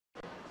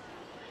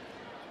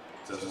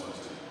Ladies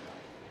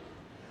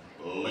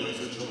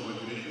and gentlemen,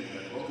 good evening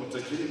and welcome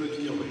to Kitty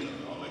McKee Arena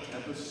on the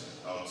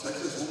campus of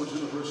Texas Women's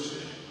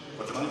University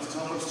for tonight's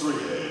Conference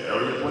 3A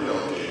area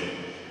playoff game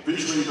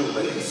featuring the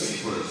Lady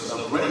Zebras of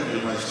Grandview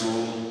High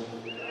School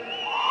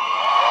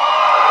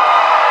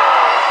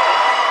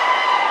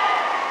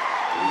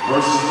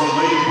versus the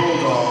Lady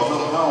Bulldogs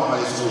of Howe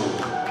High School.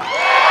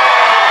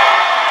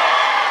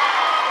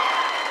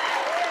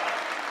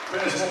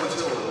 Fans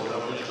momentarily will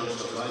have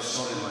introduction of tonight's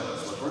starting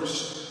lineups, but first,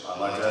 I'd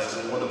like to ask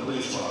everyone to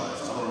please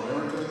rise. Honor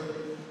America.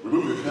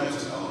 Remove your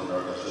caps to honor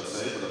America, I should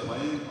say, for the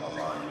playing of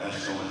our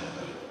national anthem.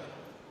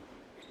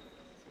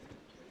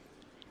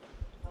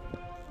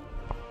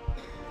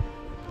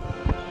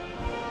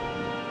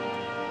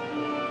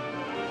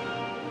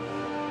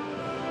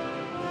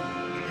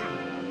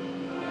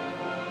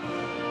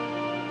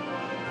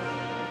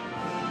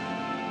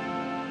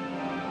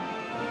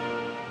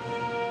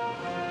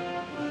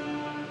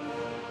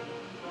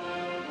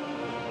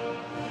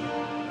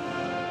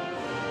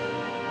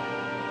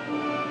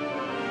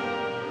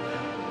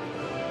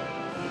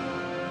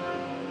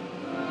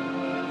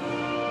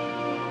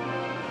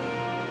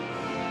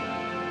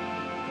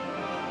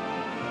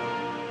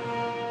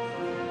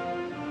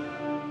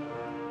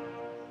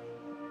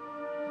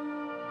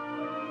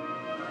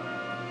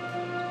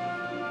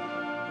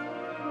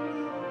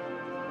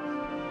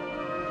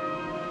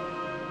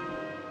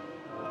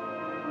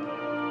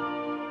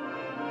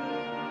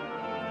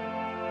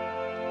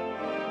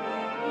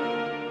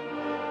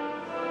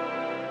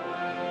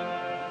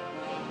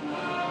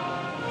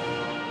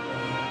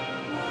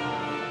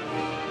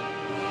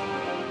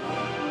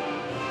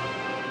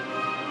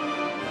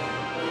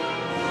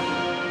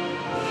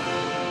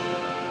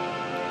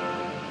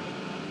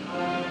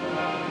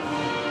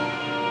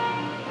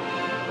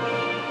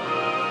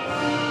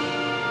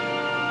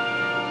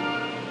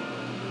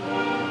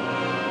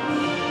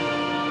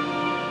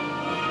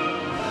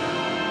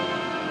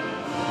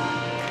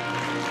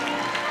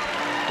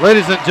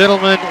 Ladies and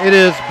gentlemen, it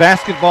is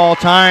basketball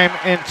time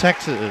in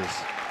Texas.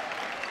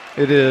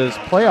 It is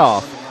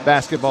playoff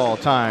basketball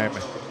time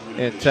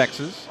in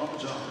Texas.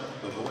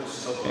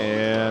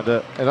 And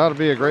it ought to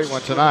be a great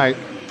one tonight.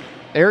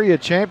 Area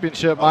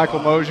championship,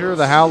 Michael Mosier,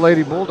 the Howe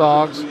Lady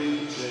Bulldogs,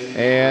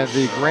 and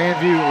the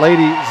Grandview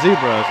Lady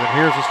Zebras. And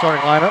here's the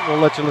starting lineup. We'll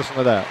let you listen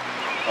to that.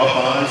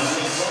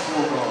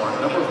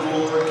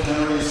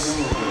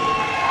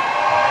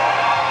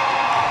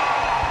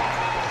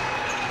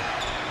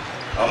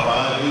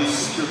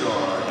 Senior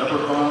guard, number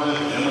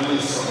 5, Emily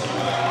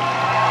Sullivan.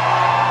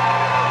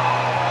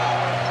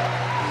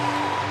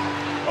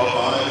 Up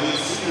by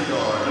senior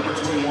guard, number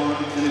 21,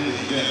 Kennedy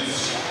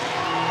Dents.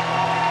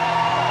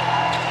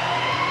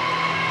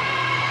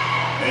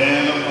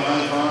 And up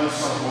by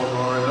sophomore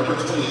guard, number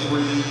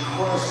 23,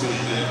 Crosby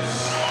Dents.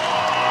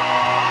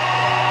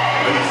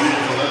 Ladies and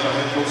gentlemen, led by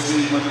head coach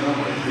Steve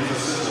Montgomery. He's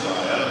assisted by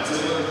Adam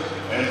Taylor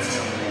and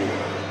Tim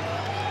Ward.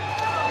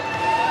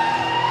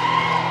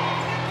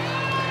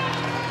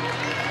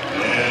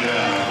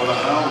 For the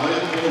Howe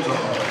Lady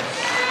Bulldogs.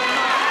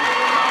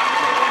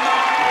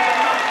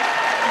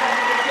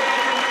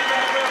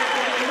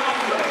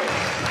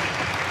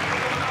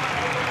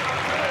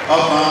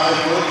 Up high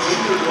for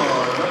junior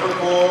guard, number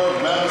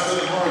 4,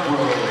 Madison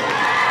Hargrove.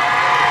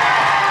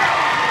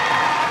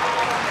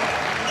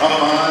 Up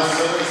high,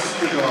 7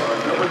 senior guard,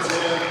 number 10,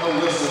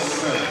 Alyssa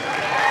Smith.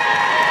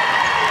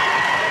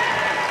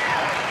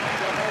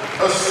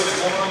 A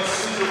 6'1"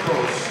 senior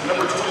post,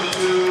 number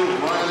 22,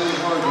 Riley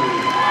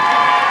Harvey.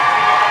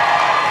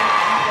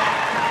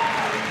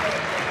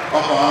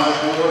 Up high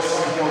for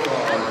sophomore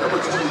guard, number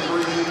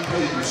 23,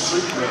 Peyton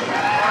Streetman.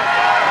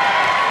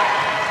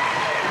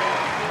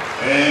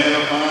 And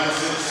up high, 6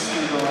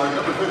 senior guard,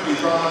 number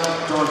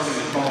 55, Darcy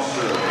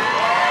Foster.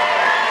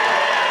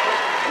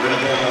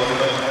 Winning ball to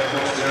left head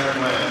coach Darren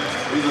Lance.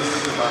 He's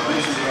assisted by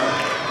Mason Wright,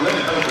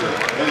 Glenn Hunter,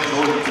 and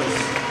Jordan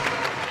Wilson.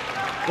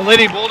 The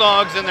Lady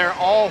Bulldogs in their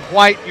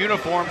all-white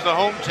uniforms, the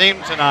home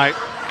team tonight.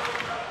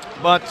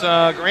 But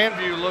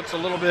Grandview looks a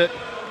little bit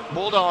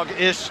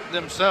Bulldog-ish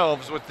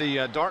themselves with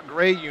the dark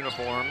gray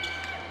uniform,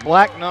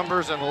 black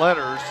numbers and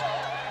letters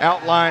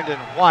outlined in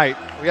white.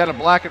 We had a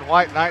black and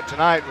white night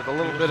tonight with a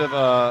little bit of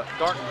a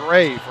dark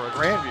gray for a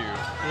Grandview.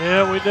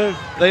 Yeah, we do.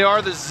 They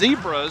are the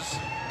Zebras,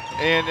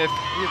 and if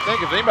you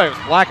think if anybody was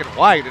black and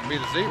white, it'd be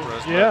the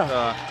Zebras. Yeah,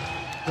 but,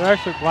 they're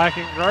actually black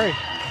and gray.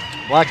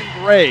 Black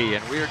and gray,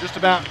 and we are just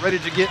about ready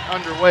to get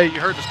underway. You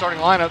heard the starting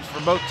lineups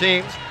for both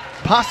teams.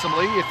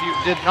 Possibly, if you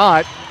did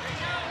not,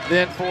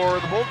 then for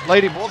the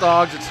Lady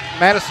Bulldogs, it's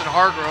Madison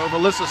Hargrove,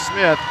 Alyssa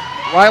Smith,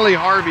 Riley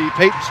Harvey,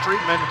 Peyton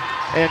Streetman,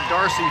 and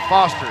Darcy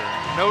Foster.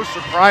 No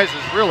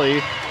surprises,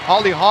 really.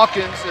 Holly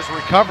Hawkins is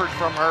recovered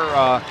from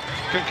her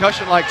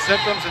concussion-like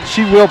symptoms, and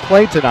she will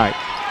play tonight.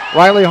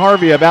 Riley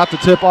Harvey about to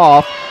tip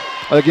off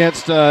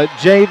against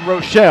Jade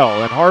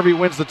Rochelle, and Harvey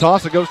wins the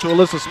toss. It goes to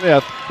Alyssa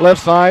Smith.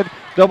 Left side,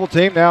 double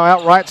team. Now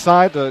out right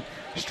side to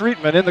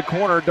Streetman in the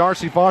corner.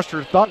 Darcy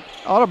Foster thought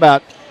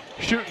about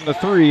shooting the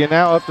three, and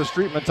now up to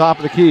Streetman, top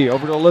of the key.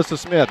 Over to Alyssa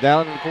Smith,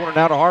 down in the corner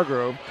now to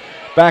Hargrove.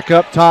 Back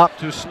up top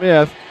to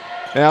Smith.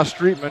 Now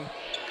Streetman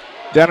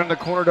down in the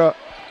corner to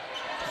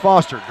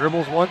Foster.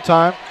 Dribbles one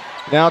time.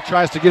 Now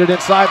tries to get it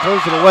inside,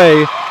 throws it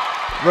away.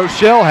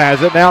 Rochelle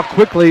has it. Now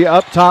quickly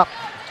up top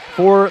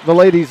for the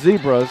Lady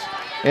Zebras.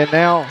 And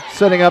now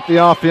setting up the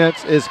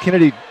offense is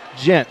Kennedy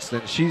Gents.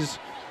 And she's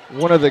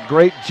one of the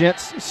great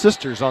Gents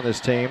sisters on this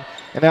team.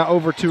 And now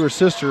over to her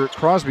sister,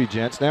 Crosby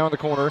Gents, now in the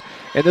corner.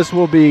 And this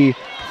will be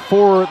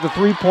for the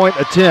three-point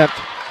attempt.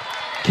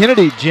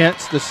 Kennedy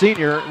Gents, the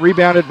senior,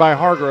 rebounded by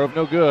Hargrove,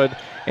 no good.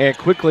 And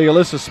quickly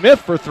Alyssa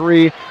Smith for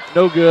three,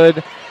 no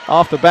good.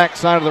 Off the back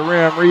side of the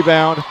rim,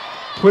 rebound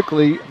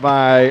quickly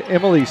by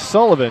Emily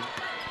Sullivan.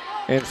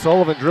 And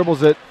Sullivan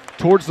dribbles it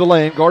towards the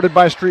lane, guarded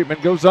by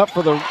Streetman, goes up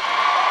for the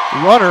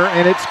runner,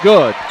 and it's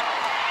good.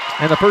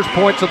 And the first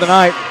points of the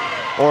night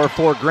are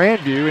for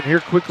Grandview. And here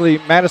quickly,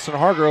 Madison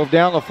Hargrove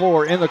down the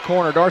floor in the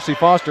corner. Darcy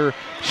Foster,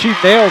 she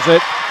nails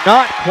it.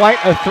 Not quite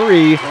a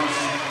three.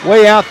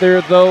 Way out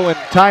there, though, and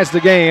ties the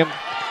game.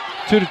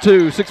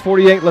 2-2,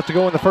 6:48 left to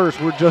go in the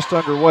first. We're just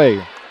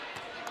underway.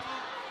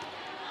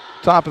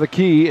 Top of the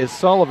key is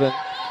Sullivan.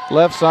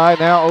 Left side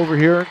now over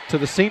here to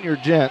the senior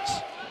Gents.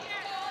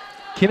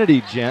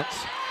 Kennedy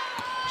Gents.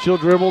 She'll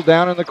dribble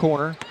down in the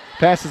corner.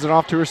 Passes it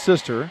off to her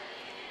sister.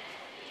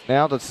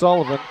 Now to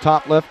Sullivan,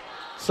 top left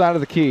side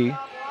of the key.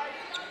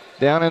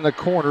 Down in the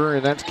corner,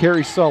 and that's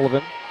Carrie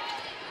Sullivan.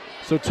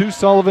 So two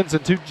Sullivans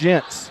and two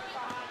Gents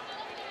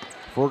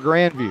for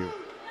Grandview.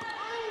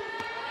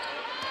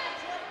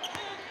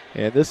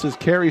 And this is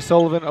Carrie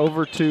Sullivan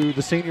over to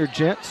the senior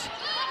Gents.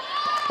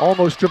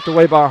 Almost stripped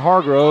away by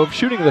Hargrove.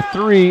 Shooting the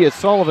three is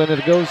Sullivan,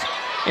 and it goes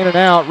in and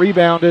out,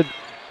 rebounded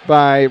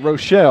by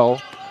Rochelle.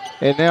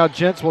 And now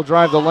Gents will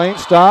drive the lane,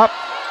 stop,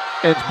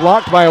 and it's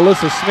blocked by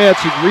Alyssa Smith.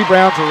 She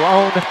rebounds her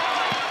own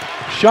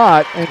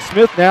shot, and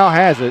Smith now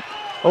has it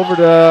over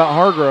to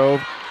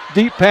Hargrove.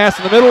 Deep pass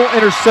in the middle,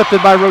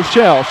 intercepted by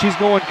Rochelle. She's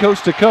going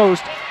coast to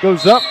coast,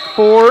 goes up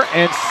for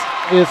and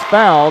is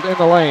fouled in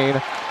the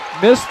lane.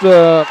 Missed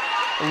the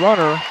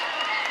runner,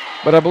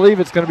 but I believe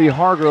it's going to be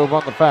Hargrove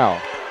on the foul.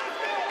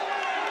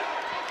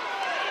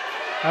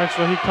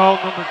 Actually, he called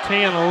number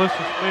 10,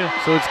 Alyssa Smith.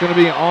 So it's going to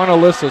be on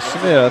Alyssa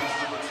Smith.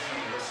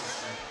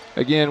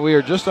 Again, we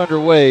are just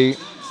underway.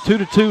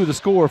 2-2 the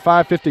score,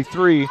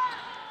 5:53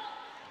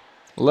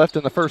 left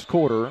in the first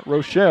quarter.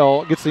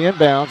 Rochelle gets the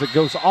inbounds. It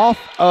goes off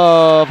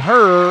of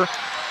her,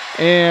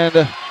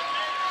 and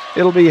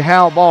it'll be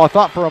Howe ball. I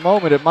thought for a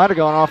moment it might have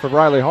gone off of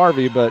Riley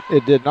Harvey, but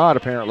it did not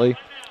apparently.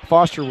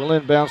 Foster will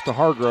inbounds to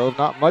Hargrove.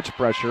 Not much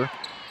pressure.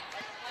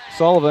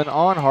 Sullivan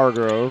on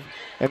Hargrove.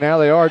 And now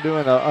they are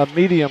doing a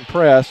medium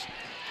press.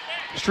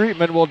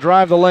 Streetman will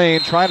drive the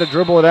lane, try to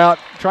dribble it out,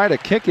 try to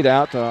kick it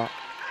out to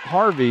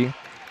Harvey.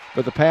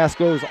 But the pass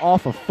goes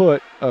off a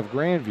foot of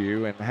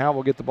Grandview, and Howe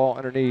will get the ball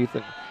underneath,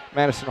 and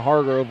Madison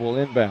Hargrove will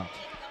inbound.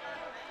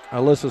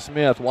 Alyssa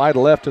Smith wide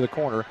left to the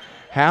corner.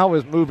 Howe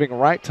is moving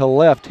right to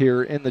left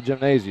here in the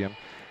gymnasium.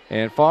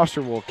 And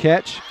Foster will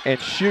catch and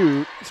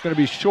shoot. It's going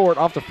to be short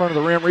off the front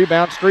of the rim.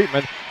 Rebound,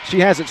 Streetman. She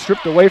has it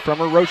stripped away from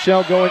her.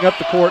 Rochelle going up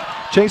the court,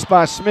 chased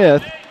by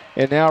Smith.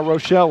 And now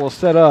Rochelle will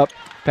set up,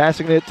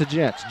 passing it to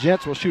Gents.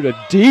 Gents will shoot a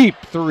deep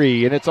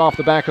three, and it's off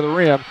the back of the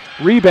rim.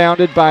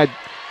 Rebounded by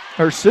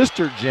her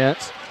sister,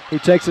 Gents, who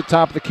takes it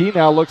top of the key.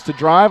 Now looks to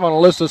drive on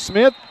Alyssa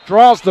Smith.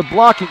 Draws the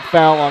blocking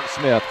foul on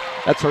Smith.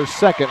 That's her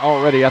second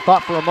already. I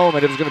thought for a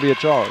moment it was going to be a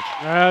charge.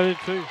 I did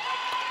too.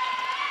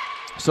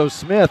 So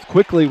Smith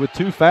quickly with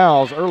two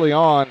fouls early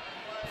on.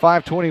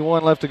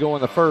 5:21 left to go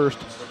in the first.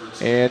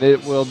 And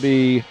it will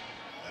be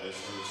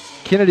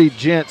Kennedy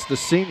Gents, the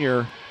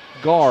senior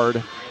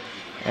guard,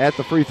 at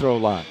the free throw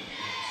line.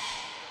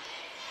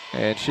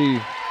 And she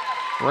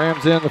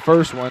rams in the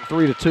first one,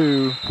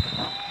 3-2.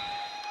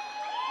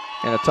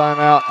 And a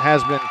timeout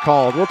has been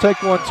called. We'll take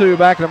 1-2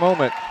 back in a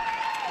moment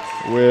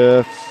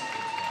with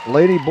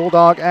Lady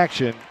Bulldog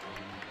action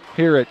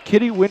here at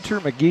Kitty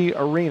Winter McGee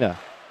Arena.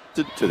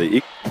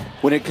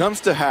 When it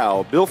comes to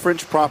Howe, Bill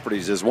French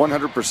Properties is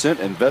 100%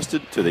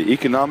 invested to the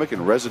economic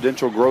and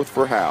residential growth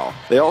for Howe.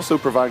 They also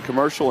provide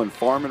commercial and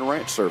farm and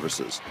ranch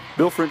services.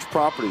 Bill French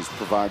Properties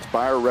provides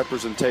buyer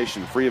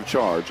representation free of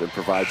charge and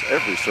provides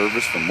every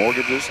service from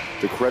mortgages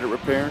to credit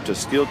repair to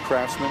skilled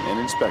craftsmen and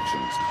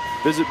inspections.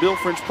 Visit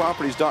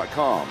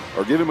BillFrenchProperties.com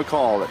or give him a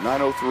call at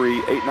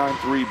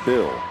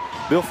 903-893-BILL.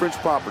 Bill French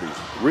Properties,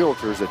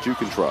 realtors that you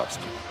can trust.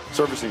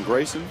 Servicing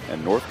Grayson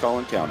and North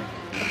Collin County.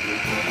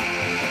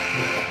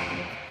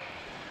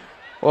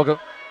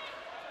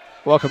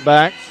 Welcome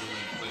back.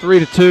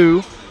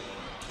 3-2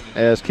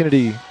 as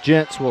Kennedy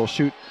Gents will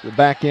shoot the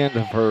back end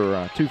of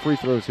her two free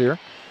throws here.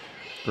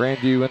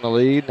 Grandview in the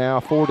lead.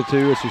 Now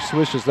 4-2 as she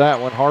swishes that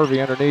one.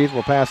 Harvey underneath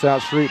will pass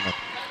out Streetman.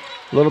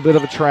 A little bit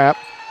of a trap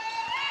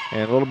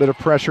and a little bit of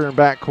pressure in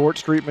backcourt.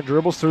 Streetman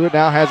dribbles through it.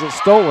 Now has it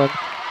stolen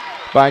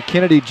by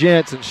Kennedy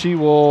Gents, and she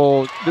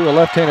will do a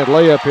left-handed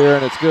layup here,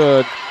 and it's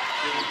good.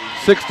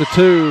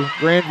 6-2.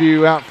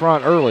 Grandview out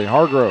front early.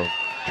 Hargrove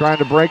trying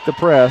to break the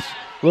press,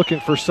 looking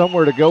for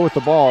somewhere to go with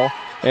the ball.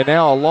 And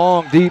now a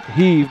long, deep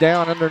heave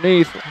down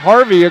underneath.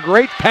 Harvey, a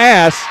great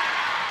pass.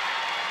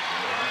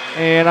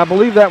 And I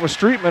believe that was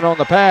Streetman on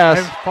the pass.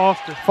 That was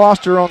Foster.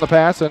 Foster on the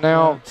pass, and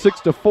now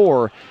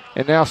 6-4.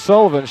 And now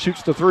Sullivan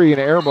shoots the three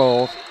and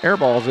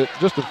airballs it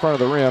just in front of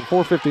the rim.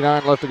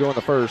 4:59 left to go in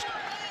the first.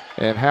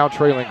 And Howe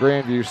trailing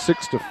Grandview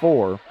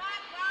 6-4.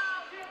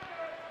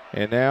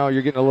 And now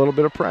you're getting a little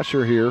bit of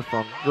pressure here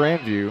from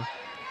Grandview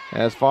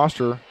as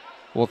Foster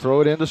will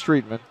throw it into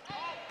Streetman.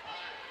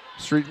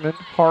 Streetman,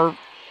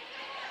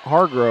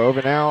 Hargrove,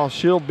 and now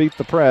she'll beat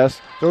the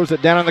press. Throws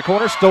it down in the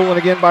corner, stolen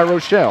again by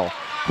Rochelle.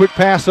 Quick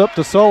pass up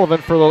to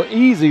Sullivan for the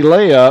easy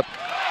layup.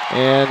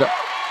 And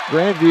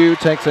Grandview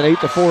takes an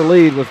 8-4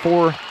 lead with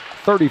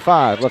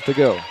 4:35 left to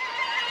go.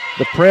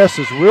 The press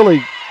is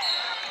really,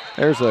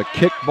 there's a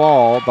kick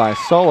ball by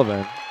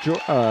Sullivan.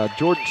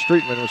 Jordan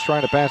Streetman was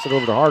trying to pass it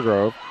over to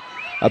Hargrove.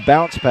 A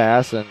bounce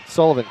pass, and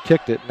Sullivan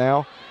kicked it.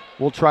 Now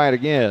we'll try it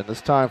again.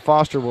 This time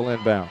Foster will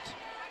inbounds.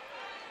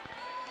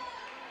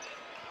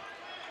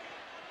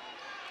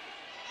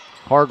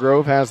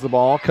 Hargrove has the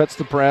ball, cuts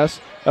the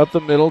press, up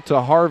the middle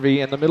to Harvey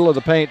in the middle of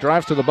the paint,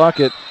 drives to the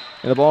bucket,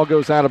 and the ball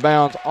goes out of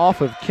bounds off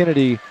of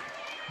Kennedy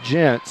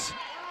Gents.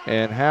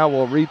 And Howe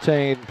will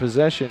retain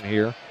possession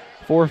here.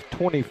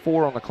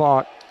 4:24 on the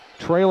clock,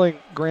 trailing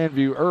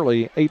Grandview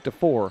early,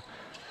 8-4.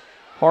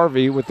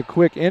 Harvey with the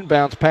quick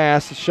inbounds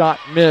pass, shot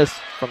miss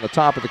from the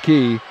top of the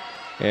key.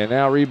 And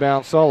now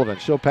rebound Sullivan.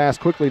 She'll pass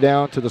quickly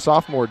down to the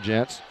sophomore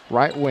Gents,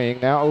 right wing,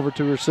 now over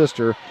to her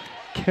sister,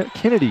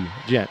 Kennedy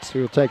Gents,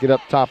 who will take it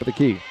up top of the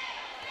key.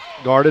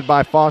 Guarded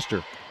by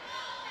Foster.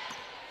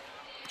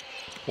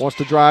 Wants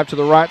to drive to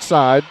the right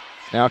side.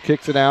 Now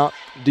kicks it out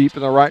deep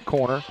in the right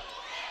corner.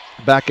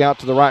 Back out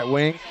to the right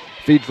wing.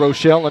 Feeds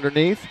Rochelle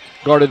underneath.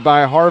 Guarded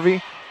by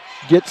Harvey.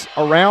 Gets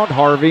around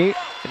Harvey.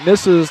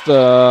 Misses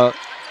the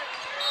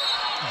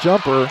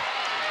jumper.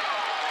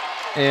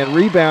 And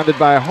rebounded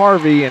by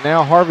Harvey. And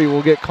now Harvey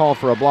will get called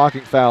for a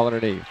blocking foul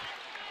underneath.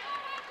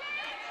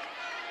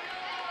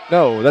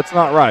 No, that's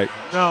not right.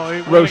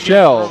 No,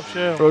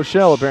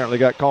 Rochelle apparently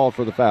got called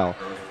for the foul.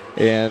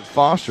 And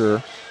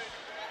Foster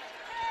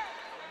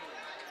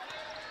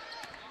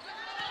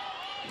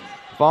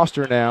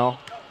now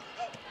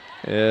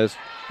is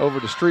over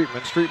to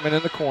Streetman. Streetman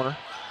in the corner.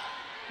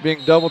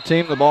 Being double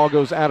teamed, the ball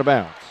goes out of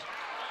bounds.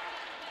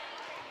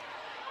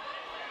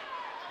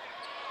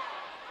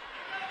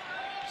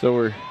 So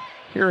we're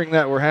hearing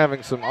that we're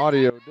having some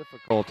audio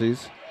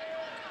difficulties.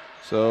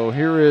 So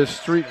here is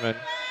Streetman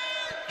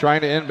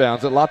trying to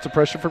inbounds it. Lots of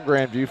pressure from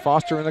Grandview.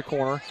 Foster in the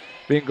corner,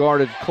 being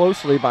guarded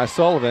closely by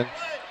Sullivan.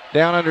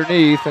 Down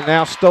underneath, and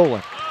now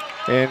stolen.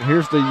 And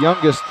here's the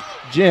youngest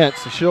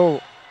Gents.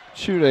 She'll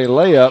shoot a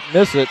layup,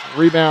 miss it,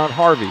 rebound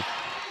Harvey.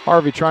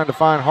 Harvey trying to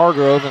find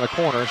Hargrove in the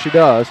corner. She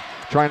does.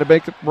 Trying to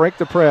break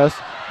the press.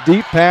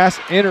 Deep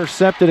pass,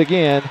 intercepted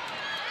again.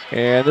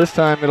 And this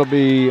time it'll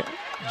be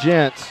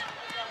Gents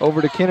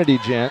over to Kennedy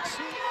Gents,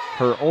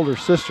 her older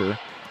sister.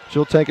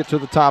 She'll take it to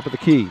the top of the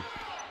key.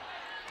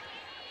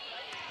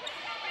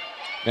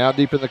 Now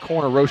deep in the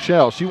corner,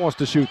 Rochelle. She wants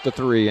to shoot the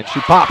three, and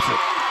she pops it.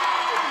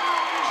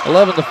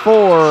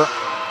 11-4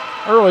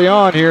 early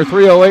on here.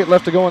 3:08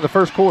 left to go in the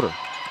first quarter.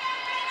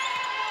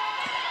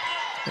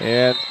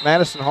 And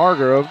Madison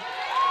Hargrove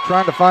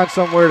trying to find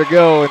somewhere to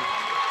go, and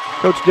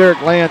Coach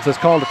Derek Lance has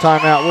called a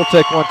timeout. We'll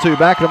take 1-2.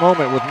 Back in a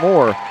moment with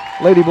more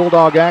Lady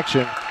Bulldog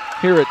action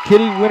here at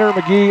Kitty Winter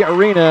McGee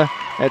Arena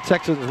at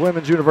Texas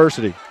Women's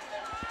University.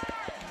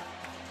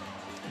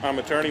 I'm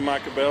attorney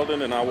Micah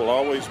Belden, and I will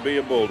always be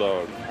a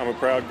Bulldog. I'm a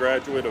proud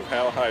graduate of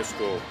Howe High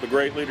School. The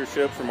great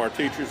leadership from our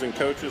teachers and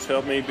coaches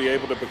helped me be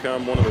able to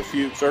become one of the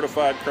few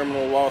certified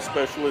criminal law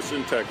specialists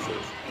in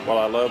Texas. While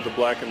I love the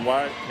black and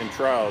white, in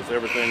trials,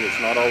 everything is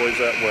not always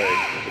that way.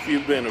 If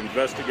you've been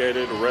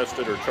investigated,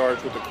 arrested, or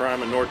charged with a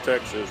crime in North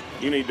Texas,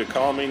 you need to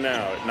call me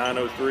now at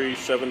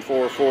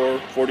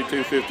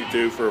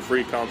 903-744-4252 for a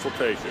free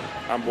consultation.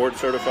 I'm board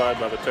certified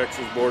by the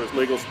Texas Board of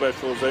Legal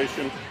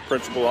Specialization,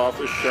 Principal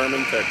Office,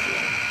 Sherman, Texas.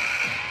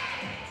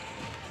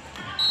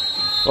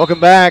 Welcome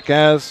back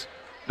as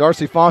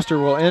Darcy Foster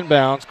will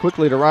inbounds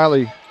quickly to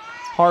Riley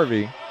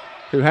Harvey,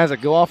 who has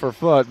it go off her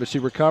foot, but she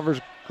recovers,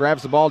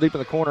 grabs the ball deep in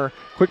the corner.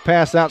 Quick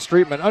pass out,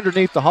 Streetman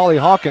underneath to Holly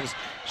Hawkins.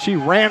 She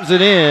rams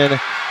it in.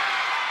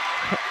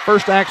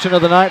 First action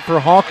of the night for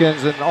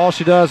Hawkins, and all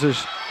she does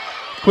is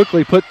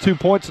quickly put 2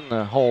 points in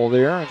the hole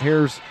there. And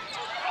here's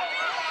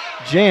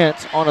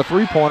Jantz on a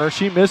three-pointer.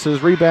 She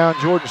misses. Rebound,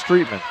 Jordan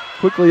Streetman.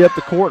 Quickly up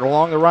the court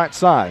along the right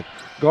side.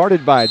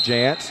 Guarded by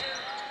Jantz.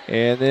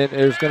 And then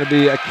there's going to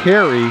be a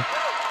carry.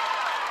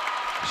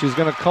 She's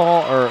going to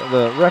call, or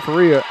the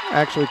referee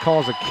actually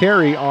calls a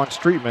carry on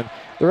Streetman.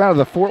 They're out of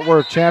the Fort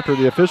Worth chapter,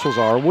 the officials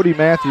are. Woody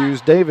Matthews,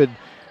 David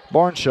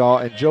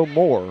Barnshaw, and Joe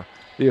Moore,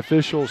 the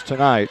officials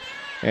tonight.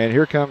 And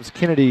here comes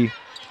Kennedy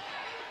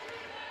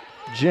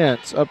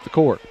Gents up the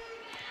court.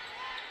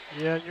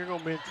 Yeah, and you're going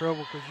to be in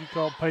trouble because you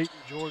called Peyton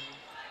Jordan.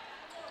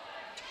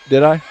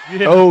 Did I?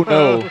 Yeah. Oh,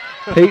 no.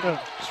 Peyton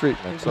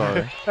Streetman,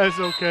 sorry. That's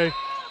okay.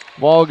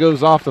 Ball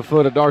goes off the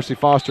foot of Darcy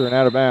Foster and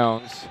out of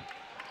bounds.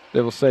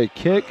 They will say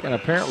kick, and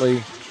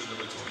apparently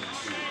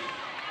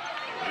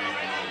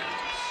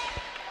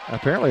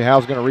Apparently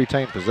Howe's going to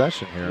retain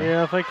possession here.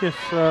 Yeah, I think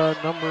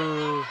it's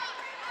number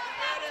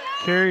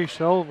Kerry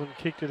Sullivan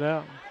kicked it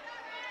out.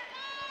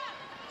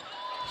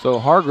 So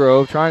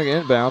Hargrove trying to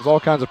get inbounds, all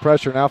kinds of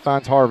pressure, now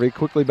finds Harvey,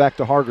 quickly back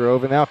to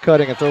Hargrove, and now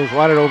cutting and throws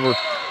right over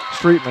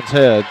Streetman's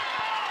head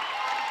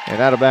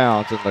and out of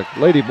bounds. And the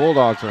Lady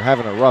Bulldogs are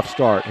having a rough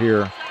start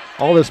here.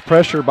 All this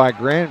pressure by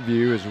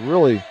Grandview is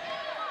really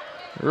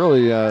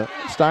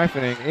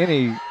stifling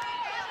any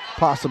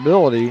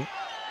possibility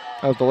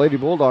of the Lady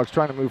Bulldogs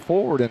trying to move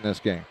forward in this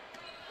game.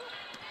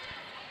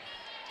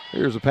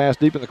 Here's a pass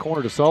deep in the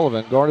corner to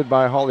Sullivan, guarded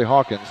by Holly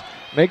Hawkins.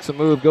 Makes a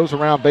move, goes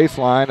around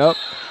baseline, up,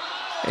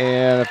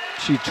 and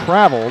she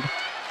traveled.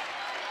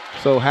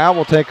 So Howe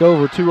will take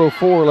over.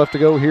 2:04 left to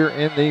go here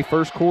in the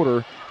first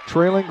quarter,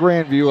 trailing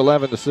Grandview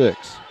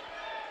 11-6.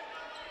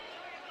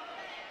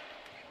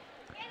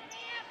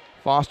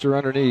 Foster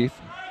underneath.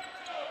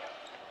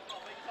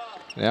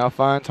 Now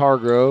finds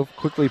Hargrove.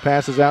 Quickly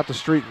passes out to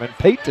Streetman.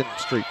 Peyton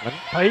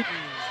Streetman.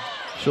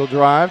 She'll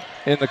drive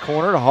in the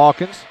corner to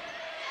Hawkins.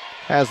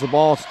 Has the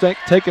ball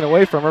taken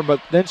away from her,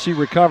 but then she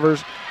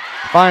recovers.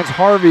 Finds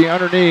Harvey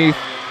underneath,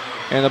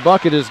 and the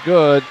bucket is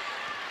good.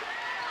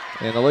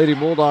 And the Lady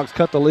Bulldogs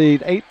cut the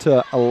lead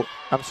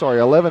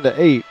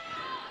 11-8.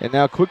 And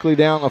now quickly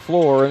down the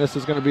floor, and this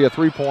is going to be a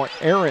three-point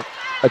errant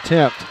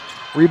attempt.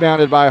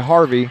 Rebounded by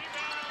Harvey.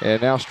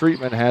 And now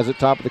Streetman has it,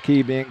 top of the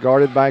key, being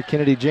guarded by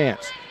Kennedy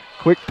Jantz.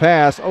 Quick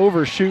pass,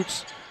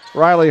 overshoots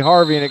Riley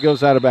Harvey, and it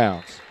goes out of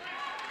bounds.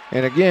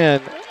 And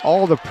again,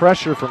 all the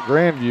pressure from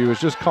Grandview is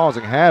just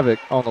causing havoc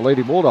on the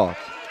Lady Bulldogs.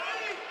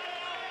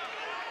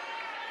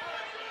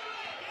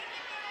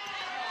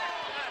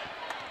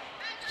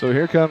 So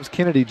here comes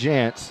Kennedy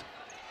Jantz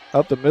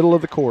up the middle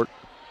of the court.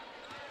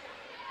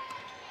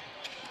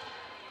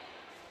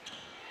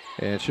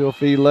 And she'll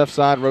feed left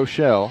side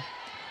Rochelle.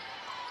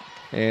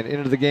 And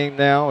into the game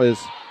now is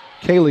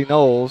Kaylee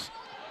Knowles.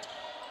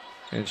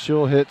 And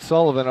she'll hit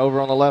Sullivan over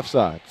on the left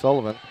side.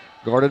 Sullivan,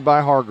 guarded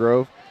by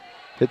Hargrove,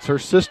 hits her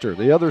sister,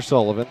 the other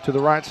Sullivan, to the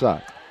right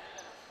side.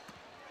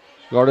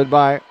 Guarded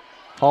by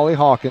Holly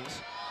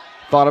Hawkins.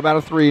 Thought about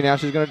a three. Now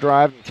she's going to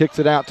drive and kicks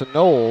it out to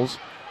Knowles.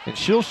 And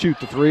she'll shoot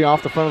the three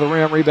off the front of the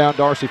rim. Rebound,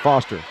 Darcy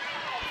Foster.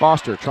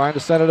 Foster trying to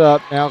set it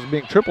up. Now is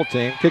being triple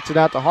teamed. Kicks it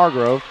out to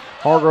Hargrove.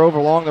 Hargrove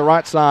along the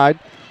right side.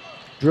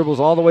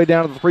 Dribbles all the way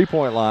down to the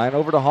three-point line.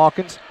 Over to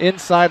Hawkins.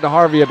 Inside to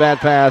Harvey. A bad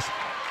pass.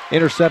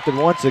 Intercepted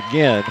once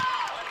again.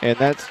 And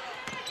that's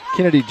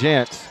Kennedy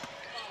Jantz,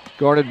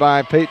 guarded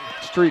by Peyton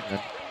Streetman.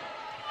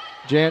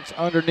 Jantz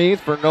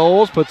underneath for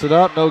Knowles. Puts it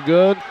up. No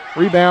good.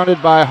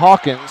 Rebounded by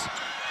Hawkins.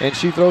 And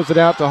she throws it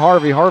out to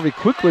Harvey. Harvey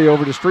quickly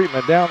over to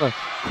Streetman. Down the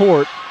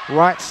court.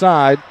 Right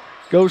side.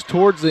 Goes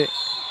towards the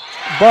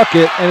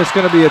bucket. And it's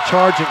going to be a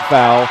charging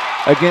foul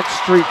against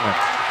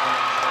Streetman.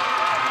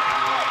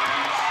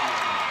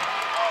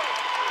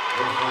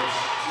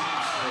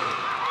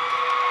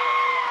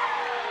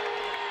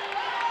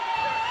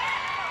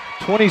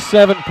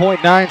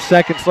 27.9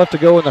 seconds left to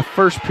go in the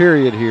first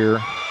period here.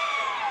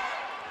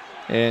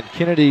 And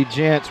Kennedy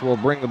Jantz will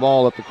bring the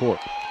ball up the court.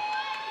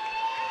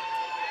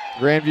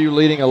 Grandview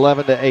leading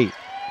 11-8.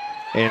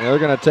 And they're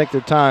going to take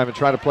their time and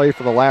try to play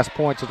for the last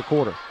points of the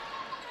quarter.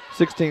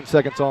 16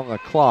 seconds on the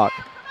clock.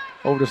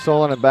 Over to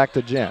Sullivan and back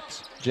to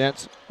Jantz.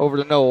 Jantz over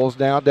to Knowles.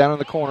 Down in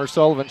the corner.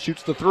 Sullivan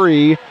shoots the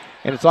three.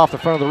 And it's off the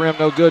front of the rim.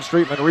 No good.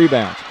 Streetman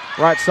rebounds.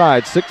 Right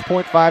side.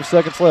 6.5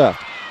 seconds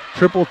left.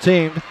 Triple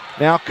teamed.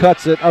 Now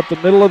cuts it up the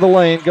middle of the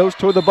lane, goes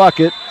toward the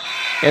bucket,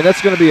 and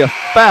that's going to be a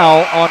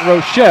foul on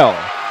Rochelle.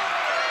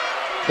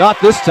 Not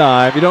this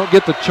time. You don't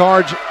get the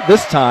charge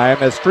this time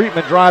as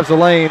Streetman drives the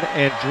lane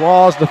and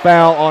draws the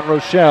foul on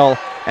Rochelle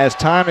as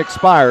time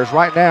expires.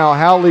 Right now,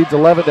 Howe leads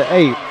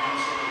 11-8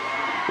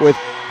 with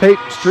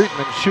Peyton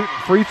Streetman shooting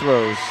free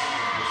throws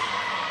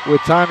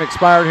with time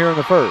expired here in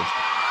the first.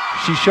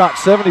 She shot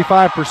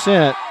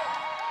 75%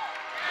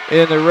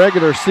 in the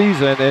regular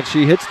season, and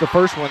she hits the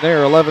first one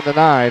there,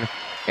 11-9.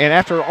 And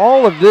after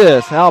all of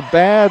this, how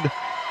bad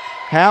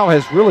Howe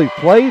has really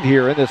played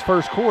here in this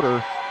first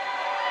quarter,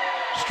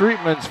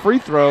 Streetman's free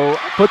throw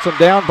puts them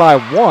down by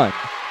one.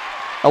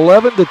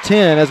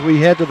 11-10 as we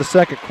head to the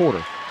second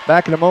quarter.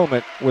 Back in a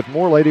moment with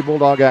more Lady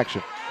Bulldog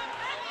action.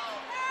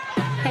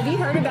 Have you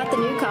heard about the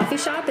new coffee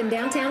shop in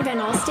downtown Van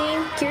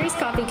Alstyne? Curie's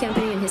Coffee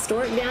Company in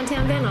historic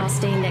downtown Van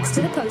Alstyne next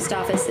to the post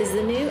office is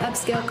the new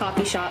upscale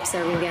coffee shop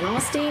serving Van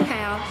Alstyne,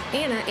 Howe,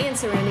 Anna, and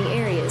surrounding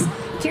areas.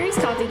 Curie's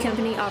Coffee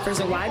Company offers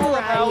a wide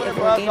variety of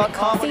organic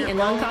coffee and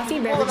non-coffee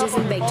beverages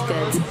and baked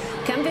goods.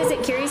 Come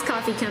visit Curie's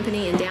Coffee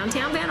Company in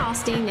downtown Van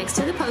Alstyne next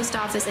to the post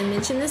office and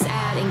mention this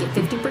ad and get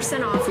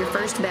 50% off your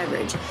first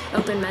beverage.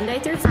 Open Monday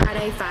through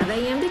Friday, 5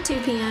 a.m. to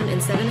 2 p.m.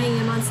 and 7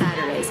 a.m. on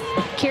Saturdays.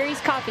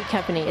 Curie's Coffee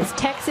Company is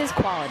Texas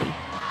quality.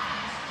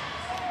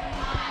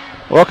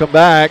 Welcome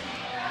back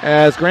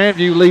as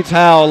Grandview leads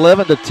Howe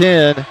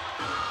 11-10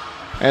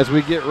 as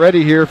we get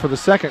ready here for the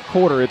second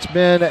quarter. It's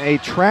been a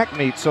track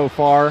meet so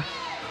far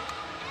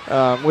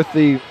with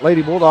the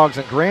Lady Bulldogs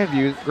and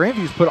Grandview.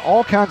 Grandview's put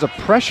all kinds of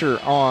pressure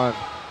on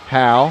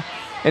Howe.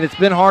 and it's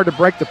been hard to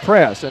break the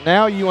press. And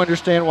now you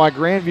understand why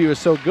Grandview is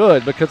so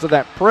good, because of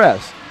that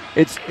press.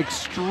 It's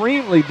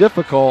extremely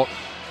difficult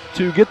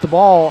to get the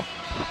ball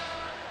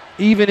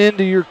even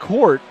into your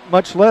court,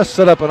 much less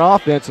set up an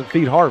offense and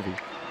feed Harvey.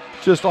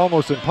 It's just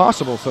almost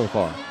impossible so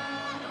far.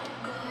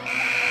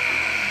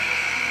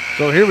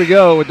 So here we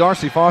go with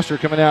Darcy Foster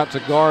coming out to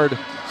guard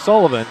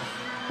Sullivan.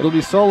 It'll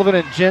be Sullivan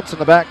and Gents in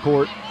the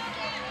backcourt.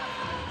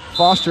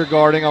 Foster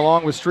guarding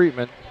along with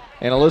Streetman,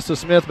 and Alyssa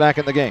Smith back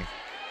in the game.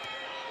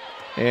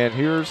 And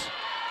here's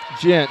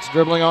Gents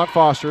dribbling on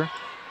Foster.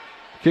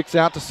 Kicks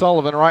out to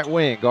Sullivan, right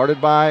wing,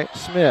 guarded by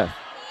Smith.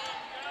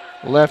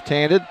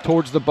 Left-handed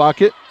towards the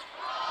bucket.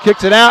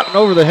 Kicks it out and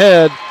over the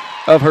head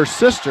of her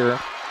sister.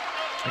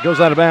 It goes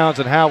out of bounds,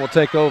 and Howe will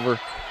take over.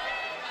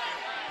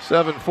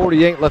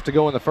 7:48 left to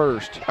go in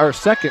the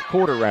second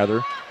quarter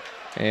rather.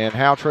 And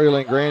Howe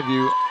trailing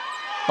Grandview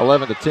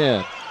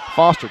 11-10.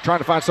 Foster trying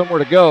to find somewhere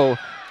to go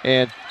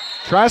and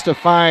tries to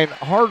find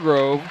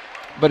Hargrove,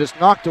 but it's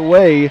knocked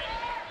away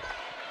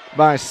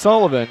by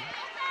Sullivan.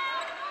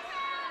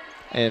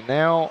 And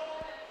now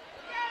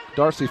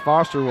Darcy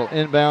Foster will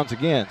inbounds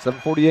again.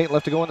 7:48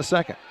 left to go in the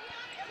second.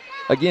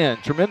 Again,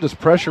 tremendous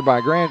pressure by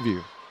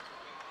Grandview.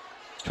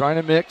 Trying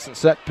to mix and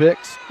set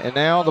picks, and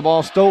now the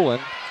ball stolen.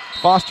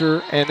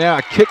 Foster, and now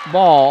a kick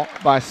ball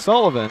by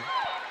Sullivan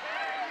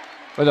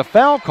with a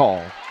foul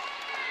call.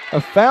 A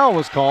foul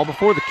was called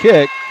before the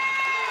kick,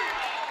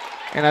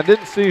 and I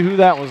didn't see who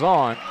that was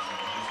on.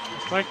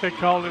 I think they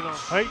called it on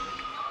Peyton.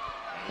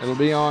 It'll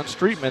be on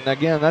Streetman.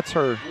 Again, that's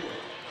her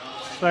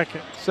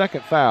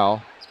second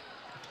foul.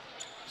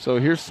 So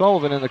here's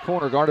Sullivan in the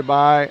corner, guarded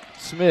by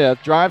Smith.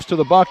 Drives to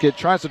the bucket,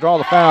 tries to draw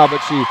the foul, but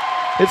she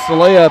hits the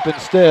layup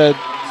instead.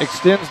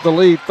 Extends the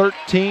lead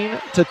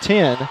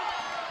 13-10.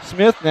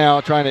 Smith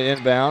now trying to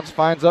inbounds.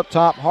 Finds up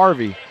top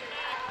Harvey.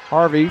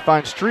 Harvey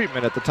finds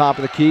Streetman at the top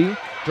of the key.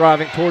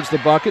 Driving towards the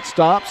bucket,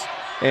 stops,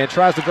 and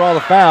tries to draw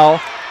the foul.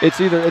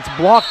 It's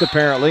blocked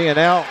apparently, and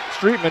now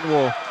Streetman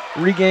will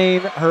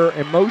regain her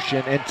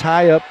emotion and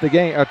tie up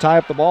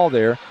the ball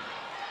there.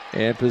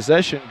 And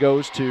possession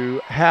goes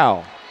to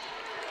Howe.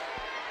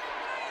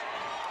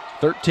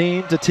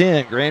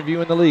 13-10,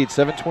 Grandview in the lead.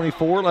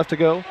 7:24 left to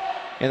go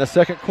in the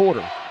second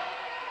quarter.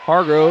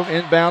 Hargrove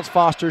inbounds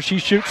Foster. She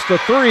shoots the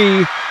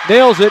three,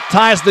 nails it,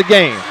 ties the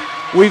game.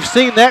 We've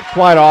seen that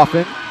quite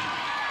often.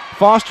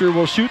 Foster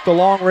will shoot the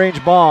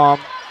long-range bomb,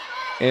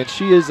 and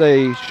she is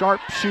a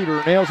sharp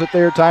shooter. Nails it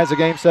there, ties the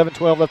game.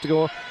 7:12 left to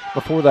go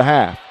before the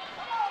half.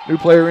 New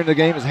player in the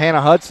game is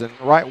Hannah Hudson,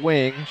 right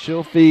wing.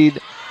 She'll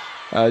feed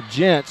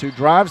Gents, who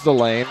drives the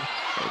lane.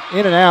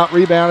 In and out,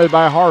 rebounded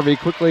by Harvey.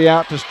 Quickly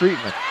out to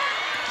Streetman.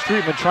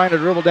 Streetman trying to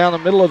dribble down the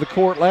middle of the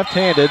court,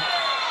 left-handed.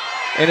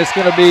 And it's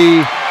going to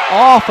be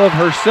off of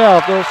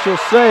herself. She'll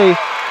say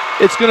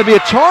it's going to be a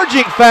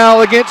charging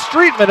foul against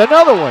Streetman,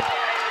 another one.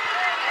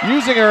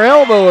 Using her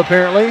elbow,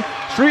 apparently.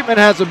 Streetman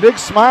has a big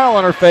smile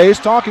on her face,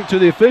 talking to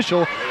the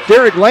official.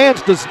 Derek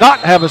Lance does not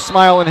have a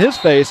smile on his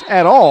face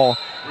at all,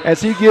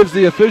 as he gives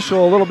the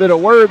official a little bit of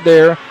word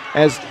there,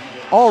 as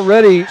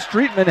already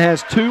Streetman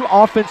has 2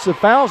 offensive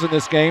fouls in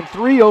this game,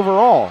 3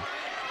 overall.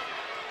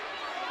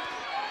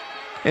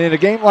 And in a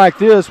game like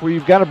this, where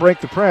you've got to break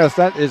the press,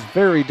 that is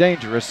very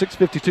dangerous.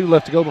 6:52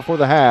 left to go before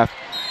the half.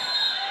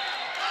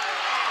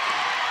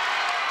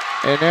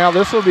 And now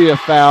this will be a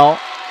foul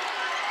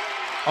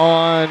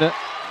on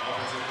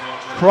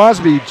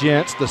Crosby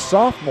Gents, the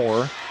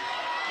sophomore.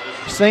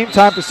 Same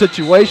type of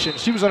situation.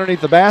 She was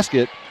underneath the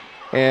basket,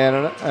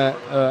 and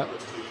an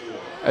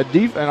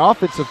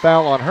offensive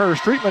foul on her.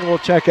 Streetman will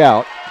check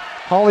out.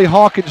 Holly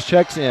Hawkins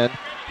checks in.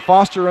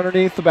 Foster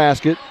underneath the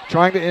basket,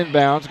 trying to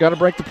inbounds. Got to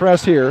break the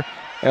press here.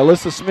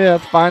 Alyssa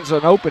Smith finds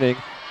an opening,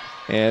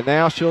 and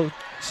now she'll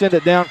send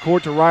it down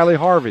court to Riley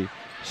Harvey.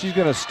 She's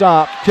going to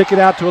stop, kick it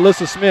out to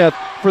Alyssa Smith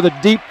for the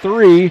deep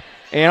three,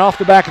 and off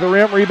the back of the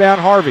rim,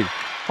 rebound Harvey.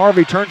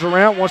 Harvey turns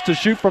around, wants to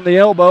shoot from the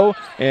elbow,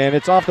 and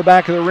it's off the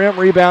back of the rim,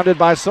 rebounded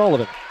by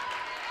Sullivan.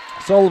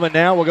 Sullivan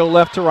now will go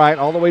left to right,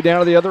 all the way down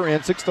to the other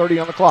end,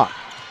 6:30 on the clock.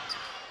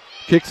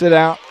 Kicks it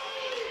out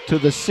to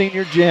the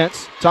senior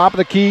Gents. Top of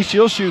the key,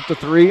 she'll shoot the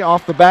three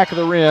off the back of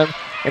the rim,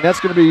 and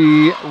that's going to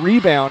be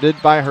rebounded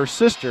by her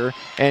sister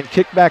and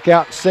kicked back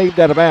out and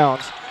saved out of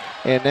bounds.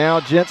 And now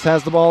Gents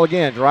has the ball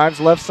again, drives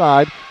left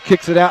side,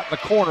 kicks it out in the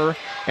corner,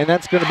 and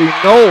that's going to be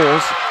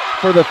Knowles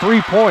for the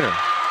three-pointer.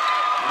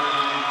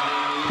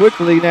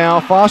 Quickly now,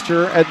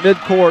 Foster at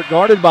midcourt,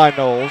 guarded by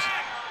Knowles.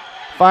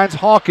 Finds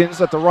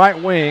Hawkins at the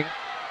right wing.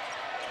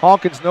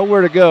 Hawkins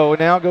nowhere to go, and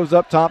now goes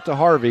up top to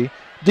Harvey.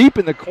 Deep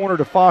in the corner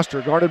to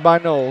Foster, guarded by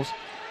Knowles.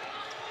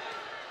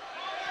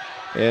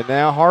 And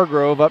now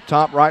Hargrove up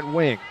top right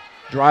wing.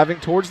 Driving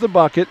towards the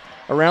bucket,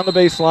 around the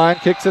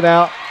baseline, kicks it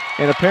out,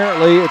 and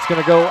apparently it's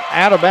going to go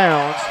out of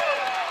bounds,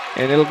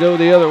 and it'll go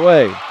the other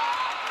way.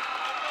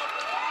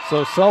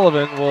 So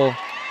Sullivan will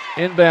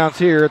inbounds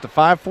here at the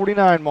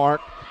 5:49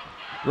 mark.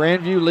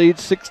 Grandview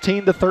leads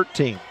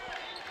 16-13.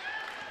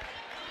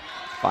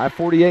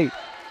 5:48.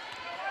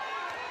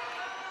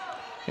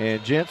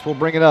 And Gents will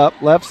bring it up.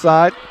 Left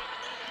side.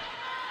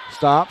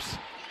 Stops.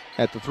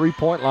 at the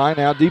three-point line.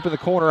 Now deep in the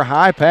corner,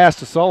 high pass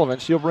to Sullivan.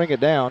 She'll bring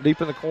it down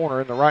deep in the corner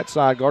in the right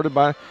side, guarded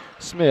by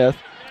Smith.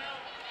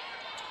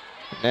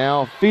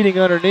 Now feeding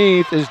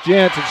underneath is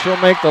Jentz, and she'll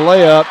make the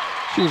layup.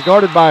 She's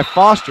guarded by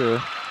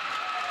Foster.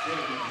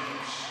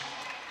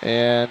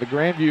 And the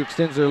Grandview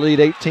extends their lead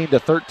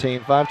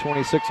 18-13,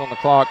 5:26 on the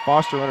clock.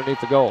 Foster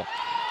underneath the goal,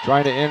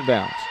 trying to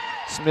inbounds.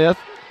 Smith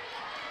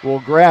will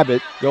grab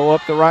it, go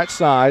up the right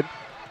side.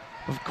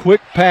 A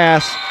quick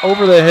pass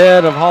over the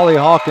head of Holly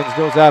Hawkins,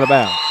 goes out of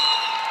bounds.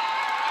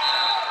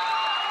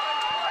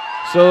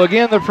 So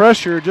again, the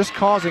pressure just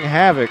causing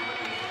havoc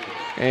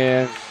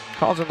and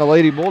causing the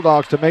Lady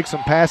Bulldogs to make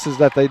some passes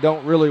that they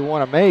don't really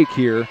want to make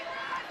here.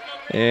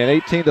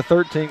 And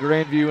 18-13,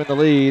 Grandview in the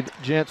lead.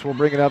 Jentz will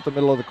bring it up the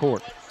middle of the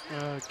court.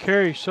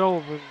 Carrie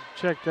Sullivan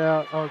checked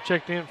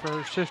in for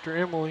her sister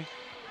Emily.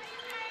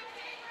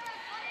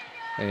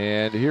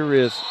 And here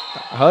is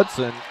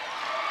Hudson.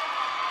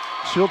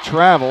 She'll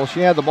travel.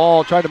 She had the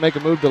ball, tried to make a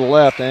move to the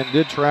left, and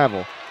did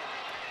travel.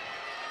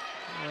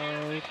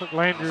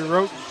 Landry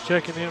Roten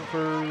checking in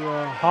for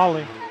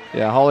Holly.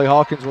 Yeah, Holly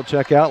Hawkins will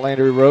check out.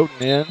 Landry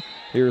Roten in.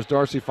 Here's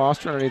Darcy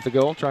Foster underneath the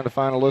goal, trying to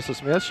find Alyssa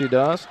Smith. She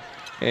does.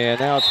 And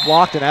now it's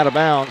blocked and out of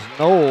bounds.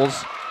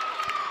 Knowles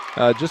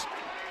just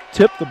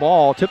tipped the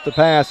ball, tipped the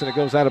pass, and it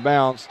goes out of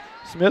bounds.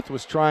 Smith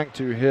was trying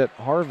to hit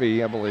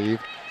Harvey, I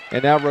believe.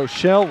 And now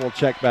Rochelle will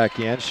check back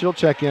in. She'll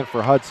check in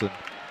for Hudson.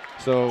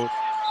 So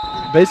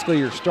basically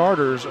your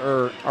starters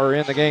are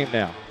in the game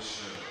now,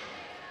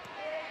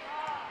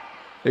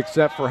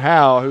 except for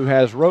Howe, who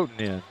has Roten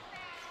in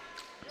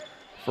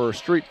for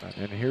Streetman.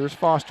 And here's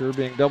Foster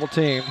being double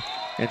teamed,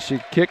 and she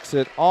kicks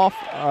it off.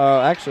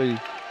 Actually,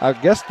 I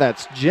guess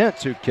that's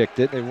Jentz who kicked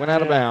it. It went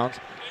out of bounds.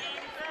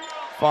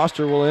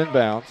 Foster will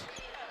inbounds.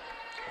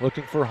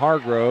 Looking for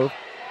Hargrove.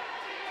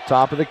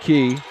 Top of the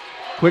key.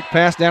 Quick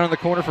pass down in the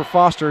corner for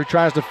Foster, who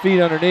tries to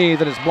feed underneath,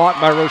 and it's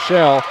blocked by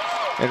Rochelle.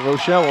 And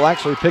Rochelle will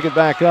actually pick it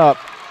back up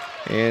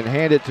and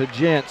hand it to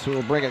Jentz, who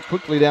will bring it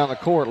quickly down the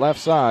court, left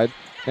side.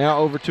 Now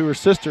over to her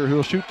sister, who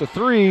will shoot the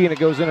three, and it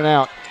goes in and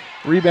out.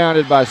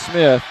 Rebounded by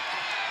Smith.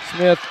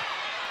 Smith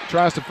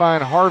tries to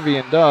find Harvey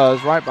and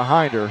does, right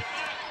behind her.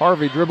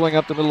 Harvey dribbling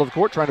up the middle of the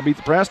court, trying to beat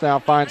the press. Now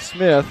finds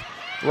Smith,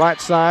 right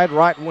side,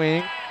 right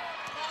wing.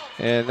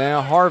 And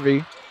now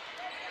Harvey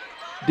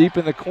deep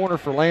in the corner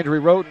for Landry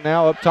Roten.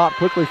 Now up top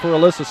quickly for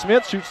Alyssa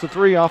Smith. Shoots the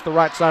three off the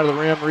right side of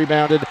the rim,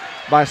 rebounded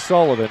by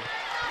Sullivan.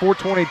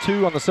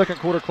 4:22 on the second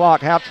quarter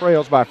clock. Howe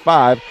trails by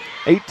 5,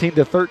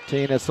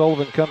 18-13 as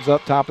Sullivan comes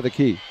up top of the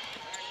key.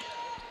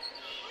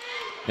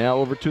 Now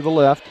over to the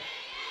left.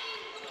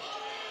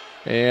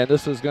 And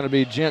this is going to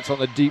be Jentz on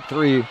the deep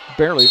three.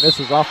 Barely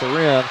misses off the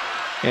rim.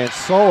 And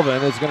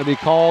Sullivan is going to be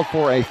called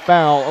for a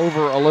foul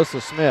over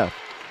Alyssa Smith.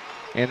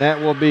 And that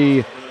will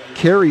be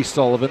Carrie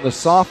Sullivan, the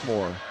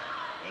sophomore.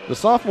 The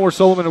sophomore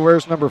Sullivan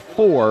wears number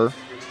 4.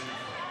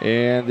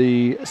 And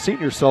the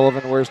senior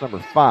Sullivan wears number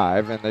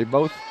 5. And they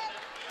both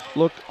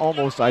look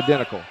almost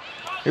identical.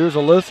 Here's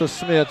Alyssa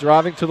Smith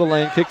driving to the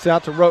lane, kicks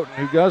out to Roten,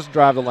 who does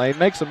drive the lane,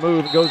 makes a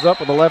move, and goes up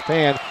with the left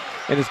hand,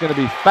 and is going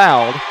to be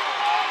fouled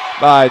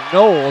by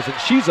Knowles, and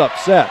she's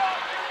upset.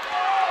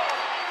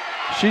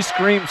 She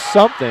screams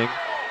something,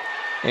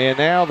 and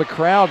now the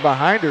crowd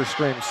behind her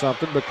screams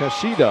something because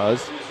she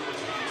does.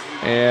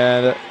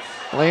 And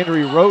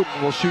Landry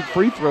Roten will shoot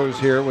free throws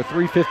here with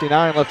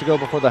 3:59 left to go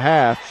before the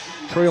half,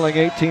 trailing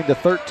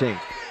 18-13.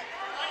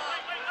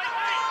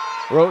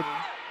 Roten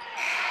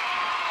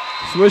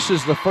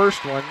swishes the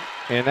first one,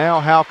 and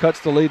now Howe cuts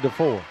the lead to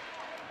 4.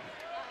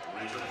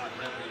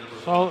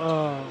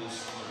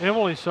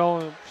 Emily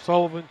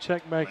Sullivan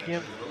checked back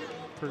in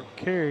for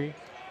Carey.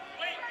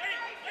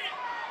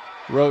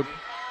 Roten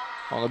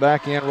on the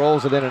back end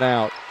rolls it in and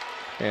out,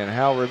 and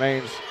Howe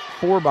remains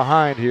 4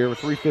 behind here with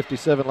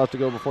 3:57 left to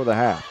go before the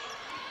half.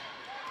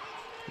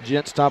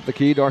 Jentz top of the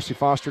key, Darcy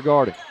Foster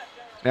guarding.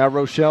 Now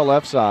Rochelle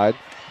left side,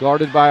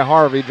 guarded by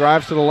Harvey,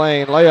 drives to the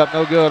lane, layup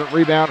no good,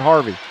 rebound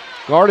Harvey.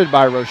 Guarded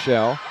by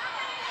Rochelle,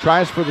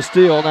 tries for the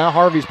steal. Now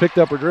Harvey's picked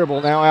up her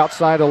dribble. Now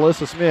outside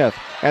Alyssa Smith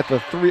at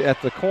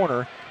the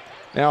corner.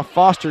 Now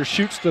Foster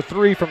shoots the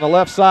three from the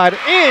left side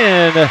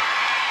in,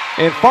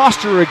 and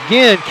Foster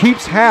again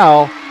keeps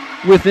Howe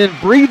within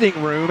breathing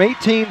room.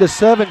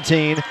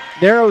 18-17,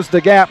 narrows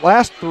the gap.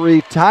 Last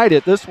three tied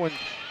it. This one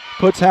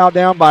puts Howe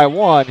down by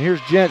 1.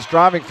 Here's Jentz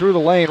driving through the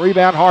lane.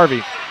 Rebound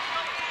Harvey.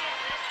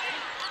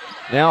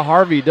 Now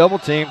Harvey double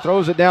team,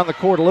 throws it down the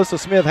court. Alyssa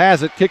Smith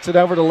has it, kicks it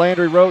over to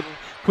Landry Roten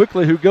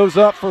quickly, who goes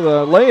up for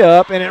the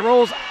layup, and it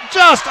rolls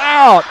just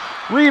out.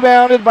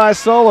 Rebounded by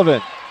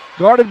Sullivan.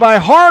 Guarded by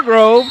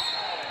Hargrove.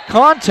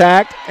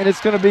 Contact, and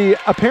it's going to be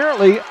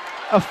apparently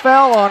a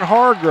foul on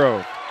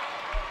Hargrove.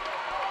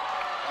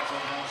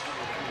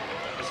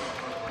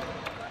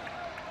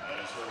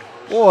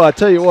 Boy, I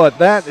tell you what,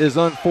 that is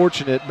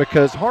unfortunate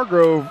because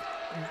Hargrove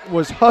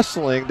was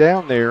hustling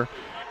down there,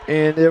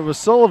 and it was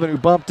Sullivan who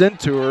bumped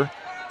into her,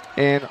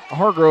 and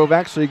Hargrove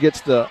actually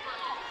gets the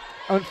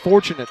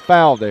unfortunate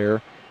foul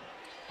there.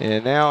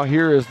 And now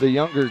here is the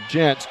younger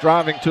Jentz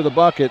driving to the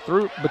bucket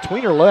through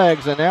between her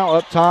legs, and now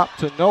up top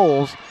to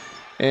Knowles.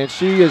 And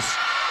she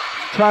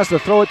tries to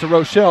throw it to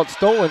Rochelle. It's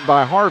stolen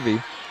by Harvey.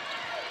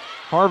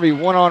 Harvey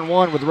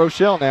one-on-one with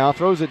Rochelle now.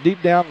 Throws it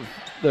deep down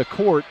the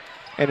court,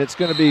 and it's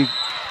going to be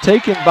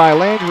taken by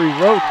Landry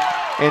Roden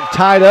and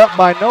tied up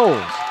by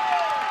Knowles.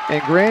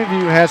 And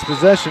Grandview has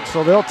possession,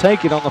 so they'll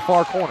take it on the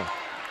far corner.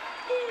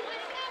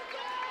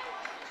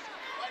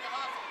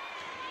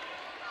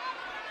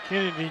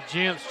 Kennedy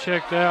Gents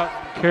checked out.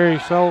 Carrie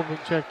Sullivan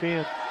checked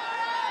in.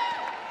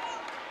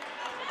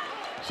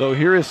 So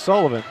here is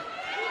Sullivan.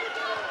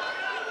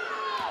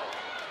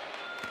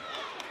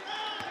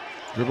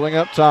 Dribbling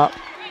up top.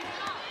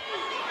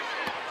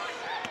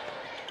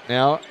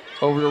 Now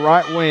over the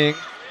right wing.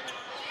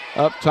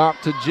 Up top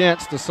to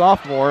Gents, the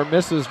sophomore.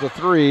 Misses the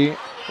three.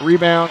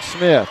 Rebound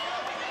Smith.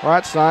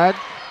 Right side.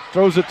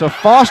 Throws it to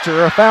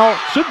Foster. A foul.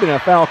 Should have been a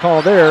foul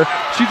call there.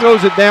 She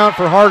throws it down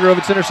for Hargrove.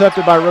 It's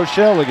intercepted by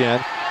Rochelle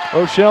again.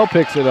 Rochelle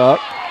picks it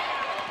up.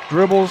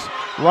 Dribbles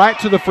right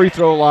to the free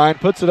throw line.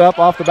 Puts it up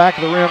off the back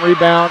of the rim.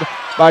 Rebound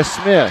by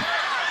Smith.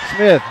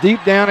 Smith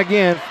deep down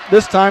again.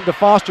 This time to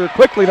Foster.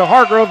 Quickly to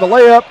Hargrove. The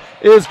layup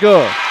is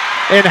good.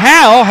 And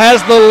Howe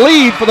has the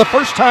lead for the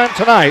first time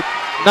tonight.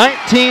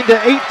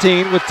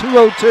 19-18 with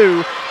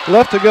 2:02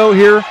 left to go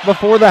here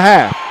before the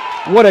half.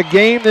 What a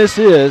game this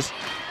is.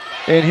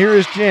 And here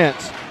is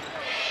Gents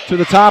to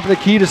the top of the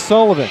key to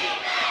Sullivan.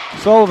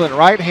 Sullivan,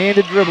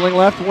 right-handed dribbling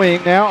left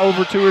wing, now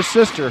over to her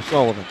sister,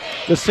 Sullivan.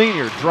 The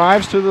senior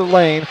drives to the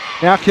lane,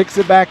 now kicks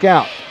it back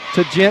out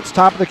to Gents,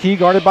 top of the key,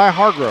 guarded by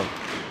Hargrove.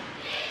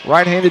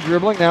 Right-handed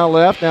dribbling, now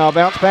left, now a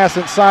bounce pass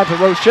inside to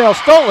Rochelle,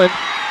 stolen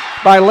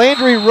by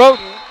Landry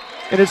Roten,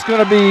 and it's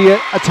going to be a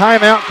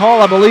timeout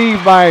call, I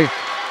believe, by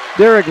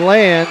Derek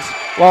Lands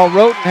while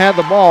Roten had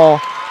the ball,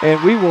 and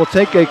we will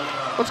take a,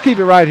 let's keep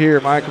it right here,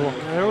 Michael.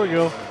 There we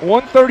go.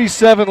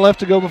 1:37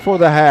 left to go before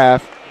the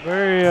half.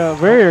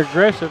 Very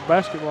aggressive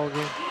basketball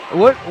game.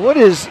 What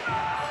is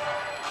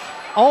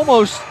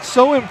almost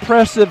so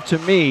impressive to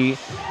me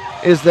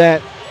is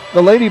that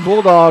the Lady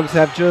Bulldogs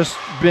have just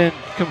been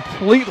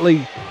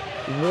completely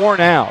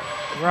worn out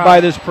by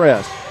this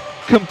press.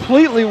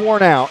 Completely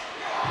worn out,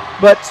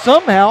 but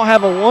somehow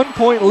have a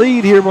 1-point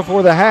lead here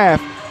before the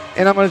half.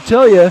 And I'm going to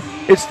tell you,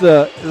 it's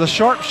the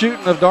sharp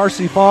shooting of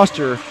Darcy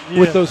Foster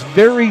with those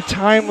very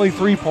timely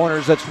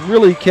three-pointers that's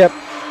really kept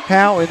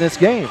Howe in this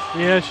game.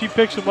 Yeah, she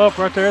picks them up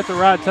right there at the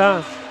right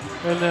time.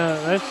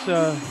 And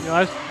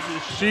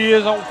she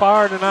is on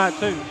fire tonight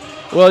too.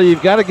 Well,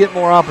 you've got to get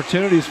more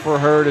opportunities for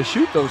her to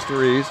shoot those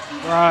threes.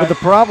 Right. But the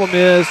problem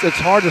is it's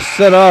hard to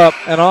set up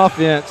an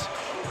offense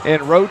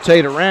and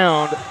rotate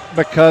around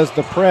because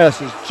the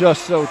press is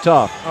just so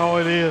tough. Oh,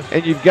 it is.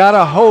 And you've got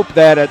to hope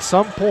that at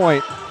some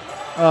point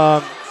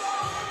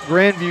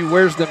Grandview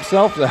wears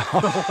themselves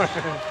out.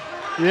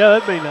 Yeah,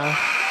 that'd be nice.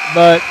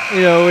 But,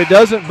 it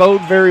doesn't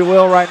bode very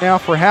well right now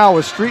for Howe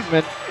with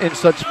Streetman in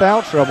such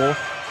foul trouble.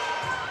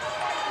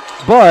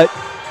 But,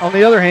 on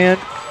the other hand,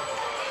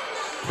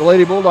 the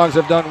Lady Bulldogs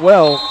have done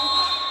well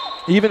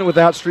even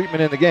without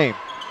Streetman in the game.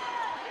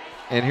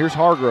 And here's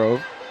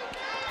Hargrove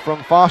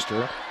from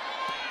Foster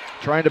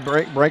trying to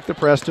break the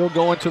press, still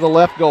going to the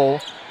left goal.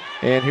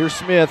 And here's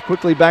Smith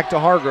quickly back to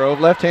Hargrove,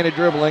 left-handed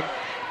dribbling,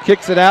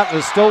 kicks it out and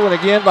is stolen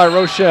again by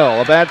Rochelle.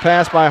 A bad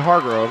pass by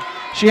Hargrove.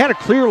 She had a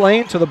clear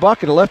lane to the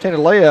bucket, a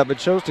left-handed layup, but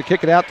chose to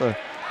kick it out to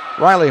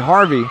Riley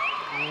Harvey.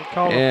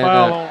 Called a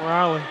foul on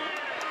Riley.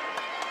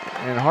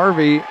 And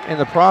Harvey, in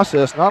the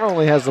process, not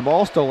only has the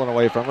ball stolen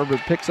away from her, but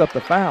picks up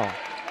the foul.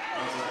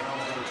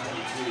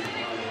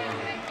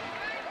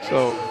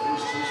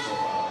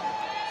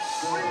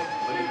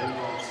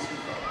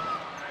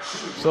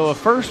 So a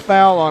first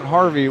foul on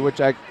Harvey, which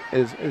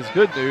is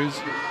good news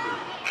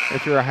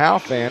if you're a Howe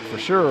fan for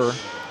sure.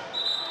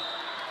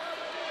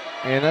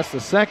 And that's the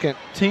second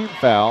team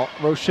foul.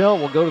 Rochelle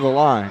will go to the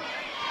line.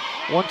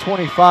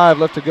 1:25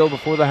 left to go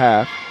before the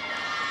half.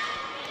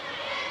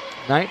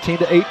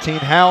 19-18,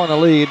 Howe in the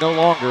lead. No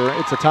longer.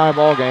 It's a tie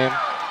ball game.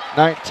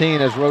 19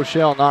 as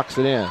Rochelle knocks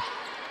it in.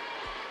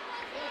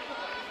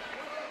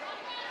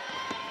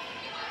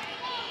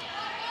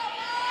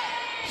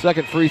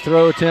 Second free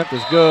throw attempt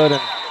is good,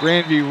 and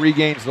Grandview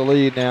regains the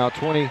lead now,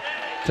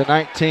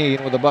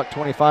 20-19 with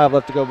 $1:25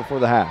 left to go before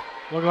the half.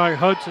 Looked like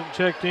Hudson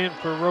checked in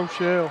for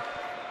Rochelle.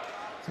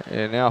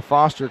 And now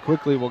Foster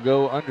quickly will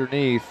go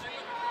underneath.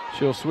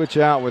 She'll switch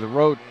out with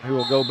Roden, who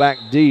will go back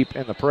deep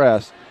in the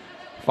press.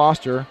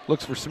 Foster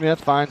looks for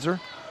Smith, finds her.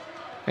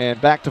 And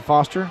back to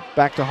Foster,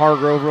 back to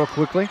Hargrove real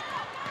quickly.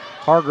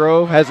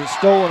 Hargrove has it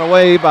stolen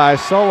away by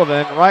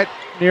Sullivan right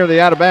near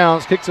the out of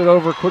bounds. Kicks it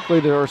over quickly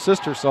to her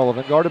sister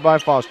Sullivan, guarded by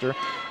Foster.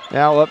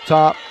 Now up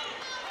top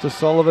to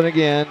Sullivan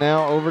again,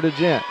 now over to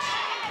Gents.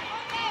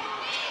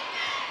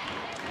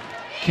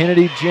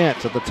 Kennedy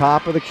Gents at the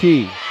top of the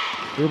key.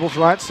 Dribbles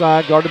right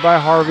side, guarded by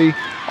Harvey.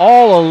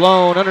 All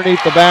alone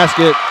underneath the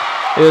basket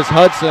is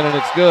Hudson, and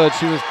it's good.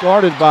 She was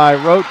guarded by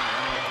Roten.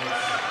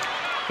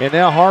 And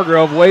now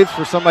Hargrove waits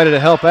for somebody to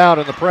help out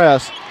in the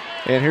press.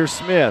 And here's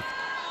Smith.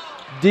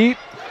 Deep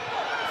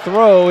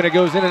throw, and it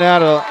goes in and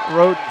out of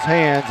Roten's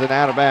hands and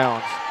out of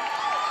bounds.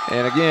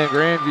 And again,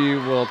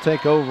 Grandview will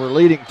take over,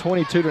 leading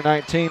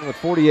 22-19 with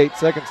 48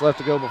 seconds left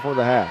to go before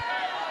the half.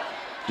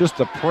 Just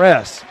the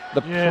press.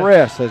 The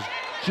press has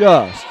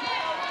just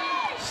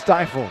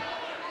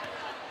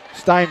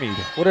stymied,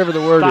 whatever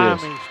the word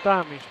is.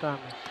 Stymied.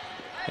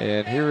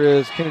 And here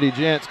is Kennedy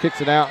Gents,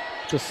 kicks it out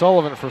to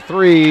Sullivan for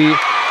three.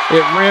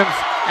 It rims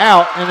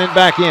out and then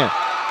back in.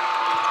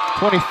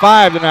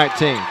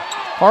 25-19.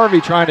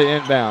 Harvey trying to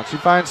inbound. She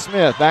finds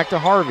Smith. Back to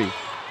Harvey.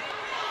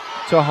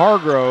 To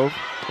Hargrove.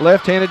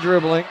 Left-handed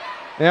dribbling.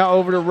 Now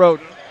over to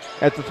Roten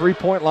at the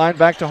three-point line.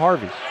 Back to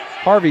Harvey.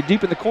 Harvey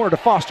deep in the corner to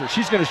Foster.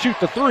 She's going to shoot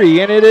the three,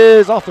 and it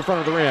is off the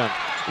front of the rim.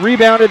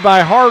 Rebounded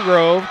by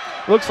Hargrove.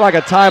 Looks like a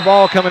tie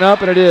ball coming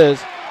up, and it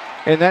is.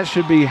 And that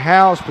should be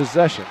Howe's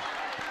possession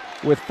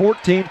with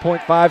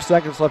 14.5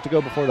 seconds left to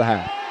go before the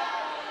half.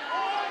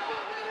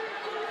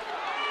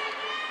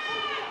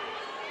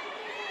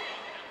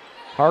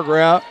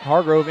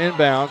 Hargrove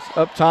inbounds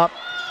up top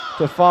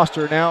to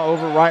Foster. Now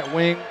over right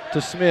wing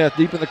to Smith.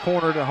 Deep in the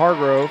corner to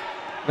Hargrove.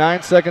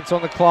 9 seconds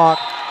on the clock,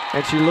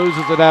 and she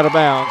loses it out of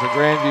bounds, and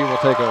Grandview will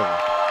take over.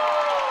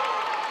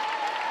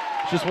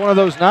 It's just one of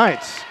those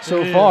nights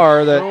so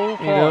far that,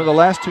 the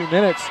last 2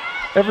 minutes,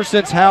 ever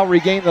since Howe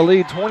regained the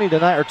lead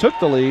 20-9, or took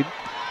the lead,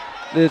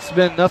 it's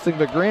been nothing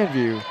but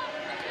Grandview.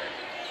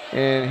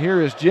 And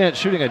here is Gent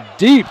shooting a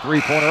deep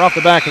three-pointer off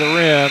the back of the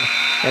rim,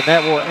 and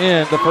that will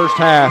end the first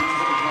half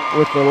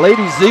with the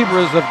Lady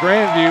Zebras of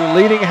Grandview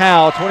leading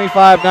Howe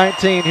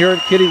 25-19 here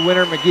at Kitty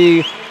Winter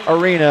McGee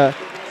Arena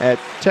at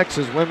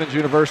Texas Women's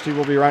University.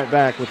 We'll be right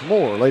back with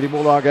more Lady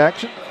Bulldog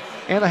action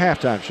and the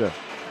halftime show.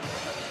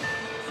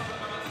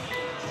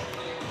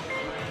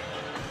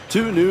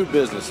 Two new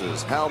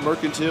businesses, Howe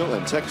Mercantile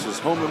and Texas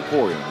Home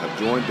Emporium, have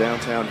joined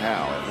downtown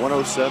Howe at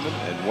 107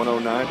 and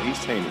 109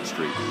 East Hammond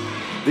Street.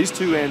 These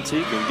two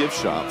antique and gift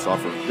shops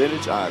offer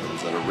vintage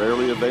items that are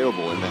rarely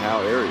available in the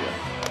Howe area.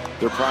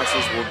 Their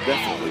prices will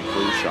definitely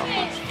please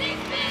shoppers.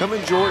 Come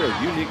enjoy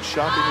a unique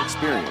shopping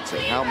experience at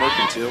Howe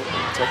Mercantile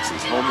and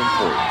Texas Home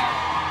Emporium.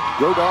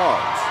 Go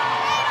Dogs!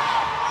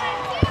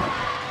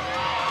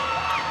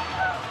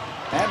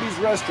 Abby's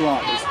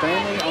Restaurant is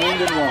family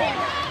owned and run.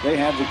 They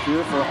have the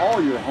cure for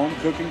all your home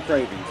cooking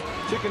cravings.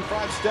 Chicken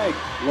fried steak,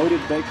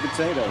 loaded baked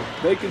potato,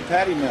 bacon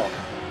patty melt,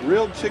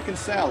 grilled chicken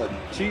salad,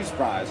 cheese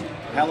fries,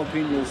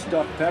 jalapeno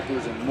stuffed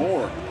peppers, and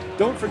more.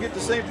 Don't forget to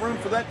save room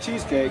for that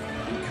cheesecake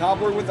and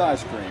cobbler with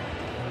ice cream.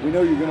 We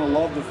know you're going to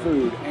love the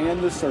food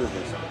and the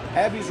service.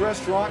 Abby's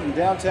Restaurant in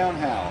downtown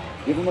Howe.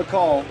 Give them a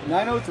call,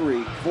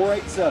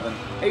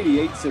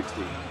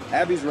 903-487-8860.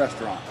 Abby's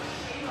Restaurant.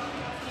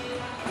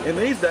 In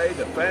these days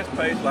of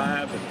fast-paced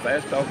lives and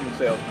fast-talking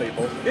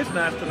salespeople, it's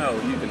nice to know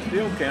you can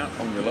still count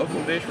on your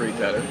local dish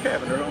retailer,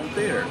 Cavender Home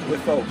Theater, with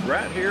folks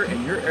right here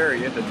in your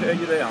area to tell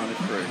you the honest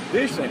truth.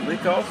 Dish simply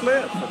costs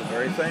less for the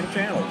very same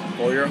channels.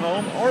 For your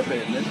home or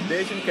business,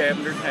 Dish and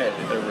Cavender's has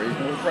it at a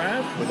reasonable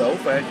price with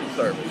old-fashioned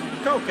service.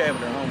 Call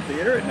Cavender Home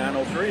Theater at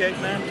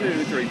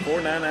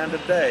 903-892-3499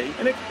 today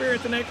and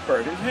experience an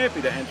expert who's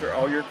happy to answer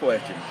all your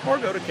questions. Or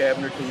go to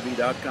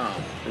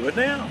CavenderTV.com. Do it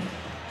now.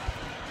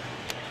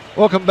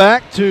 Welcome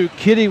back to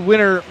Kitty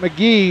Winter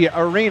McGee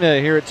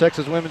Arena here at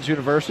Texas Women's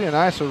University. A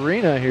nice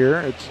arena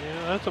here. Yeah,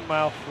 that's a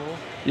mouthful.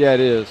 Yeah, it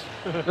is.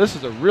 This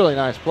is a really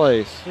nice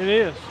place. It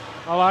is.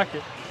 I like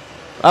it.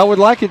 I would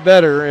like it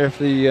better if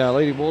the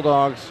Lady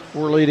Bulldogs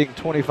were leading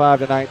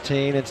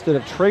 25-19 instead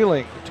of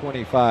trailing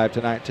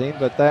 25-19,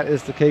 but that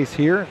is the case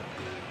here.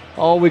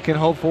 All we can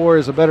hope for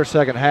is a better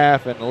second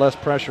half and less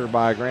pressure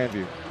by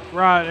Grandview.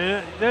 Right,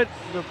 and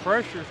the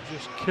pressure's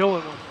just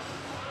killing them.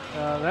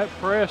 That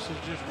press is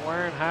just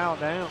wearing Howe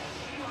down.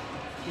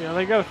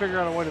 They got to figure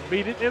out a way to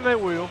beat it, and they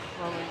will.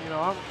 I mean,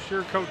 I'm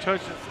sure Coach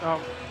Hudson,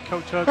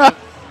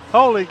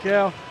 holy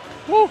cow,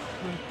 woo!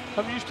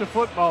 I'm used to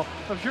football.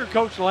 I'm sure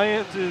Coach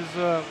Lance is,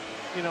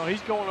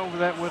 he's going over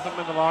that with them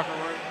in the locker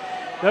room.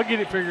 They'll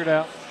get it figured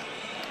out.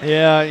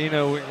 Yeah,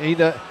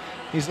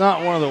 he's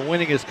not one of the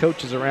winningest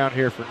coaches around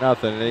here for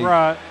nothing. He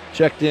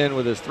checked in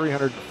with his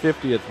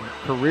 350th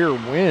career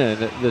win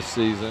this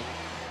season.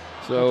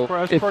 So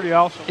that's pretty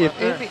awesome.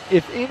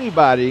 If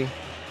anybody,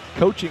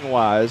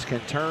 coaching-wise, can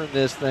turn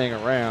this thing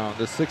around,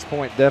 the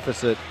 6-point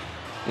deficit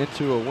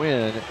into a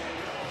win,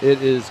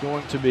 it is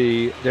going to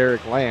be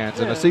Derek Lance.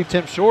 Yeah. And I see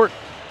Tim Short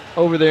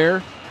over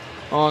there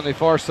on the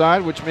far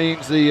side, which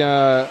means the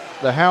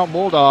Howe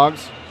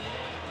Bulldogs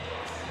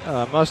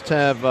must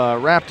have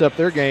wrapped up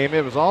their game.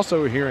 It was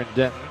also here in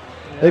Denton.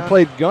 Yeah. They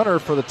played Gunner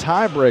for the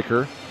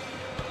tiebreaker.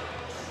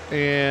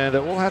 And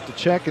we'll have to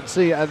check and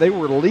see. They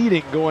were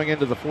leading going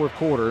into the fourth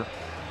quarter.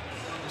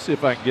 Let's see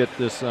if I can get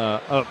this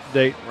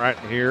update right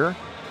here.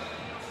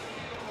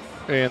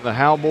 And the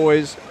Howe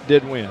boys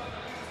did win.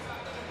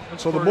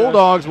 So the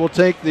Bulldogs will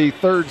take the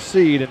third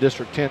seed in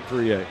District 10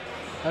 3A.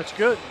 That's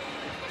good.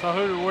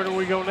 So where do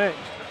we go next?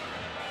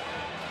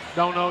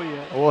 Don't know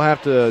yet. We'll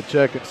have to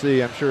check and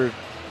see. I'm sure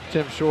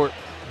Tim Short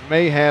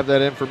may have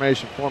that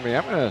information for me.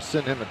 I'm going to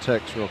send him a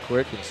text real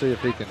quick and see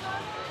if he can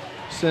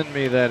send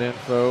me that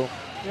info.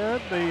 Yeah,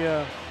 it'd be,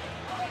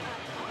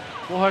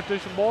 we'll have to do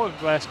some boys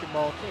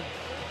basketball too.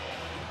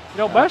 You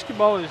know,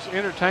 basketball is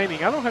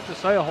entertaining. I don't have to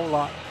say a whole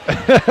lot.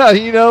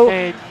 You know,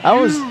 And I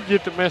you was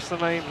get to mess the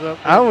names up.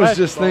 I was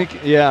just Basketball.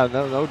 thinking, yeah,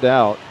 no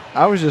doubt.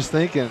 I was just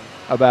thinking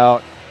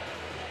about,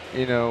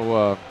 you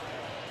know,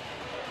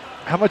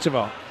 how much of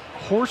a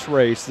horse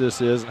race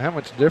this is and how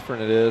much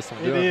different it is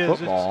from doing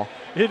football.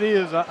 It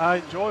is. I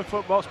enjoy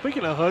football.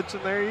 Speaking of Hudson,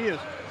 there he is.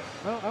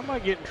 Well, I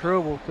might get in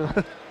trouble.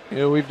 You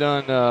know, we've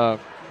done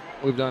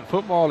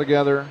football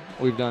together.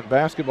 We've done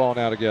basketball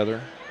now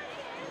together.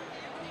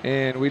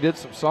 And we did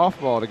some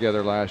softball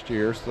together last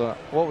year. So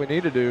what we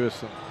need to do is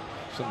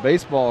some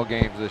baseball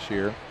games this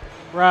year.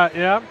 Right,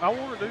 yeah. I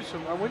want to do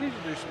some. We need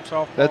to do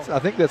some softball. I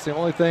think that's the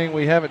only thing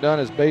we haven't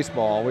done is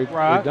baseball. We've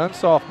done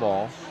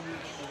softball.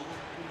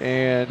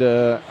 And,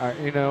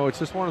 you know, it's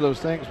just one of those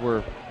things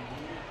where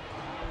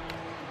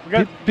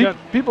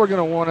people are going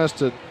to want us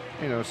to,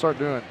 you know, start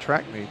doing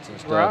track meets and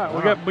stuff.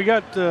 Right. We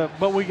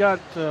got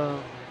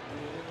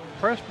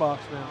press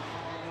box now.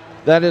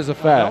 That is a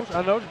fact.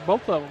 I noticed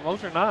both of them.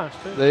 Those are nice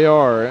too. They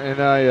are.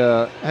 And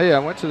I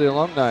went to the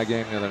alumni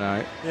game the other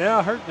night. Yeah,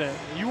 I heard that.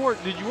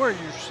 Did you wear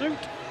your suit?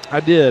 I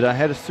did. I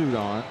had a suit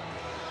on.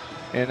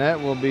 And that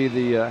will be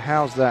the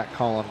How's That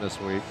column this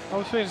week. I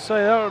was going to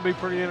say that would be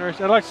pretty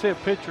interesting. I'd like to see a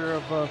picture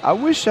of. I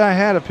wish I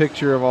had a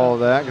picture of all of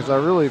that because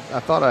I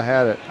thought I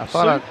had it. I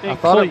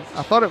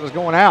thought it was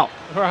going out.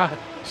 Right,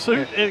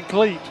 suit and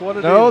cleats. What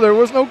it No, is. there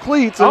was no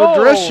cleats. There were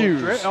dress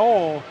shoes.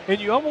 And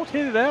you almost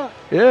hit it out.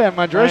 Yeah,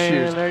 my dress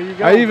shoes. There you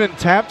go. I even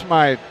tapped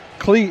my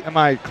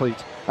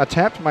cleats. I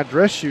tapped my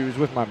dress shoes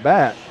with my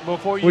bat,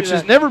 which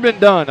has never been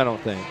done. I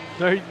don't think.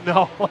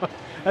 No,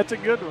 that's a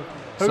good one.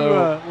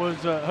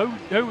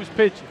 Who was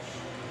pitching?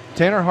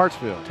 Tanner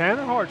Hartsfield.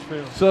 Tanner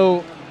Hartsfield.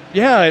 So,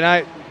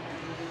 yeah,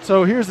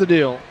 so here's the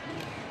deal.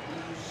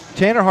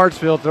 Tanner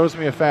Hartsfield throws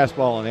me a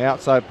fastball on the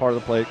outside part of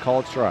the plate,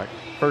 called strike.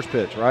 First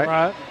pitch, right?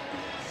 Right.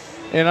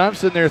 And I'm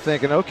sitting there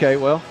thinking, okay,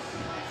 well,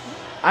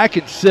 I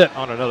can sit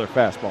on another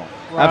fastball.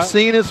 Right. I've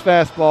seen his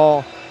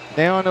fastball.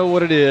 Now I know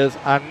what it is.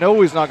 I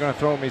know he's not going to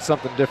throw me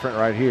something different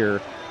right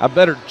here. I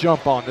better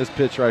jump on this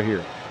pitch right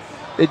here.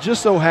 It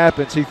just so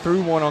happens he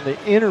threw one on the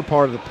inner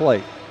part of the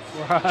plate,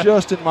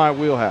 just in my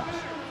wheelhouse.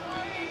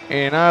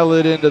 And I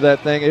lit into that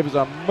thing. It was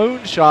a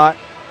moonshot,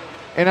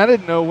 and I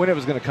didn't know when it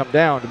was going to come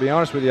down, to be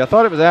honest with you. I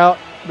thought it was out,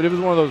 but it was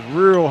one of those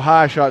real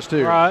high shots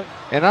too. Right.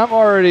 And I'm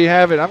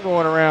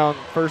going around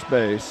first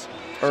base,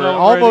 or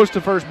almost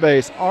to first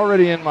base,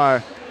 already in my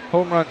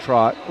home run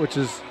trot, which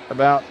is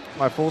about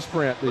my full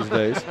sprint these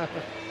days.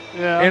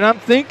 Yeah. And I'm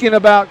thinking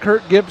about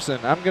Kirk Gibson.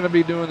 I'm going to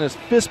be doing this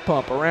fist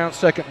pump around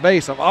second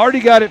base. I've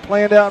already got it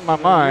planned out in my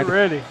mind. You're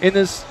ready. In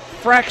this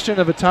fraction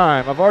of a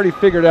time, I've already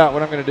figured out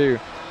what I'm going to do.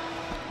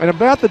 And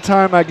about the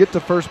time I get to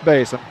first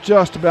base, I'm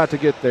just about to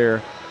get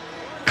there.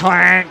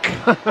 Clank!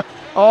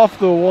 Off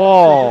the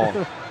wall.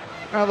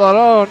 I thought,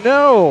 oh,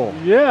 no.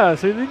 Yeah,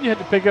 see, then you had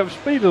to pick up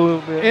speed a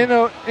little bit.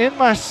 In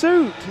my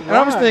suit. And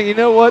I was thinking, you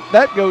know what?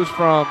 That goes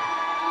from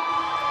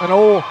an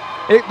old –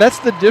 that's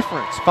the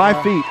difference,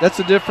 5 feet. That's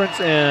the difference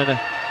in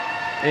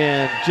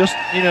just,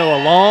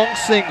 a long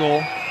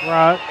single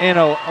and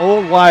an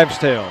old wives'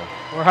 tale.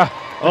 Right.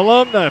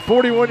 Alumni,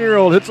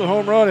 41-year-old hits a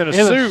home run in a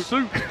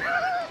suit.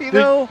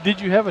 Did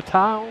you have a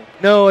tie on?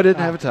 No, I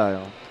didn't have a tie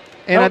on.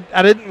 And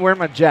I didn't wear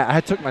my jacket.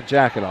 I took my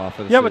jacket off.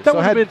 Of the suit. But that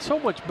would have been so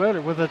much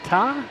better with a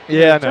tie.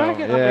 Yeah,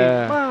 jacket?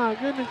 Yeah. I mean,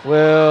 my goodness.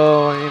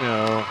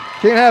 Well,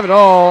 can't have it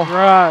all.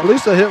 Right. At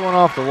least I hit one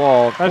off the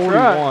wall. That's 41.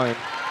 Right.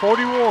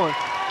 41.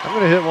 I'm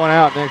going to hit one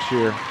out next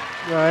year.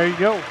 There you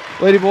go.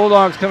 Lady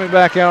Bulldogs coming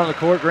back out on the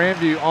court.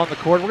 Grandview on the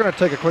court. We're going to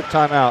take a quick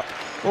timeout.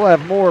 We'll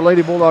have more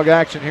Lady Bulldog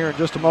action here in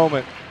just a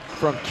moment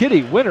from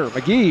Kitty Winter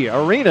McGee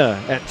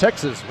Arena at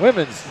Texas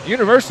Women's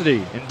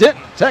University in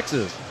Denton,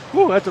 Texas.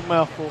 Whew, that's a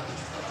mouthful.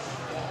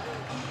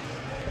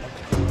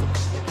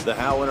 The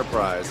Howe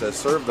Enterprise has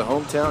served the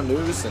hometown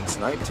news since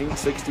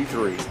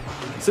 1963.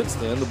 Since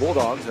then, the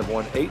Bulldogs have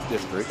won 8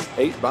 districts,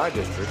 8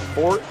 by-district,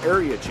 4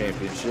 area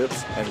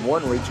championships, and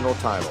 1 regional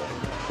title.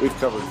 We've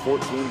covered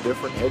 14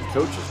 different head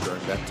coaches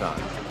during that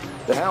time.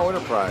 The Howe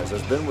Enterprise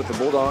has been with the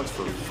Bulldogs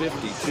for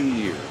 52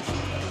 years.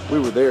 We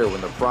were there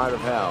when the Pride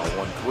of Howe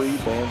won 3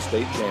 band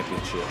state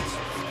championships.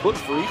 Look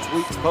for each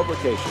week's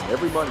publication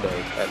every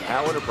Monday at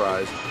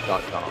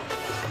howeenterprise.com.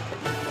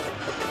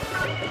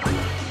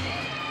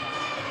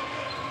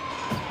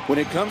 When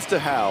it comes to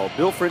Howe,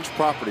 Bill French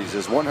Properties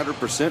is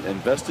 100%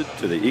 invested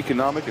to the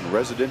economic and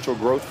residential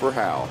growth for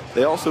Howe.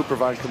 They also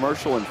provide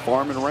commercial and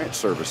farm and ranch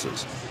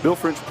services. Bill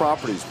French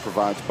Properties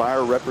provides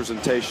buyer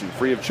representation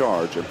free of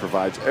charge and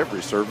provides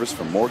every service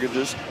from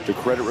mortgages to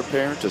credit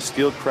repair to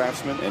skilled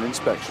craftsmen and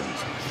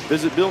inspections.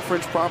 Visit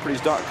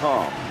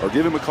BillFrenchProperties.com or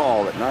give him a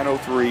call at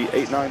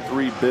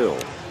 903-893-BILL.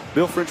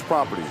 Bill French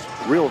Properties,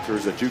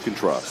 realtors that you can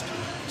trust.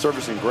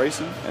 Servicing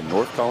Grayson and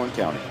North Collin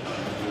County.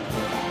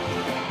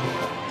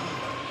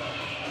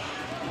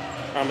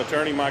 I'm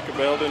attorney Micah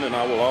Belden, and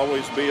I will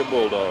always be a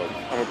Bulldog.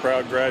 I'm a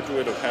proud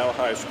graduate of Howe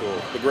High School.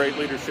 The great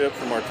leadership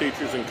from our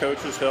teachers and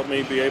coaches helped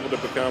me be able to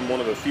become one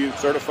of the few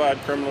certified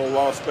criminal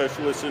law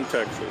specialists in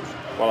Texas.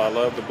 While I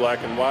love the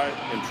black and white,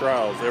 in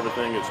trials,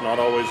 everything is not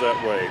always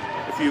that way.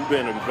 If you've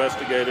been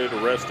investigated,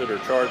 arrested, or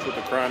charged with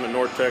a crime in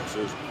North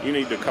Texas, you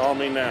need to call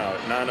me now at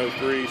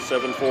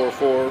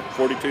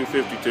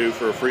 903-744-4252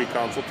 for a free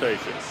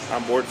consultation.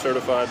 I'm board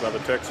certified by the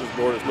Texas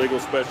Board of Legal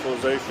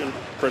Specialization,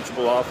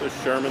 Principal Office,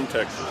 Sherman,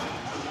 Texas.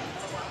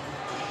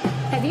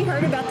 Have you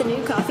heard about the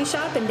new coffee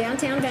shop in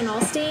downtown Van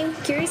Alstyne?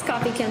 Curie's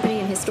Coffee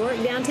Company in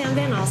historic downtown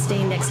Van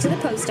Alstyne next to the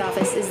post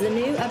office is the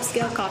new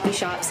upscale coffee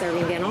shop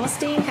serving Van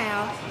Alstyne,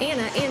 Howe,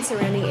 Anna, and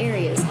surrounding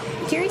areas.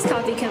 Curie's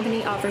Coffee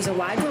Company offers a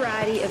wide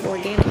variety of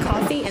organic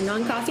coffee and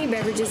non-coffee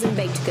beverages and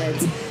baked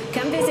goods.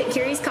 Come visit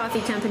Curie's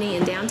Coffee Company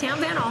in downtown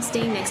Van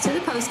Alstyne next to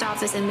the post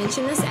office and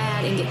mention this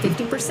ad and get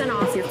 50%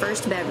 off your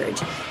first beverage.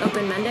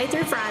 Open Monday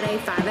through Friday,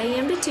 5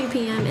 a.m. to 2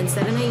 p.m. and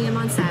 7 a.m.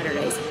 on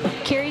Saturdays.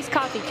 Curie's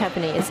Coffee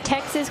Company is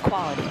Texas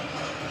quality.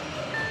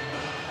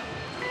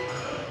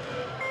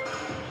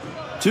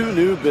 Two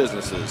new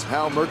businesses,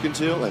 Howe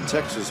Mercantile and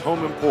Texas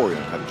Home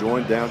Emporium, have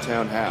joined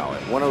downtown Howe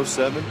at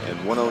 107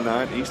 and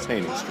 109 East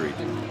Haney Street.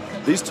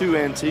 These two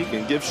antique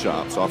and gift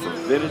shops offer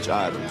vintage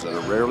items that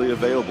are rarely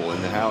available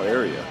in the Howe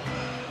area.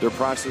 Their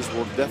prices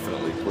will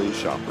definitely please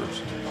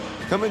shoppers.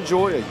 Come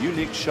enjoy a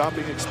unique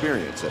shopping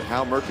experience at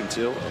Howe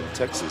Mercantile and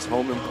Texas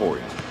Home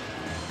Emporium.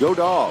 Go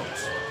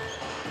Dogs!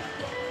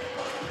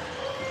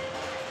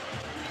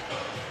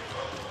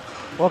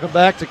 Welcome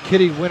back to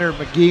Kitty Winter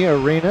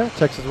McGee Arena,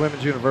 Texas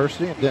Women's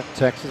University in Denton,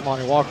 Texas.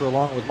 Monty Walker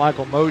along with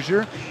Michael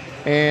Mosier.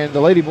 And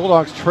the Lady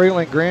Bulldogs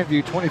trailing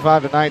Grandview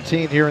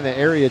 25-19 here in the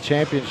area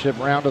championship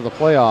round of the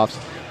playoffs.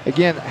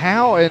 Again,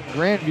 Howe and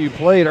Grandview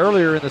played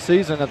earlier in the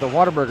season at the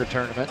Whataburger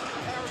tournament,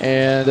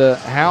 and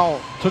Howe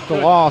took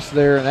the loss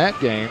there in that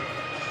game.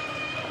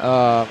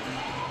 But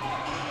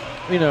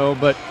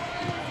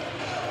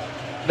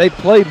they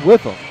played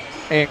with them,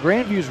 and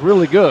Grandview's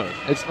really good.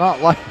 It's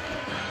not like,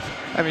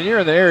 you're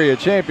in the area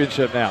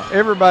championship now.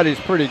 Everybody's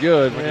pretty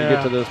good when you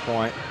get to this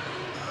point,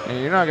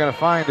 and you're not going to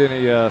find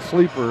any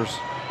sleepers.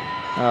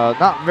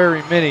 Not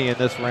very many in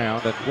this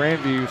round, and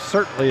Grandview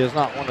certainly is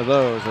not one of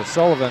those. As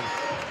Sullivan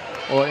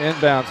will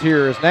inbounds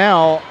here, is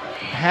now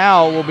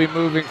Howe will be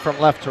moving from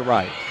left to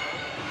right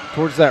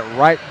towards that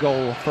right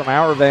goal from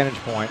our vantage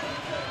point.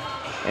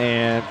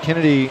 And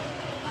Kennedy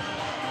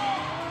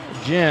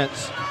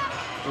Gents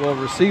will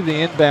receive the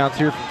inbounds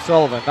here from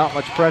Sullivan. Not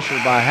much pressure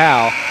by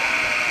Howe.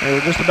 And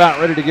we're just about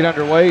ready to get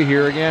underway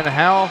here. Again,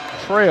 Howe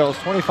trails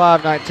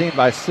 25-19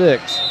 by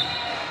 6.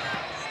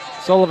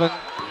 Sullivan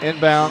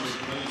inbounds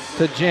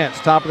to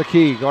Gents, top of the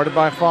key, guarded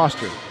by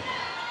Foster.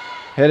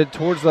 Headed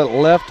towards the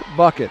left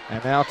bucket,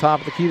 and now top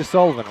of the key to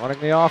Sullivan,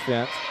 running the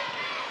offense.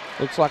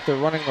 Looks like they're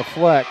running the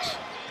flex,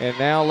 and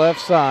now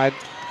left side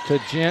to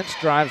Gents,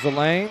 drives the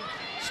lane,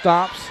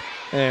 stops,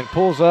 and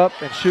pulls up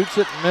and shoots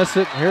it and misses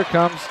it. And here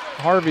comes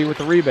Harvey with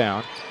the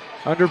rebound.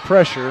 Under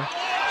pressure,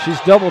 she's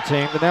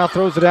double-teamed, and now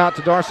throws it out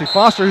to Darcy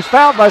Foster, who's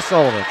fouled by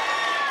Sullivan.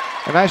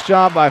 A nice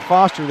job by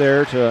Foster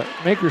there to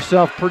make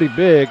herself pretty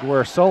big,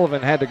 where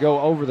Sullivan had to go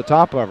over the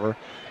top of her.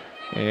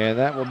 And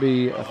that will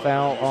be a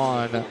foul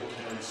on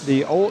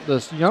the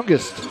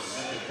youngest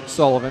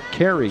Sullivan,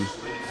 Carey,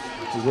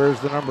 who wears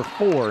the number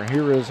 4.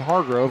 Here is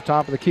Hargrove,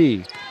 top of the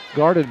key,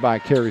 guarded by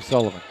Carey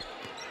Sullivan.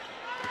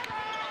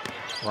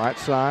 Right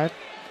side,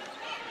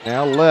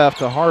 now left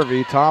to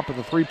Harvey, top of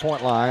the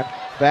three-point line.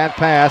 Bad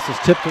pass is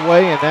tipped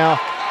away, and now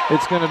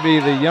it's going to be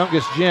the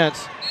youngest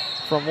Gents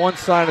from one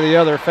side to the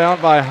other, fouled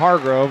by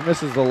Hargrove,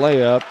 misses the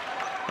layup,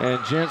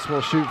 and Gents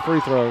will shoot free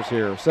throws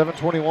here.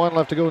 7:21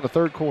 left to go in the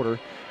third quarter.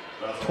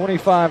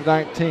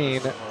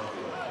 25-19,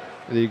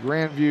 the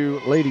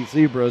Grandview Lady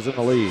Zebras in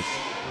the lead.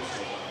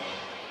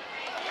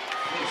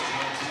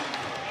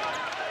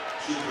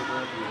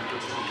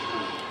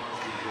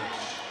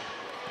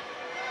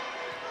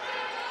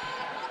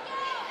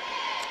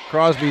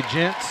 Crosby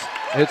Gents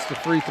hits the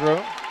free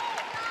throw,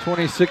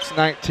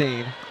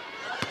 26-19.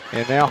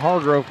 And now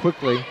Hargrove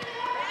quickly.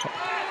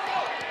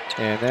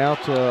 And now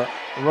to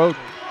Roden.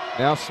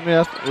 Now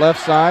Smith, left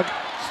side.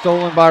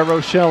 Stolen by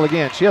Rochelle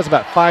again. She has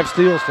about 5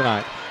 steals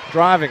tonight.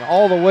 Driving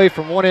all the way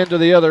from one end to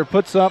the other.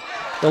 Puts up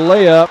the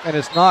layup, and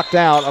it's knocked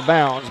out of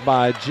bounds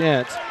by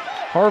Gents.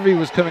 Harvey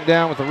was coming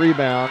down with the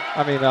rebound.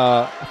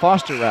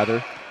 Foster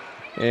rather.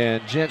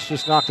 And Gents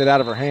just knocked it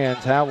out of her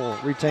hands. Howe will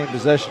retain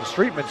possession.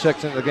 Streetman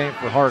checks into the game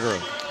for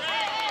Hargrove.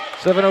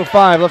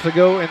 7:05 left to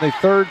go in the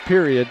third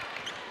period.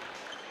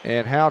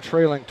 And Howe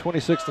trailing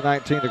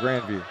 26-19 to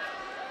Grandview.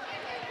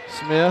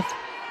 Smith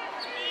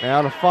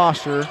now to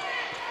Foster.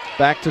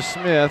 Back to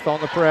Smith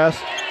on the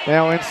press.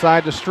 Now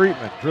inside to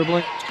Streetman.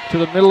 Dribbling to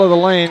the middle of the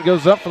lane.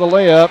 Goes up for the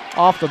layup.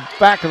 Off the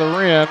back of the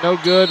rim. No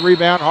good.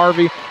 Rebound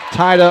Harvey.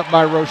 Tied up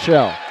by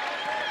Rochelle.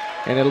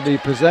 And it'll be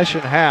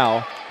possession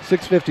Howe.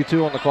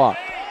 6:52 on the clock.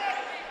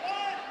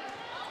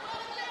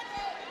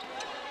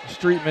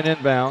 Streetman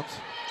inbounds.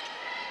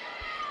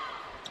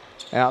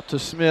 Out to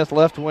Smith.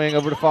 Left wing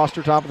over to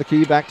Foster. Top of the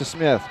key. Back to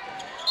Smith.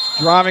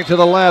 Driving to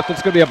the left.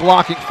 It's going to be a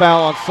blocking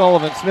foul on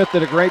Sullivan. Smith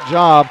did a great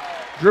job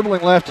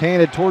dribbling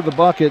left-handed toward the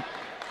bucket,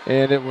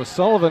 and it was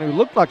Sullivan who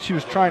looked like she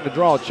was trying to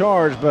draw a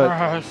charge,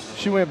 but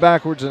she went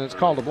backwards, and it's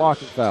called a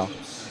blocking foul.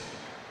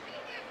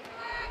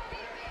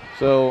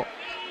 So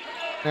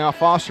now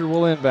Foster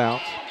will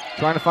inbounds,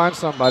 trying to find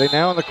somebody.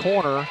 Now in the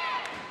corner,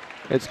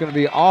 it's going to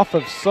be off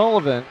of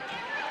Sullivan.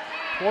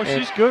 Boy,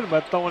 she's good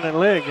about throwing that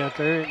leg out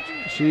there.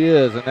 She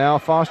is, and now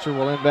Foster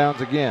will inbounds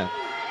again.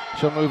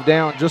 She'll move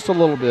down just a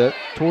little bit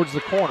towards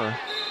the corner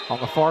on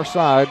the far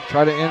side,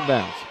 try to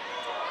inbounds.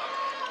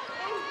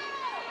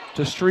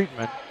 To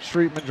Streetman.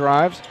 Streetman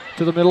drives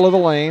to the middle of the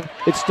lane.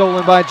 It's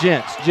stolen by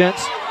Gents.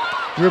 Gents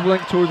dribbling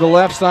toward the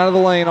left side of the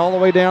lane, all the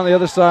way down the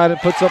other side, and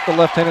puts up the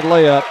left-handed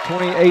layup,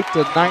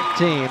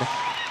 28-19.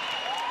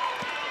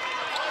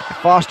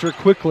 Foster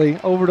quickly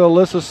over to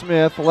Alyssa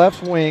Smith,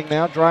 left wing,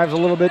 now drives a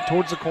little bit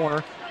towards the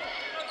corner.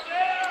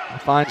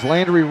 Finds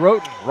Landry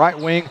Roten, right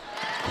wing,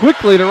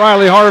 quickly to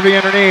Riley Harvey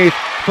underneath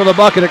for the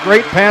bucket. A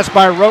great pass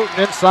by Roten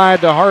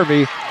inside to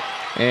Harvey,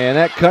 and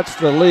that cuts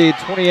the lead,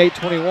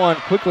 28-21.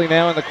 Quickly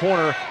now in the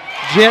corner,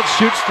 Gent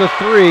shoots the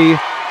three,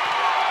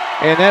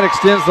 and that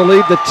extends the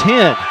lead to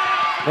 10.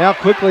 Now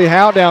quickly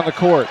Howe down the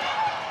court.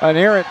 An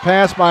errant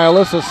pass by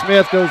Alyssa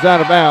Smith goes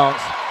out of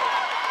bounds,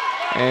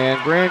 and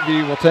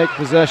Grandview will take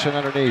possession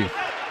underneath.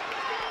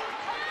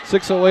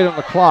 6:08 on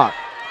the clock.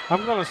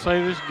 I'm going to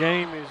say this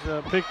game is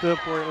picked up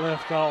where it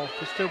left off.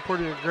 It's still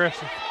pretty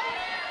aggressive.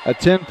 A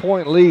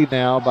 10-point lead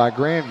now by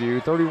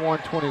Grandview,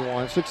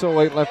 31-21.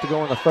 6:08 left to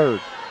go in the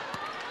third.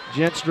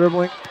 Gents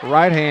dribbling,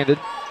 right-handed,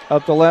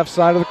 up the left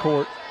side of the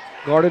court,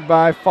 guarded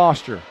by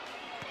Foster.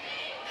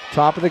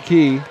 Top of the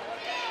key,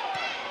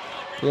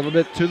 a little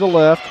bit to the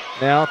left,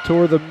 now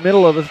toward the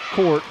middle of the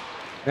court.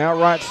 Now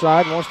right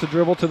side, wants to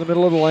dribble to the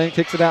middle of the lane,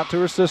 kicks it out to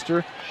her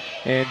sister,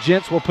 and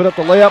Gents will put up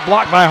the layup,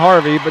 blocked by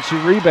Harvey, but she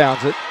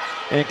rebounds it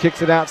and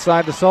kicks it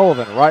outside to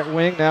Sullivan. Right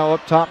wing now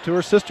up top to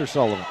her sister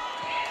Sullivan.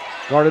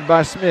 Guarded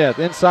by Smith,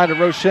 inside to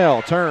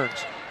Rochelle,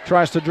 turns,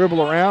 tries to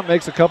dribble around,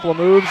 makes a couple of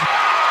moves,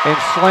 and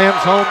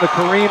slams home the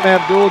Kareem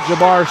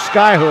Abdul-Jabbar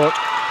skyhook.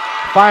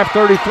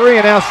 5:33,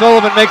 and now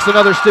Sullivan makes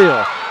another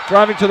steal.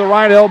 Driving to the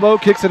right elbow,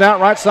 kicks it out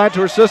right side to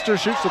her sister,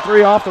 shoots the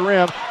three off the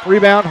rim.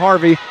 Rebound,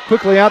 Harvey,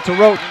 quickly out to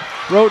Roten.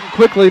 Roten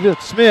quickly to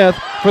Smith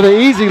for the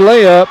easy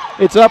layup.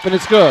 It's up and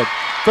it's good.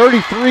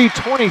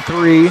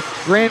 33-23,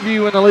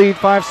 Grandview in the lead,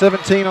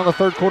 5:17 on the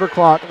third quarter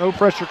clock. No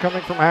pressure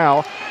coming from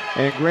Howe,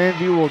 and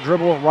Grandview will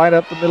dribble right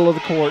up the middle of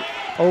the court.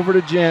 Over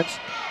to Gents,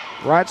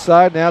 right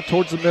side now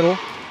towards the middle,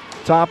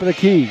 top of the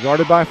key,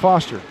 guarded by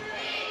Foster.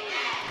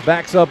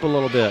 Backs up a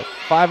little bit,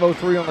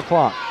 5:03 on the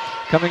clock.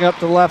 Coming up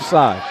to the left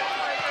side.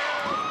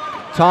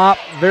 Top,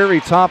 very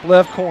top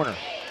left corner.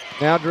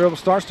 Now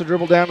starts to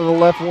dribble down to the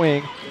left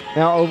wing.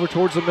 Now over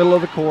towards the middle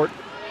of the court.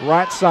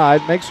 Right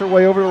side, makes her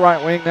way over to the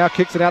right wing. Now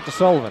kicks it out to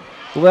Sullivan.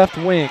 Left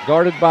wing,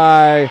 guarded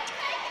by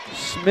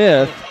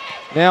Smith.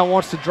 Now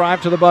wants to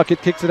drive to the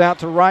bucket, kicks it out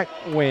to right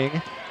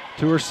wing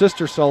to her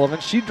sister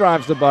Sullivan. She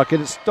drives the bucket.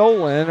 It's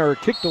stolen or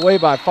kicked away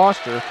by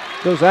Foster.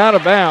 Goes out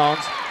of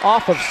bounds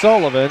off of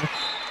Sullivan.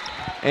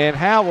 And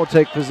Howe will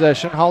take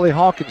possession. Holly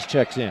Hawkins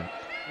checks in.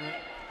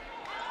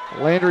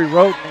 Landry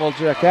Roten will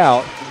check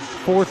out.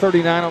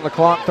 4:39 on the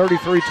clock,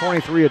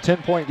 33-23, a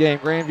 10-point game.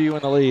 Grandview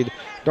in the lead.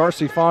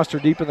 Darcy Foster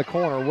deep in the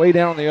corner, way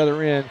down on the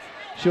other end.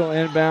 She'll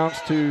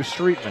inbounds to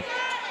Streetman.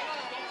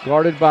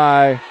 Guarded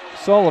by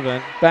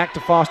Sullivan. Back to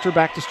Foster,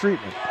 back to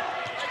Streetman.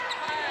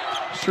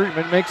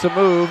 Streetman makes a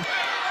move.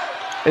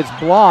 It's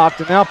blocked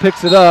and now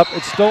picks it up.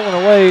 It's stolen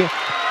away.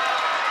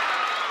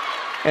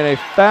 And a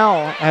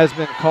foul has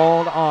been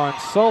called on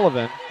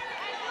Sullivan.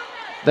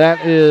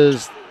 That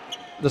is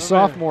the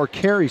sophomore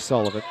Carrie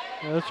Sullivan.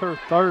 Yeah, that's her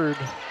third.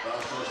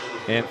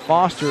 And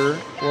Foster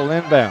will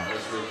inbound.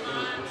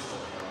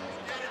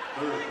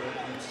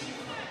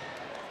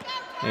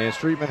 And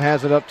Streetman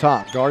has it up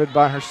top, guarded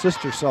by her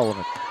sister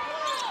Sullivan.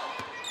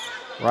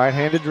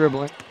 Right-handed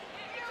dribbling.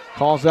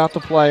 Calls out the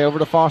play over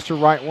to Foster,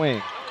 right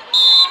wing.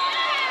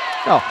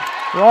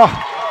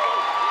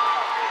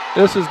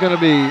 This is going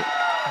to be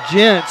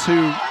Gents,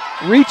 who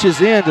reaches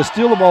in to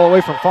steal the ball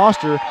away from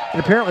Foster, and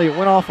apparently it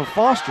went off of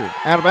Foster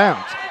out of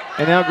bounds.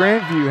 And now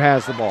Grandview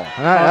has the ball.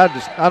 And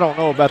I don't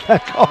know about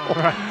that call.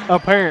 Right.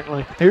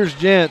 Apparently. Here's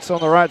Gents on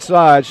the right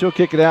side. She'll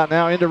kick it out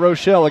now into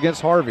Rochelle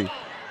against Harvey.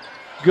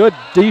 Good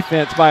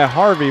defense by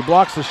Harvey.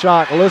 Blocks the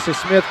shot. Alyssa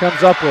Smith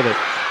comes up with it.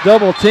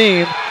 Double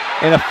team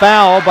and a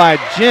foul by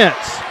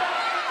Gents.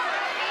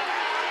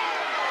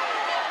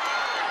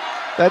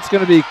 That's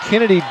going to be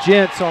Kennedy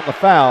Gents on the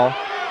foul.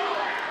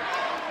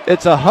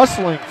 It's a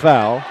hustling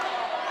foul,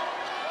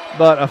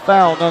 but a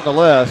foul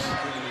nonetheless.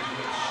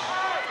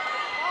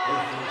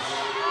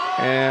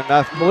 And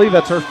I believe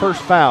that's her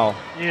first foul.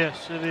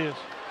 Yes, it is.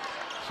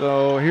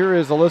 So here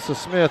is Alyssa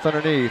Smith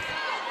underneath.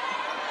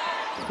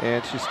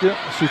 And she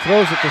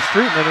throws it to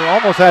Streetman, who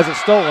almost has it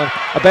stolen.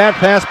 A bad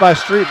pass by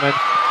Streetman.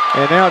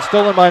 And now it's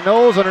stolen by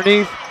Knowles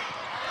underneath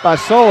by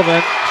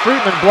Sullivan.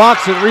 Streetman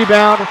blocks it,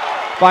 rebound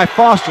by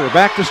Foster.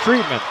 Back to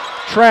Streetman.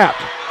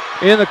 Trapped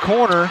in the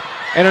corner.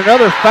 And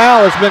another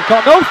foul has been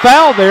called. No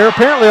foul there.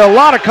 Apparently a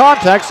lot of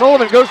contact.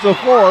 Sullivan goes to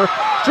the floor.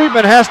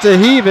 Streetman has to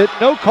heave it.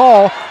 No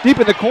call. Deep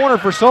in the corner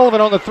for Sullivan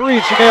on the three,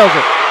 and she nails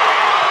it.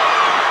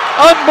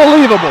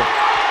 Unbelievable.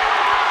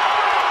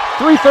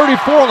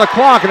 3:34 on the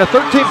clock and a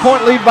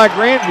 13-point lead by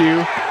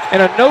Grandview.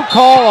 and a no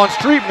call on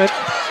Streetman.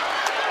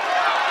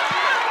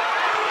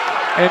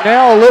 And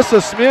now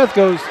Alyssa Smith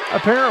goes,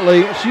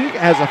 apparently she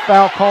has a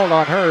foul called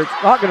on her.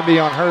 It's not going to be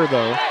on her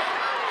though.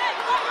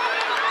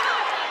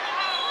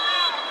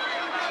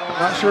 I'm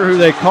not sure who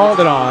they called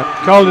it on.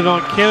 Called it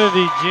on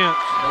Kennedy Gents.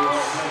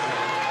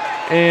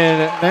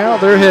 And now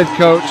their head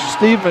coach,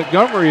 Steve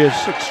Montgomery,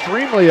 is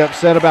extremely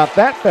upset about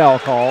that foul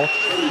call,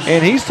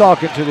 and he's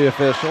talking to the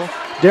official.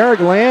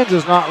 Derek Lands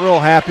is not real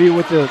happy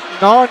with the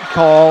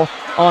non-call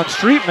on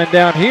Streetman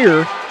down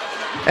here,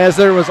 as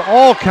there was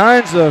all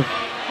kinds of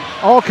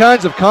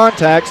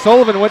contact.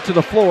 Sullivan went to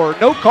the floor,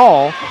 no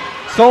call.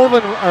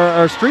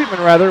 Streetman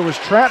rather, was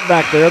trapped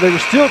back there. They were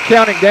still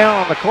counting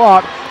down on the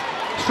clock.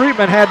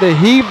 Streetman had to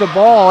heave the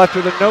ball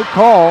after the no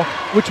call,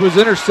 which was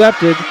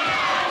intercepted,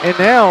 and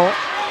now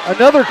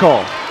another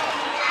call.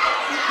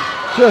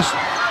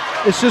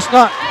 It's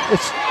not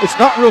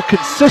real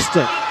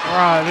consistent.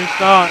 Right, it's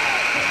not.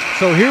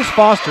 So here's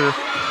Foster,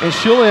 and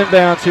she'll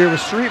inbounds here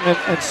with Streetman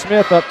and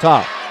Smith up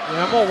top.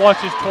 Yeah, I'm gonna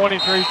watch this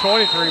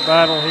 23-23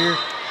 battle here.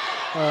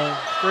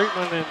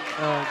 Streetman and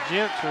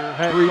Gents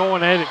are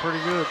going at it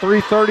pretty good.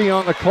 3:30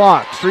 on the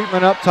clock.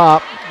 Streetman up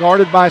top,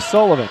 guarded by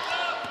Sullivan.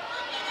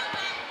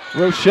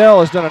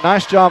 Rochelle has done a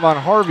nice job on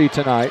Harvey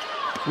tonight.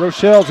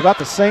 Rochelle's about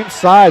the same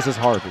size as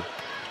Harvey.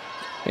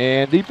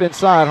 And deep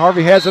inside,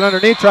 Harvey has it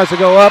underneath, tries to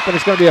go up, and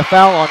it's going to be a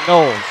foul on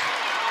Knowles.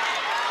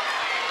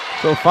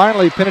 So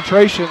finally,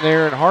 penetration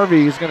there, and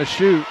Harvey is going to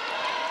shoot.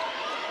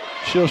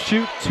 She'll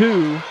shoot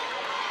 2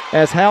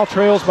 as Howe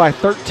trails by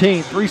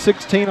 13,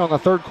 3:16 on the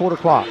third quarter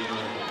clock.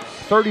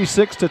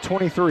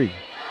 36-23.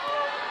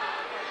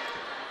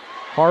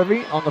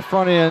 Harvey on the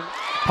front end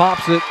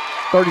pops it,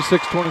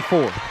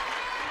 36-24.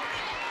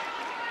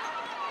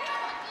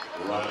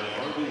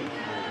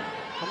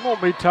 I'm going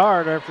to be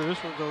tired after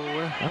this one's over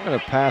with. I'm going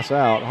to pass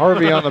out.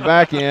 Harvey on the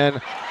back end,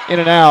 in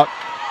and out.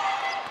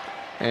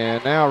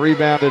 And now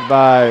rebounded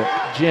by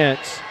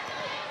Gents.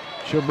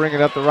 She'll bring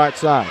it up the right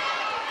side.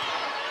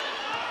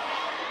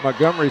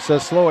 Montgomery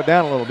says slow it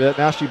down a little bit.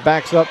 Now she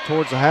backs up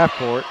towards the half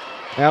court.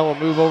 Now we'll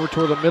move over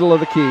toward the middle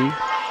of the key.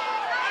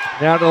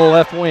 Now to the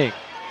left wing.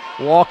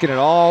 Walking it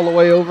all the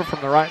way over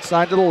from the right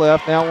side to the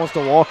left. Now wants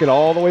to walk it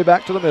all the way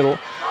back to the middle.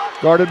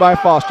 Guarded by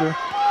Foster.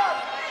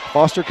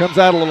 Foster comes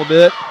out a little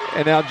bit,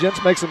 and now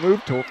Gents makes a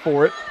move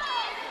for it.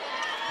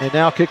 And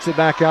now kicks it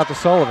back out to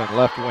Sullivan,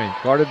 left wing,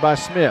 guarded by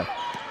Smith.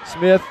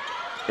 Smith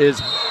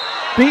is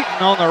beaten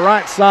on the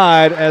right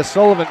side as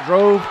Sullivan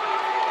drove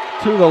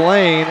to the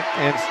lane,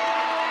 and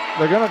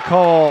they're going to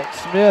call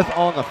Smith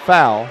on the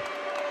foul.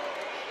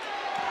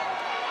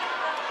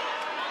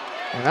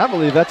 And I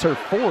believe that's her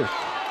 4th.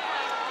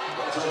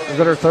 Is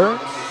that her 3rd?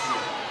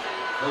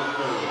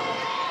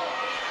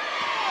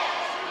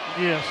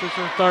 Yes, it's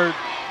her 3rd.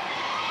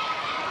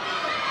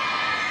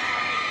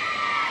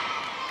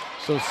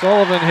 So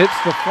Sullivan hits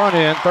the front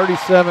end,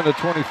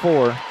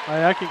 37-24.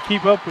 Hey, I can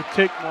keep up with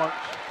tick marks.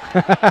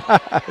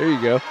 There you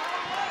go.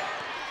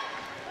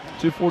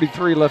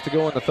 2:43 left to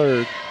go in the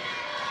third.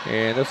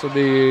 And this will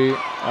be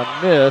a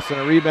miss and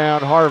a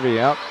rebound. Harvey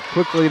out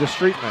quickly to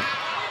Streetman.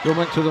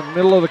 Dribbling to the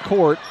middle of the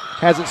court.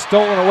 Has it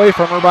stolen away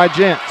from her by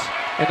Gents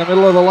in the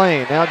middle of the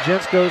lane. Now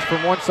Gents goes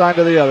from one side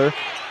to the other.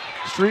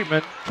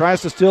 Streetman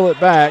tries to steal it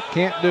back.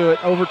 Can't do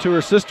it. Over to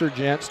her sister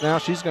Gents. Now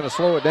she's going to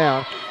slow it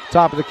down.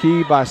 Top of the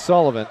key by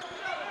Sullivan.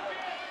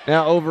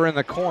 Now over in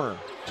the corner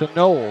to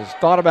Knowles.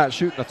 Thought about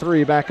shooting a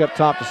 3. Back up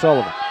top to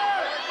Sullivan.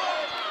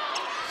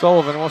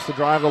 Sullivan wants to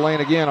drive the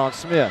lane again on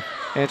Smith,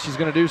 and she's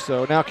going to do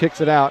so. Now kicks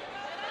it out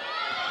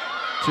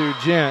to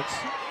Gents.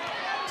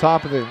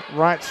 Top of the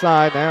right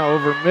side now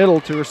over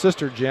middle to her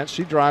sister Gents.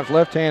 She drives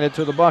left-handed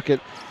to the bucket.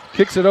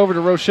 Kicks it over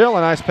to Rochelle.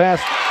 A nice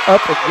pass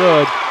up and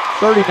good.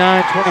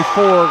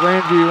 39-24,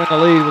 Grandview in the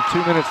lead with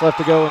 2 minutes left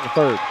to go in the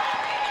third.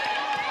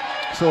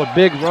 So a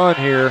big run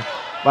here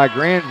by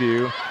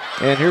Grandview.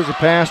 And here's a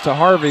pass to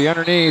Harvey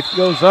underneath.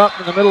 Goes up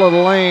in the middle of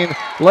the lane.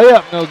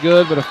 Layup no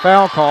good, but a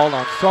foul called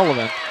on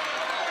Sullivan.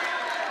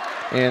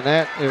 And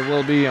that it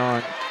will be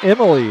on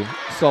Emily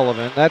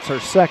Sullivan. That's her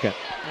second.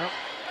 Yep.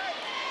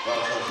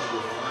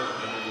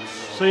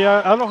 See,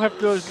 I don't have to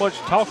do as much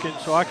talking,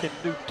 so I can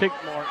do tick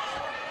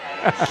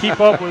marks. Keep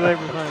up with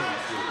everything.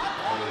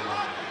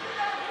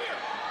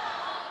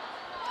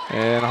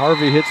 And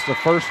Harvey hits the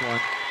first one,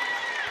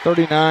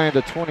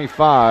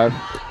 39-25.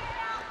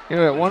 You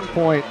know, at one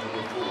point,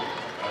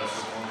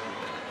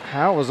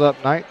 Howe was up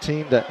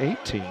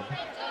 19-18.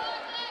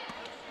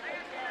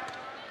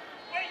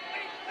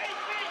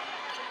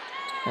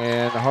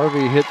 And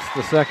Harvey hits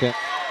the second.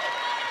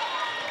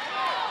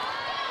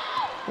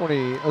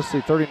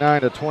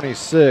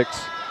 39-26.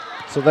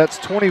 So that's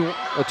a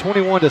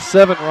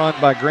 21-7 run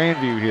by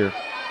Grandview here.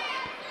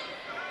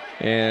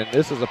 And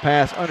this is a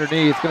pass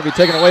underneath. It's going to be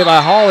taken away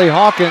by Holly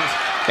Hawkins.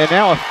 And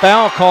now a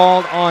foul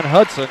called on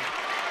Hudson.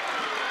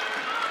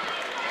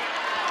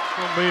 It's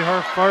going to be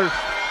her first.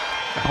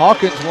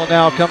 Hawkins will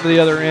now come to the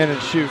other end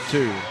and shoot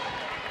 2.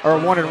 Or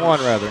 1-1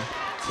 rather.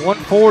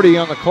 1:40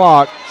 on the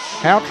clock.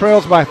 Howe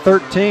trails by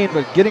 13,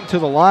 but getting to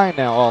the line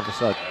now all of a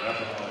sudden.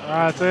 All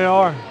right, they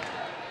are.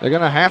 They're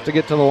going to have to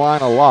get to the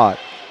line a lot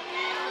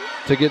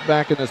to get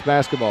back in this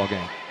basketball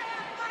game.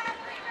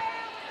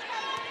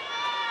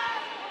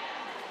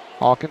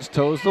 Hawkins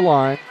toes the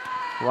line.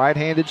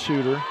 Right-handed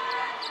shooter.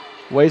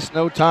 Wastes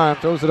no time.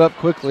 Throws it up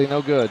quickly.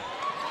 No good.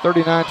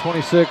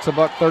 39-26, a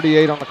buck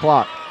 38 on the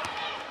clock.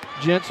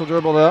 Gents will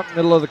dribble it up.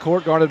 Middle of the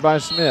court, guarded by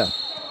Smith.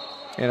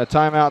 And a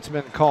timeout's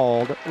been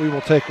called. We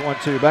will take one,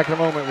 too. Back in a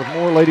moment with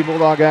more Lady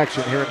Bulldog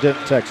action here in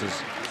Denton,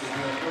 Texas.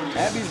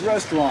 Abby's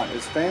Restaurant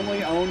is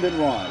family owned and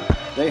run.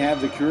 They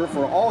have the cure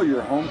for all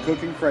your home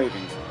cooking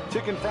cravings.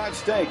 Chicken fried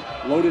steak,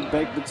 loaded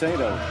baked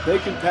potato,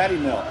 bacon patty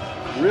melt,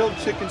 grilled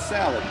chicken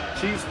salad,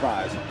 cheese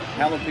fries,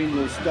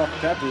 jalapeno stuffed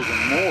peppers,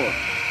 and more.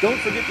 Don't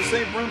forget to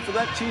save room for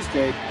that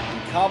cheesecake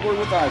and cobbler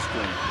with ice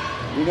cream.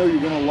 We know you're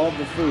going to love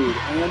the food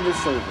and the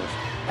service.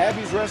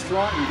 Abby's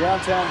Restaurant in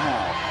downtown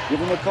Howe. Give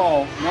them a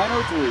call,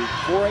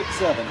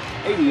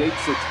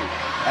 903-487-8860.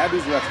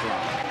 Abby's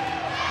Restaurant.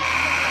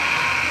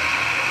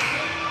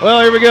 Well,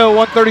 here we go.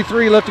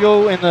 1:33 left to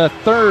go in the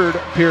third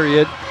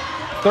period.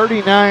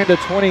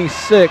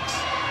 39-26.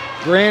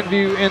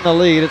 Grandview in the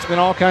lead. It's been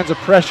all kinds of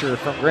pressure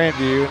from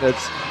Grandview.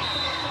 That's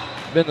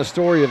been the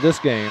story of this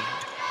game.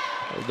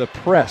 The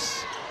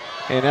press.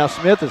 And now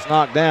Smith is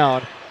knocked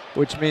down,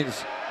 which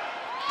means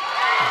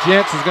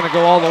Gents is going to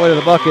go all the way to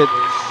the bucket.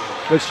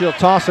 But she'll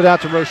toss it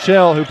out to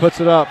Rochelle, who puts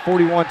it up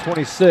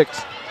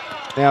 41-26.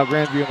 Now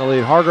Grandview in the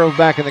lead. Hargrove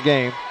back in the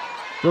game.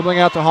 Dribbling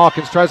out to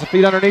Hawkins. Tries to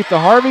feed underneath to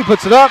Harvey.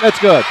 Puts it up. That's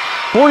good.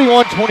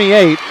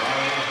 41-28.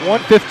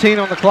 1:15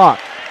 on the clock.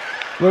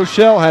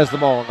 Rochelle has the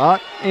ball.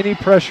 Not any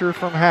pressure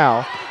from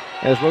Howe,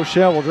 as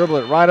Rochelle will dribble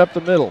it right up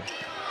the middle.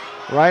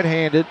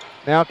 Right-handed.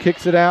 Now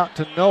kicks it out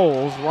to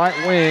Knowles, right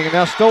wing. And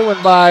now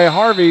stolen by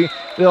Harvey.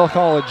 They'll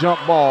call a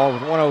jump ball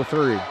with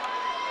 1:03.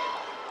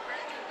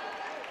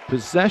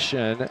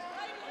 Possession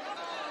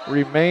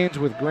remains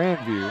with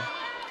Grandview.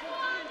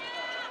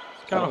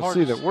 I don't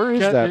see that. Where is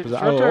that? It's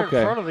right there in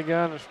front of the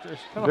guy. It's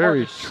kind of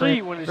hard to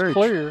see when it's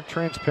clear.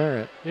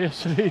 Transparent.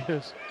 Yes, it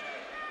is.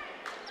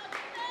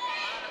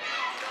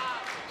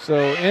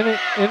 So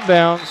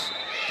inbounds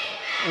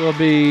will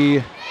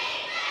be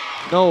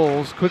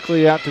Knowles,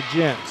 quickly out to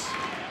Gents.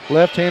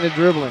 Left-handed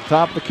dribbling,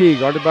 top of the key,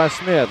 guarded by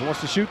Smith. Wants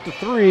to shoot the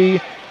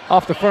three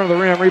off the front of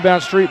the rim.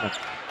 Rebound Streetman.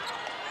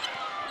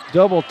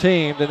 Double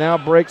teamed and now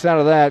breaks out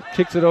of that.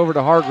 Kicks it over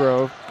to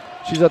Hargrove.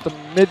 She's at the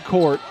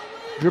midcourt.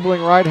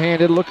 Dribbling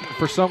right-handed, looking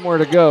for somewhere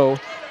to go.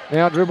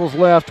 Now dribbles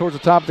left towards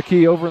the top of the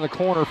key, over in the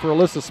corner for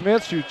Alyssa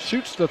Smith. She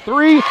shoots the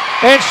three,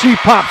 and she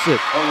pops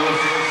it.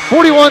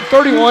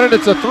 41-31, and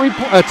it's a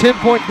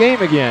 10-point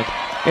game again.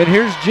 And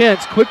here's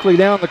Gents quickly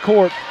down the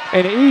court.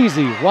 An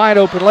easy,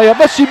 wide-open layup,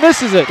 but she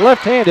misses it,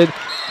 left-handed.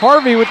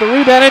 Harvey with the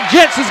rebound, and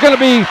Gents is going to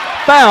be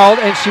fouled,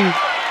 and she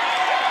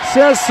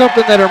says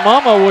something that her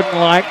mama wouldn't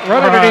like,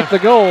 right underneath the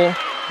goal.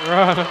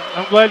 Right.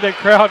 I'm glad that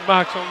crowd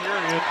mic's on your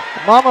end.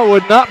 Mama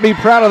would not be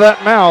proud of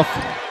that mouth.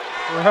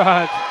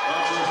 Right.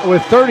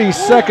 With 30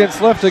 seconds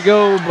left to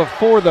go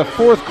before the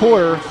fourth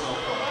quarter,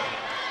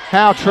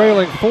 Howe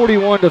trailing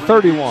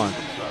 41-31.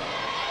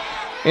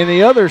 And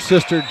the other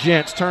sister,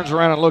 Gents, turns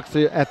around and looks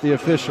at the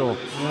official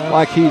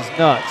like he's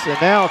nuts.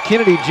 And now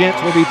Kennedy Gents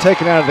will be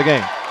taken out of the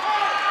game.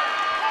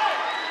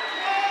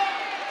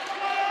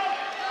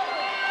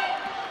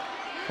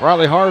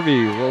 Riley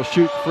Harvey will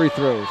shoot free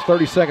throws.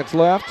 30 seconds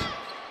left.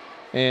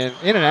 And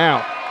in and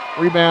out.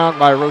 Rebound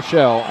by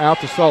Rochelle. Out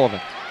to Sullivan.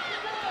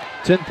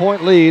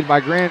 10-point lead by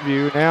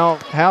Grandview. Now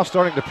Howe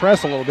starting to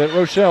press a little bit.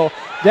 Rochelle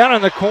down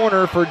in the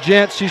corner for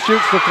Gents. She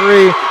shoots the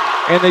three,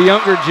 and the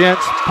younger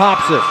Gents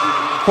pops it.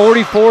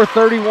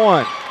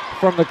 44-31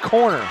 from the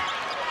corner.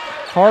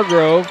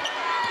 Hargrove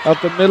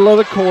up the middle of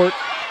the court.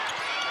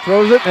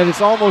 Throws it, and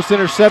it's almost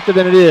intercepted,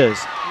 and it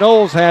is.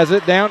 Knowles has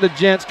it, down to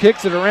Gents,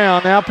 kicks it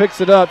around, now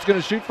picks it up. It's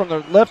going to shoot from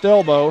the left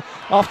elbow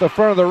off the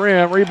front of the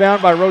rim.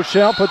 Rebound by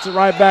Rochelle, puts it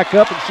right back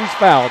up, and she's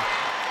fouled.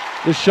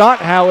 The shot,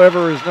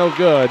 however, is no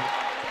good,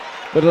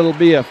 but it'll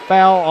be a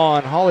foul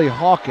on Holly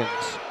Hawkins.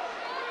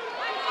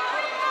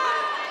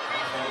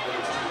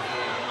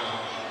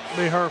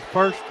 Be her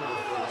first one.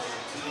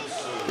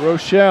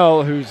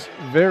 Rochelle, who's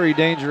very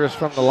dangerous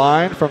from the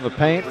line, from the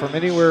paint, from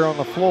anywhere on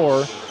the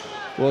floor,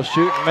 will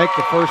shoot and make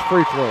the first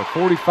free throw.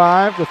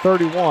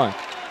 45-31.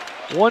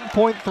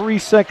 1.3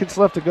 seconds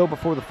left to go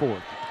before the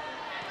fourth.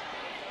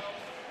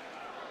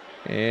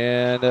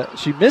 And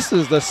she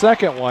misses the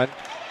second one.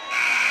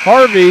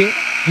 Harvey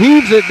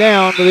heaves it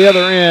down to the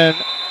other end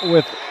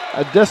with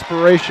a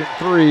desperation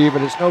three,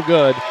 but it's no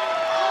good.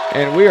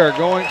 And we are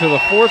going to the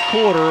fourth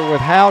quarter with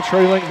Howe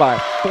trailing by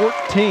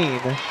 14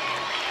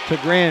 to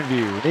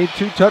Grandview. Need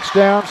 2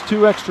 touchdowns,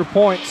 2 extra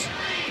points,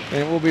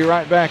 and we'll be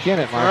right back in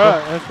it,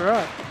 Michael. That's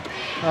right.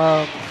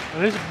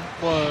 And is it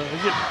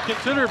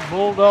considered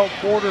Bulldog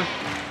quarter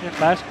in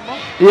basketball?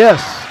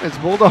 Yes, it's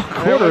Bulldog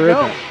quarter,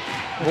 isn't it?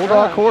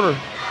 Bulldog quarter.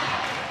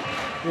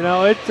 You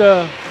know, they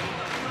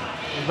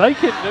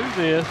can do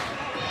this.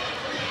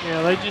 You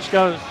know, they just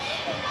got to,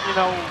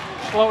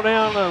 slow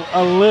down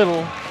a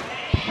little.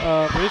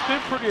 But it's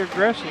been pretty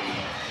aggressive.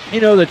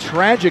 You know, the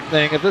tragic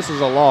thing, if this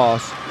is a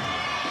loss,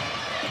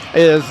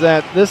 is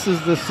that this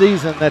is the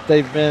season that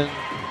they've been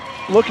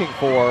looking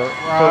for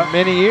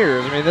many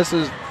years. I mean, this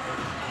is,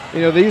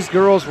 these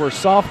girls were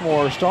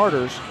sophomore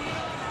starters,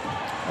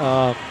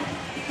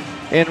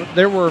 and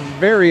there were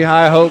very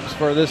high hopes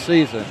for this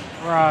season.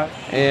 Right.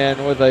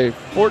 And with a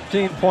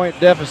 14-point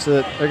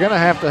deficit, they're going to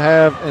have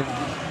and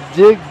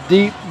dig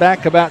deep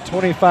back about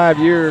 25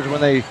 years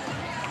when they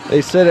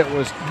said it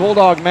was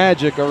Bulldog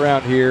magic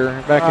around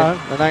here back in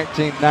the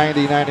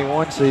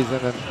 1990-91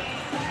 season, and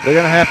they're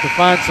going to have to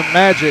find some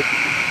magic.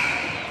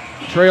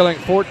 Trailing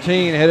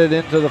 14 headed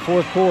into the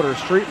fourth quarter.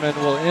 Streetman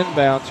will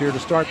inbounds here to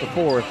start the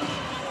fourth,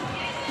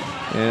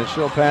 and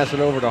she'll pass it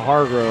over to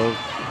Hargrove.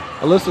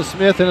 Alyssa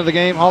Smith into the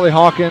game, Holly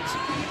Hawkins,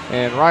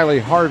 and Riley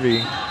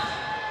Harvey.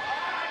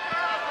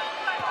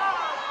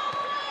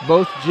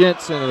 Both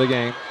gents into the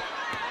game,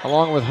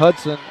 along with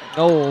Hudson,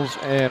 Knowles,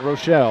 and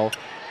Rochelle.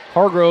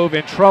 Hargrove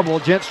in trouble.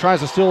 Gents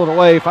tries to steal it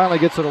away, finally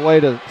gets it away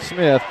to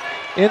Smith.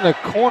 In the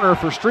corner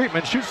for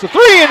Streetman, shoots the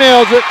three and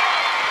nails it.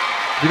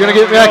 If you're going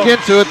to get back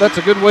into it, that's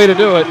a good way to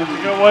do it. That's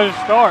a good way to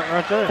start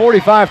right there.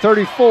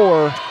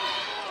 45-34,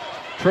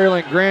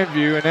 trailing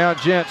Grandview, and now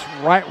Gents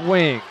right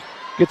wing.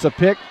 Gets a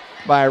pick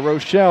by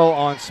Rochelle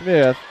on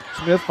Smith.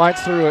 Smith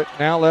fights through it,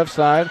 now left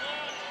side.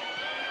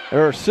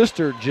 Her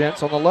sister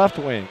Gents on the left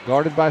wing,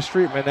 guarded by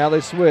Streetman. Now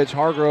they switch,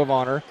 Hargrove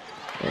on her.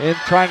 And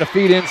trying to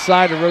feed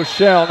inside to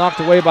Rochelle, knocked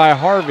away by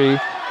Harvey.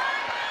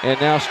 And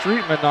now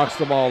Streetman knocks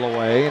the ball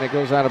away, and it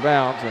goes out of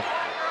bounds. And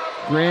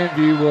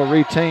Grandview will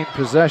retain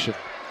possession.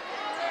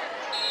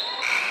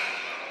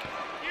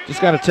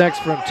 Just got a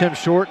text from Tim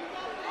Short.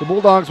 The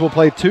Bulldogs will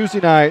play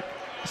Tuesday night,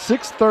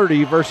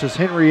 6:30 versus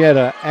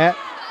Henrietta at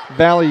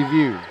Valley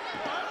View.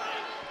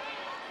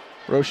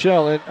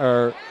 Rochelle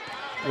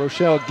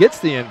gets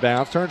the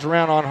inbounds, turns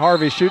around on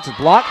Harvey, shoots it,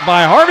 blocked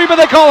by Harvey, but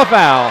they call a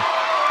foul.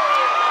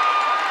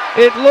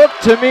 It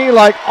looked to me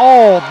like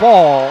all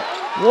ball.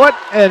 What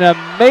an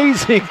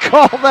amazing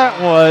call that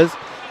was.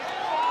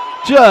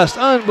 Just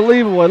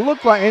unbelievable. It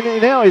looked like,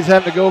 and now he's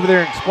having to go over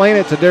there and explain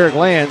it to Derek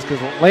Lands, because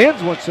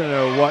Lands wants to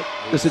know what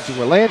the situation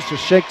was. Lands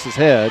just shakes his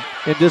head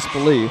in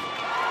disbelief.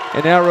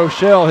 And now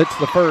Rochelle hits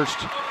the first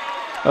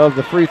of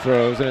the free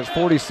throws, and it's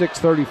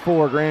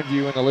 46-34,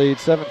 Grandview in the lead,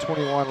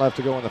 7:21 left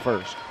to go in the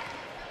first.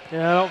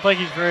 Yeah, I don't think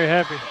he's very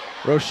happy.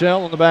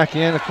 Rochelle on the back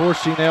end. Of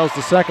course, she nails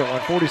the second one,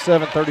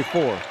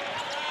 47-34.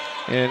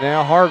 And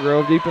now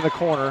Hargrove deep in the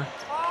corner,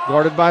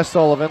 guarded by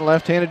Sullivan.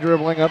 Left-handed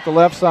dribbling up the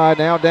left side.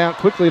 Now down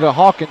quickly to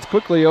Hawkins,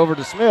 quickly over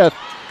to Smith.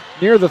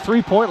 Near the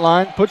three-point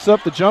line, puts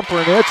up the jumper,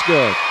 and it's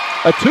good.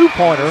 A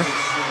two-pointer,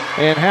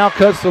 and Howe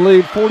cuts the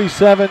lead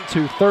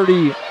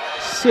 47-36.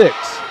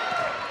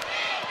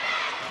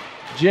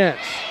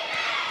 Gents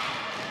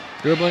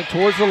dribbling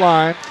towards the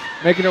line,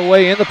 making her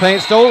way in the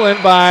paint,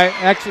 stolen by,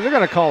 actually they're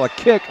going to call a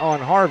kick on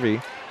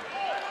Harvey.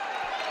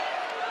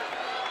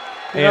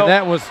 And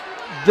that was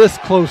this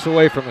close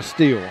away from a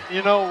steal.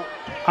 I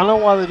know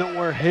why they don't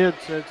wear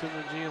headsets in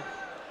the gym.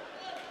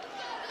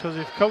 Because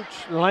if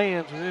Coach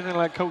Lands was anything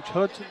like Coach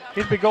Hudson,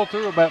 he'd be going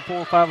through about 4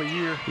 or 5 a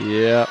year.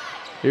 Yeah.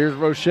 Here's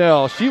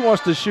Rochelle. She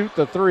wants to shoot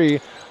the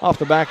three off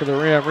the back of the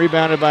rim.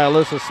 Rebounded by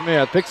Alyssa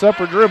Smith. Picks up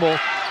her dribble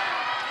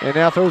and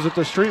now throws it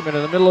to Streetman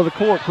in the middle of the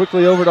court.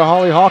 Quickly over to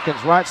Holly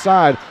Hawkins, right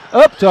side.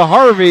 Up to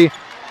Harvey,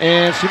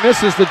 and she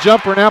misses the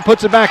jumper. Now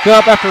puts it back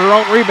up after her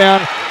own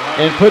rebound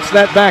and puts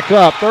that back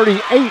up.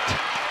 38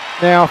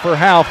 now for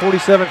Howe,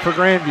 47 for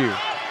Grandview.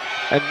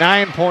 A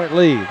 9-point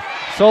lead.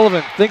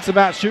 Sullivan thinks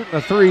about shooting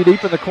a three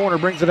deep in the corner,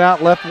 brings it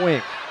out right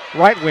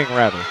wing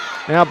rather.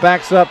 Now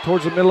backs up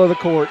towards the middle of the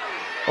court,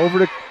 over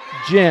to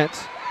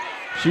Gents.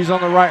 She's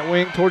on the right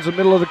wing towards the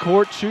middle of the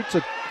court, shoots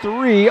a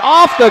three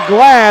off the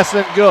glass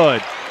and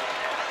good.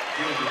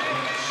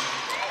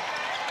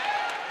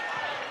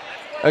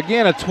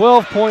 Again, a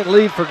 12-point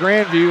lead for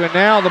Grandview, and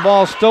now the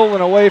ball stolen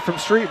away from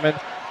Streetman.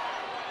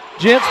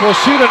 Gents will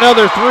shoot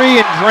another three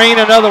and drain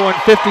another one,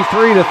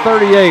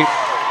 53-38.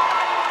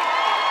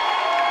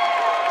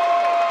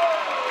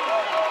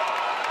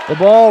 The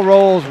ball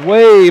rolls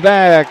way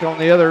back on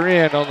the other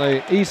end on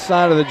the east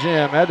side of the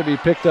gym. Had to be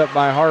picked up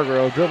by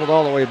Hargrove, dribbled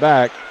all the way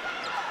back.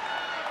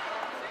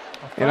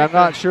 And I'm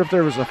not sure if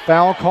there was a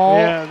foul call.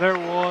 Yeah, there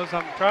was.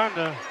 I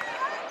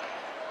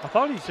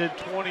thought he said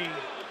 20.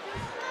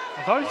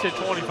 I thought he said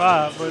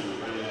 25, but.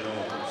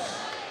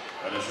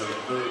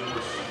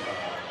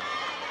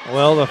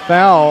 Well, the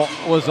foul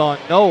was on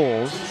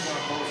Knowles.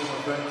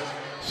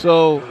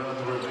 So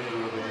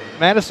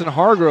Madison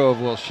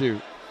Hargrove will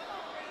shoot.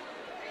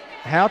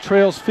 Howe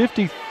trails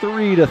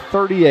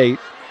 53-38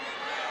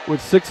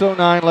 with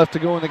 6:09 left to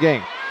go in the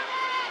game.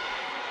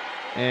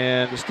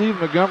 And Steve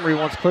Montgomery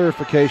wants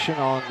clarification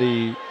on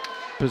the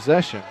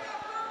possession.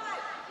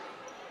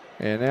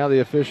 And now the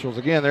officials,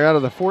 again, they're out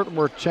of the Fort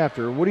Worth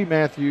chapter. Woody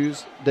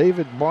Matthews,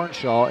 David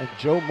Barnshaw, and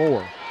Joe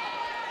Moore.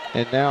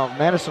 And now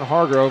Madison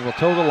Hargrove will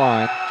toe the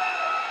line.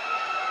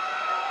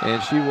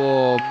 And she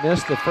will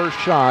miss the first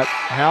shot.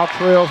 Howe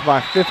trails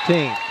by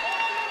 15.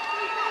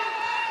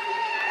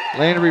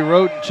 Landry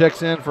Roden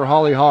checks in for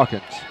Holly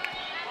Hawkins.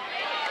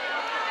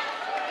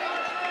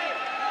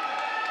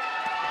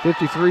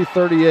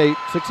 53-38,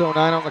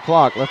 6:09 on the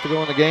clock. Left to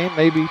go in the game,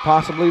 maybe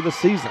possibly the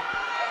season.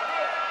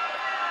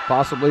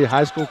 Possibly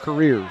high school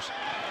careers.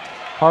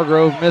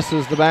 Hargrove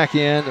misses the back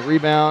end.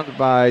 Rebound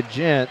by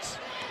Gents.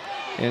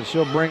 And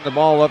she'll bring the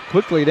ball up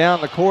quickly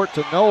down the court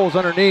to Knowles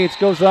underneath.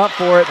 Goes up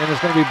for it, and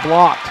it's going to be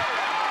blocked.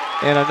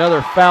 And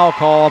another foul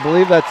call. I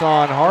believe that's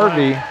on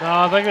Harvey. No,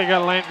 I think they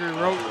got Landry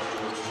Roden.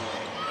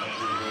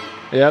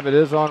 Yep, it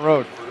is on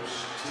Roden.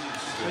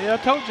 Yeah, I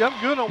told you I'm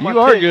good on my You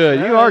are picks. good.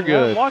 You are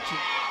good. I'm watching.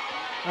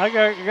 I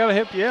got to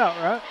help you out,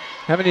 right?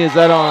 How many is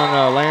that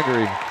on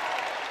Landry?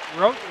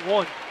 Roden,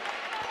 1.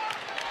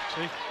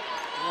 See? 1.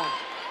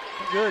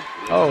 Good.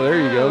 Oh, there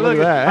you go. Look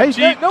at that. I'm Hey,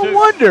 cheating, no too.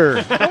 wonder.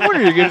 No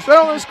wonder you get it set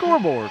on the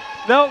scoreboard.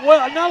 No,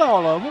 well, not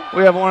all of them.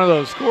 We have one of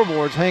those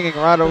scoreboards hanging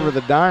right over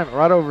the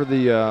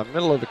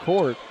middle of the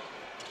court.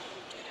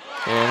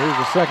 And here's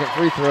the second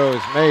free throw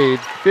is made.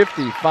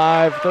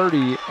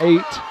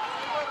 55-38.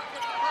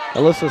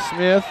 Alyssa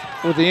Smith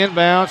with the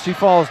inbound. She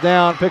falls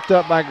down, picked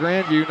up by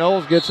Grandview.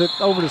 Knowles gets it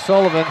over to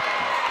Sullivan.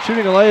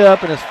 Shooting a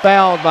layup and is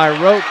fouled by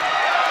Rote.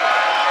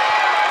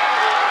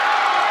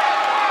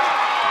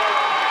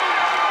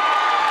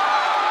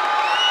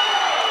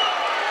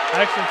 I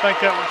actually think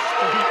that was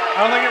Street. I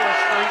think it was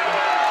Street.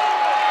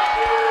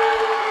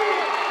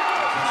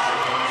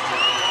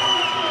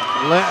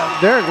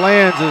 Derek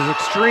Lands is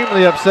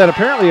extremely upset.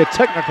 Apparently a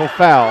technical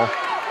foul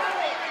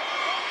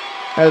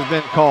has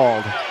been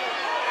called.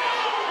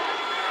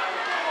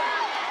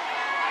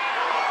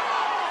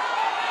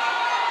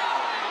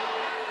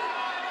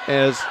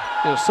 As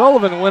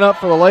Sullivan went up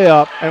for the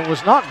layup and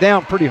was knocked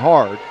down pretty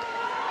hard.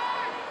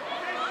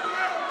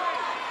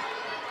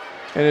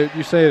 And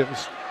you say it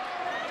was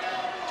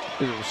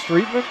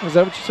Streetman? Is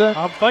that what you said?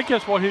 I think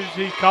that's what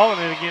he's calling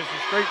it against the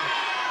Streetman.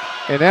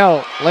 And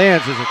now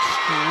Lands is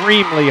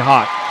extremely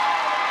hot.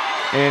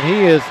 And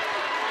he is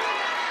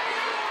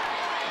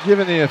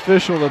giving the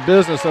official the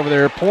business over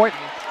there, pointing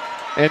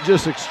and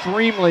just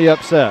extremely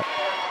upset.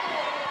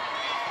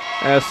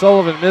 As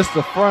Sullivan missed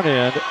the front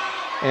end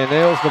and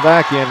nails the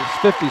back end, it's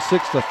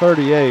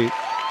 56-38.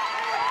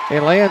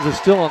 And Lands is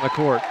still on the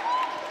court.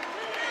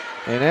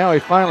 And now he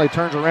finally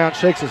turns around,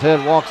 shakes his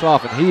head, walks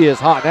off, and he is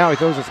hot. Now he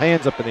throws his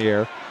hands up in the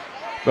air.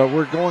 But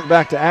we're going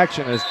back to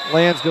action as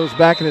Lands goes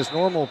back in his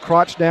normal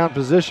crotch down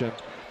position,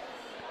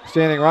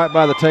 standing right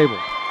by the table.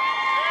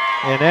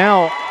 And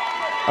now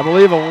I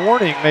believe a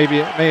warning may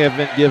have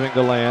been given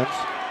to Lands.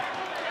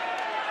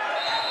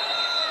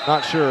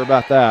 Not sure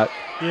about that.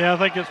 Yeah, I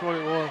think that's what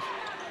it was.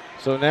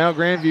 So now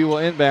Grandview will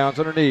inbounds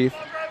underneath.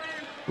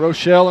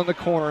 Rochelle in the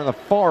corner, in the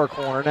far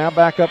corner. Now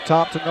back up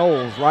top to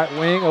Knowles. Right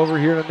wing over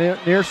here to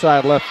near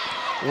side left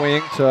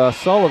wing to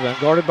Sullivan,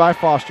 guarded by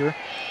Foster.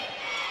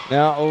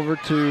 Now over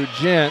to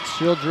Gents.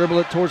 She'll dribble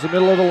it towards the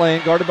middle of the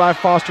lane. Guarded by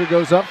Foster,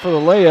 goes up for the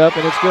layup,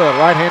 and it's good.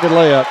 Right-handed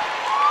layup.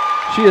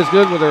 She is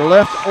good with her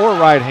left or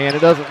right hand.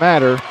 It doesn't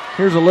matter.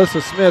 Here's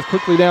Alyssa Smith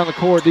quickly down the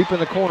court, deep in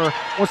the corner.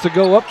 Wants to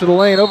go up to the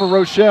lane over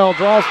Rochelle.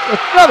 Draws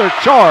another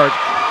charge.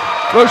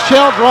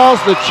 Rochelle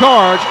draws the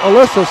charge.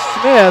 Alyssa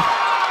Smith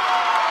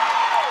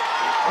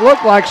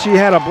looked like she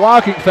had a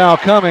blocking foul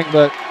coming,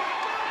 but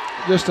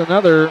just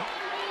another,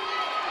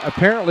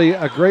 apparently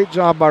a great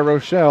job by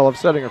Rochelle of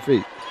setting her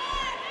feet.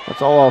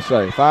 That's all I'll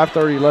say.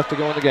 5:30 left to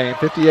go in the game.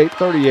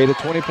 58-38, a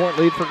 20-point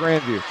lead for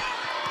Grandview.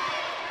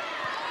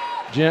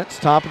 Gents,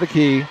 top of the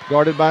key,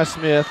 guarded by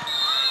Smith.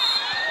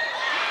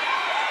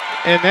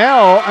 And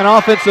now an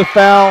offensive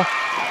foul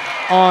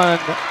on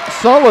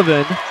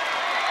Sullivan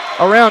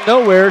around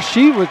nowhere.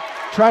 She would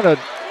try to,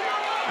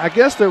 I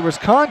guess there was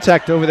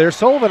contact over there.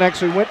 Sullivan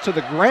actually went to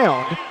the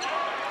ground,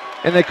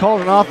 and they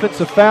called an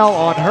offensive foul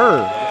on her.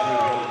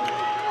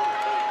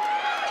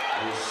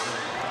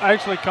 I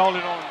actually called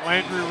it on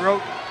Landry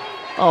Roten.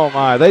 Oh,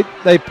 my.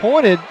 They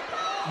pointed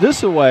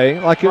this away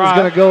like it was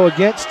going to go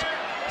against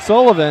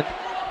Sullivan,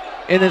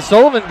 and then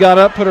Sullivan got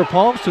up, put her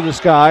palms to the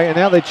sky, and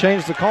now they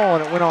changed the call,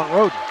 and it went on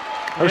Roten.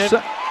 Her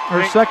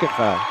second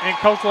foul. And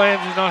Coach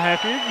Lambs is not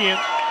happy again.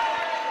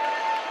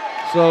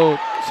 So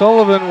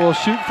Sullivan will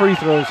shoot free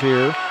throws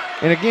here.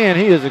 And again,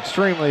 he is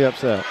extremely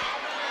upset.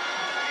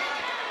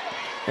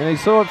 And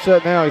he's so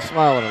upset now he's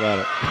smiling about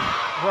it.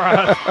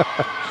 Right.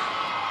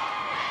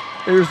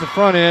 Here's the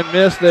front end,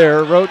 miss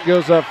there. Rote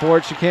goes up for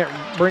it. She can't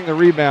bring the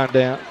rebound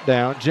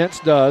down. Gents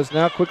does.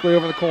 Now quickly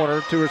over the corner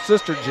to her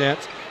sister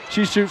Gents.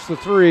 She shoots the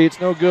three. It's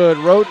no good.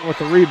 Roten with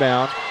the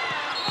rebound.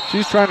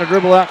 She's trying to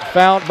dribble out,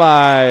 fouled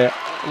by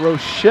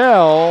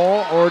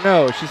Rochelle. Or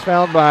no, she's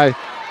fouled by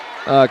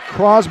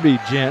Crosby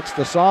Gents,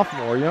 the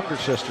sophomore, younger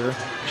sister.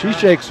 She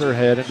shakes her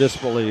head in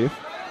disbelief.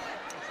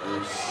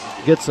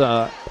 Gets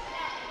a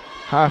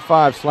high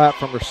five slap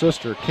from her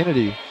sister,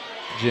 Kennedy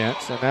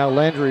Gents. And now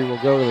Landry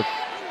will go to the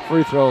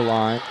free throw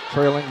line,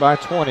 trailing by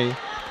 20,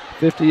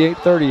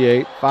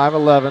 58-38,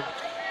 5:11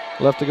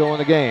 left to go in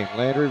the game.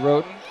 Landry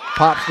Roten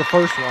pops the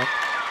first one.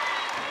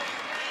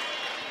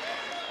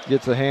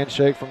 Gets a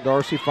handshake from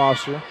Darcy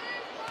Foster.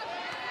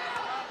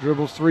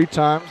 Dribbles three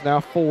times,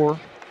 now four.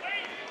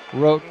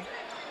 Roten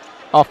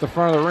off the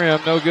front of the rim,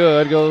 no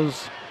good.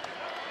 Goes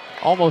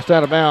almost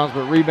out of bounds,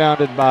 but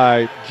rebounded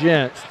by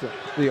Gents,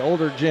 the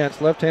older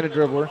Gents, left-handed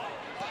dribbler.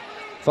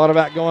 Thought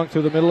about going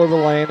through the middle of the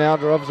lane, now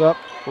drives up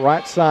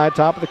right side,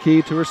 top of the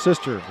key to her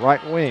sister,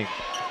 right wing.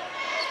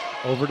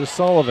 Over to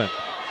Sullivan,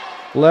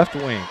 left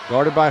wing,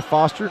 guarded by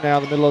Foster, now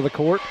the middle of the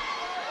court.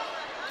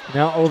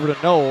 Now over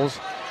to Knowles,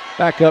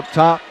 back up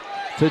top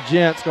to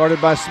Gents, guarded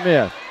by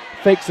Smith.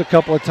 Fakes a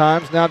couple of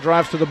times, now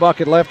drives to the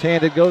bucket,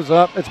 left-handed, goes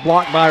up, it's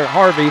blocked by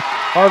Harvey.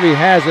 Harvey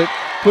has it,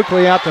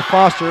 quickly out to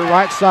Foster,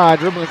 right side,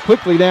 dribbling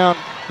quickly down,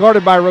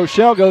 guarded by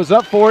Rochelle, goes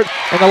up for it,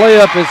 and the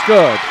layup is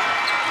good.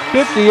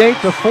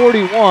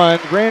 58-41,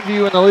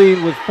 Grandview in the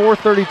lead with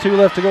 4:32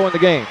 left to go in the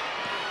game.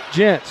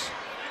 Gents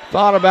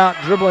thought about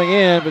dribbling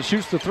in, but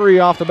shoots the three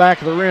off the back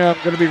of the rim,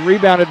 going to be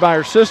rebounded by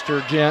her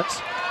sister,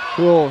 Gents,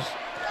 who will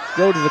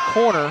go to the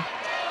corner,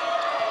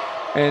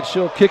 and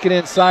she'll kick it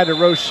inside to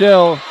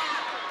Rochelle.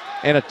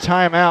 And a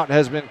timeout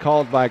has been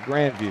called by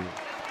Grandview.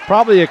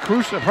 Probably a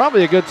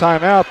good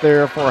timeout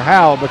there for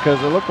Howe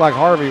because it looked like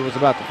Harvey was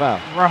about to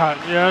foul. Right,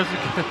 yeah,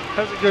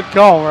 that's a good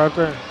call right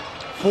there.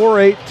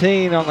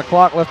 4:18 on the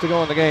clock left to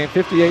go in the game.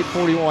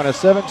 58-41, a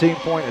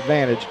 17-point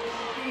advantage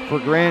for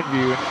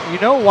Grandview. And you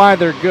know why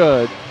they're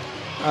good.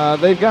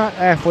 They've got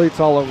athletes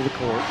all over the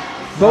court.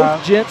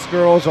 Both Gents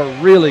girls are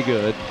really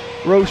good.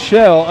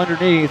 Rochelle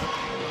underneath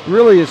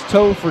really is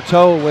toe for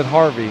toe with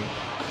Harvey.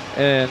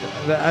 And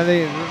I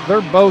mean,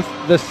 they're both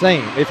the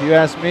same. If you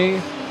ask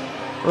me,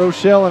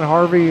 Rochelle and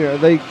Harvey,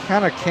 they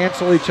kind of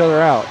cancel each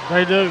other out.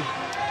 They do.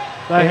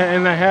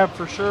 And they have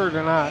for sure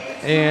tonight.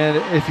 And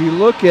if you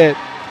look at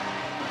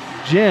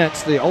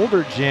Gents, the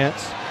older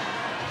Gents,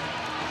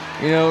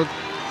 you know,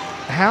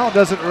 Howe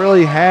doesn't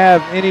really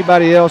have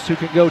anybody else who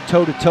can go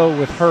toe-to-toe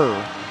with her.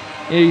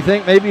 You know, you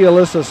think maybe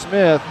Alyssa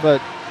Smith,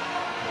 but,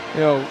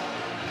 you know,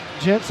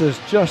 Gents is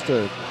just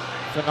a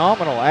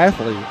phenomenal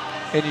athlete.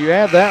 And you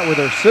add that with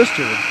her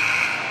sister,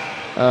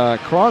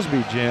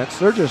 Crosby Gents.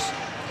 They're just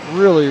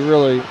really,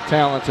 really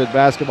talented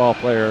basketball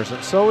players.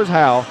 And so is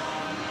Howe.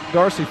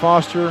 Darcy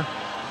Foster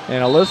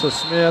and Alyssa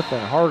Smith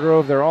and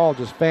Hargrove, they're all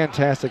just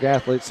fantastic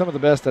athletes. Some of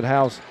the best that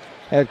Howe's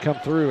had come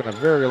through in a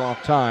very long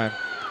time.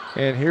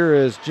 And here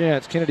is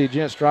Gents. Kennedy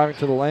Gents driving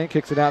to the lane,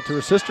 kicks it out to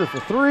her sister for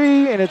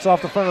three, and it's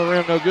off the front of the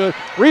rim, no good.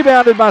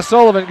 Rebounded by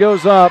Sullivan,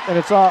 goes up, and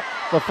it's off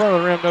the front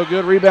of the rim, no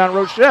good. Rebound,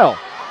 Rochelle.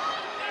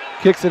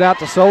 Kicks it out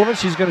to Sullivan.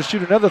 She's going to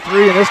shoot another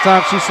three, and this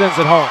time she sends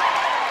it home.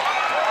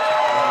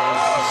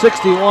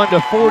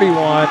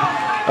 61-41,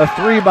 a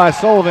three by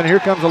Sullivan. Here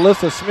comes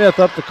Alyssa Smith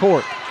up the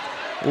court.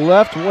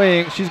 Left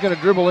wing, she's going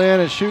to dribble in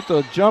and shoot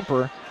the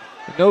jumper.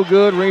 No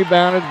good,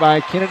 rebounded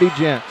by Kennedy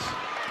Gents.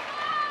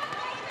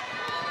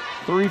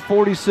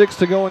 3:46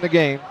 to go in the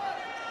game.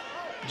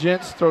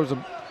 Gents throws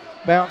a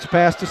bounce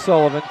pass to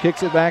Sullivan,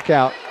 kicks it back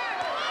out.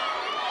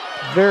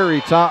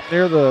 Very top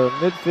near the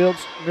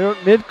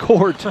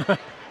midcourt.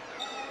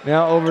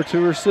 Now over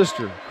to her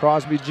sister,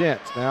 Crosby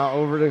Gents. Now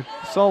over to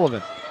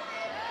Sullivan.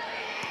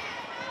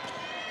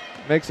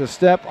 Makes a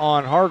step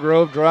on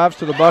Hargrove, drives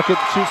to the bucket,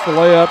 shoots the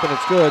layup, and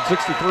it's good.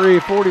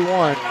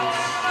 63-41.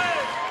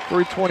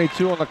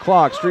 3:22 on the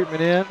clock.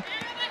 Streetman in.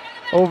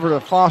 Over to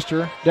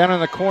Foster. Down in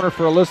the corner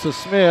for Alyssa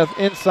Smith.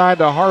 Inside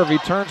to Harvey.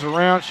 Turns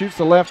around, shoots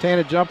the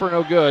left-handed jumper,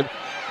 no good.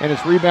 And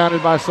it's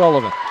rebounded by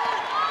Sullivan.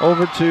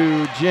 Over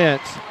to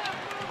Gents.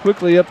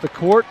 Quickly up the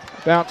court.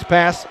 Bounce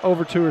pass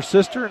over to her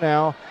sister.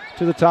 Now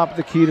to the top of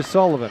the key to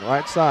Sullivan,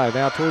 right side,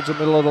 now towards the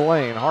middle of the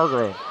lane.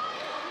 Hargrove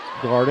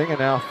guarding, and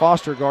now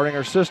Foster guarding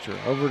her sister.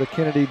 Over to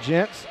Kennedy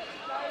Gents,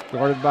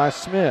 guarded by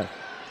Smith.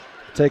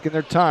 Taking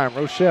their time,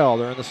 Rochelle,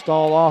 they're in the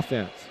stall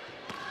offense.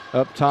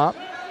 Up top,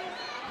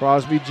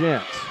 Crosby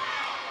Gents.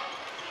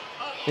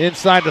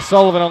 Inside to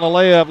Sullivan on the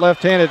layup,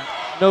 left-handed,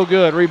 no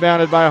good,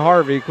 rebounded by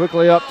Harvey.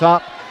 Quickly up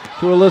top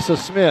to Alyssa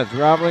Smith,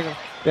 dribbling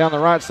down the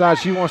right side.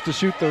 She wants to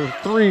shoot the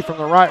three from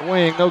the right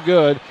wing, no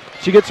good.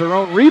 She gets her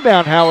own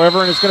rebound,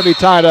 however, and it's going to be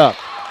tied up.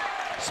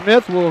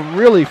 Smith will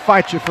really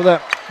fight you for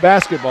that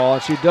basketball,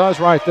 and she does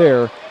right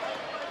there.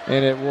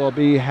 And it will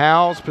be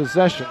Howe's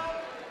possession.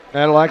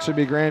 That'll actually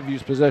be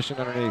Grandview's possession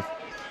underneath.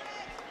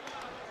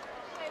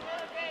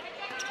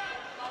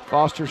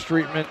 Foster,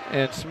 Streetman,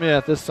 and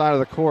Smith, this side of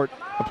the court,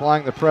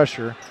 applying the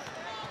pressure.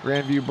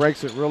 Grandview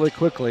breaks it really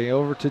quickly.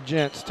 Over to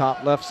Gents,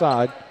 top left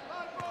side.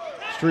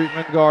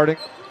 Streetman guarding.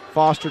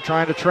 Foster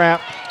trying to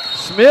trap.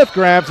 Smith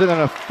grabs it,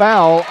 and a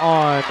foul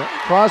on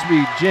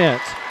Crosby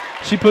Gents.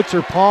 She puts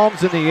her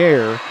palms in the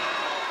air,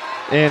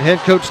 and head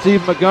coach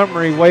Steve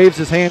Montgomery waves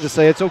his hand to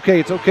say, it's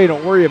okay,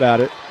 don't worry about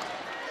it.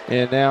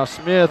 And now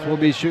Smith will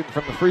be shooting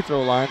from the free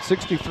throw line,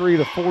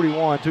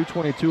 63-41,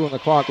 2:22 on the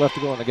clock left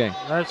to go in the game.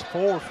 That's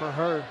four for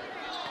her.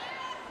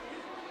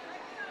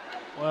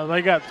 Well,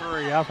 they got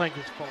three. I think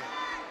it's four.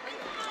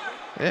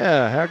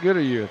 Yeah, how good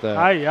are you at that?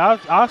 Hey,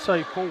 I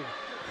say four.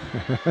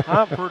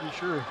 I'm pretty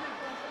sure.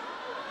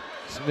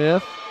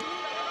 Smith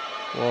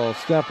will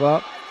step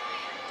up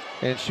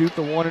and shoot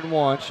the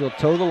 1-and-1. She'll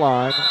toe the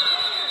line.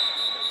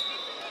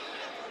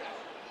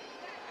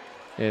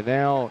 And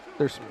now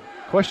there's some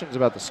questions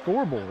about the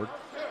scoreboard.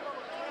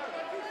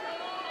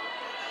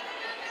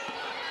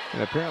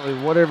 And apparently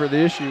whatever the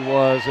issue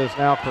was is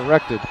now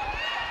corrected.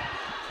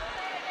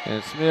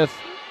 And Smith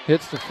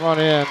hits the front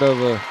end of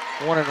a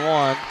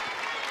 1-and-1.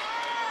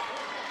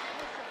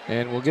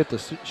 And we'll get to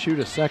shoot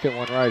a second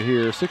one right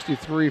here.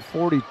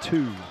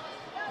 63-42.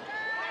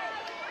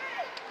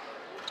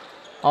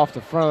 Off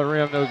the front of the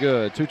rim, no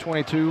good.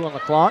 2:22 on the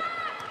clock.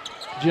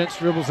 Gents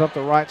dribbles up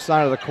the right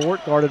side of the court,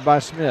 guarded by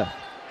Smith.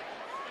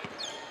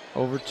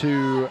 Over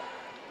to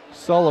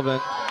Sullivan.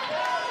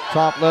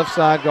 Top left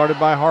side, guarded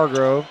by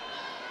Hargrove.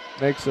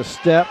 Makes a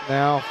step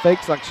now,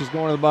 fakes like she's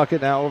going to the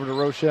bucket. Now over to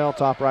Rochelle,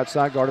 top right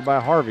side, guarded by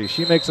Harvey.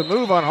 She makes a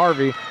move on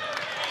Harvey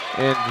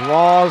and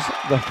draws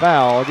the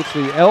foul, gets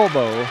the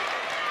elbow.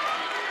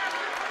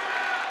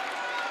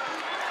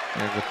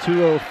 And the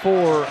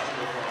 2:04,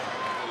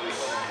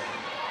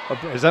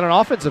 is that an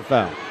offensive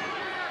foul?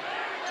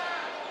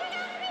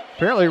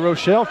 Apparently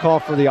Rochelle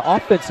called for the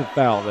offensive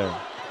foul there.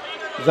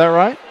 Is that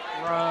right?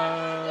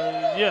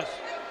 Yes.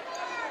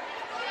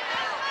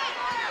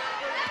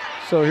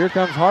 So here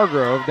comes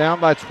Hargrove, down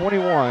by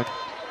 21,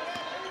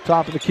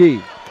 top of the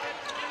key.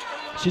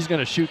 She's going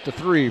to shoot the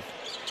three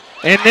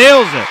and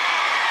nails it.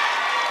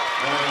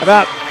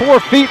 About 4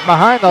 feet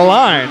behind the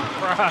line.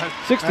 Right.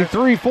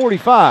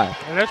 63-45.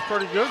 And that's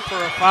pretty good for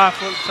a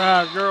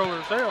 5-foot-size girl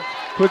herself.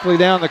 Quickly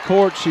down the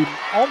court, she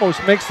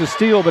almost makes the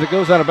steal, but it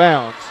goes out of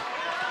bounds.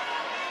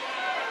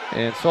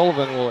 And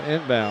Sullivan will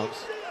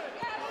inbounds.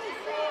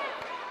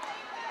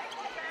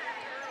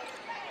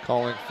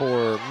 Calling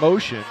for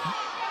motion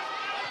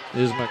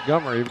is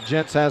Montgomery.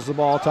 Gents has the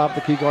ball, top of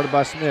the key, guarded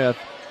by Smith.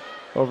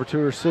 Over to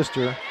her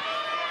sister.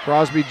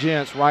 Crosby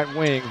Gents, right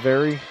wing,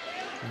 very,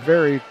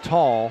 very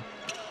tall.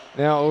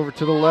 Now over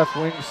to the left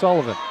wing,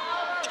 Sullivan.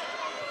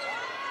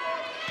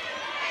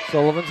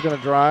 Sullivan's going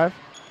to drive,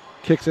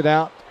 kicks it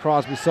out.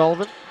 Crosby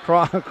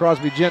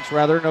Gents,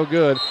 rather, no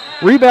good.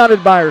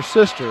 Rebounded by her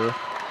sister.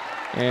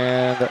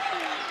 And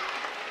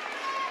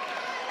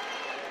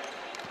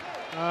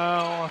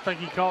I think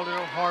he called it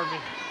on Harvey.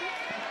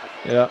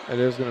 yeah, it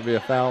is going to be a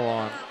foul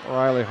on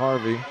Riley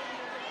Harvey. Is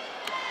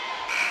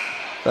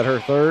that her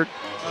third?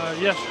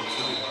 Yes.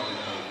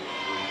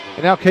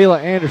 And now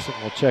Kayla Anderson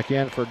will check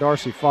in for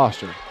Darcy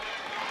Foster.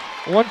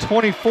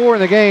 1:24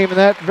 in the game, and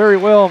that very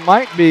well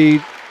might be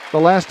the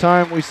last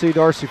time we see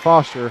Darcy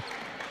Foster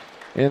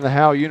in the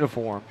Howe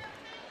uniform.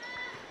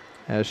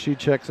 As she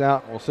checks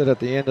out, we'll sit at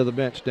the end of the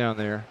bench down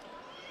there.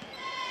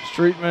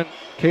 Streetman,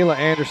 Kayla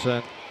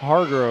Anderson,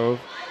 Hargrove,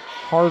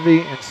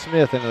 Harvey, and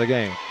Smith into the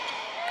game.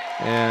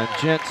 And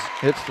Gents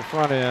hits the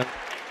front end.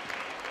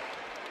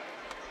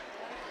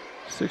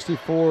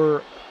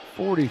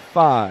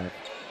 64-45,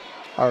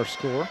 our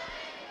score.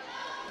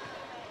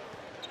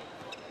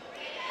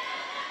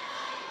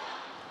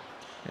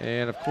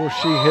 And, of course,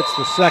 she hits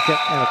the second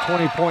and a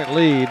 20-point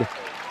lead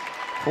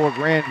for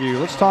Grandview.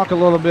 Let's talk a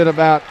little bit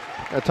about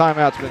a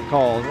timeout's been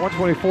called.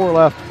 1:24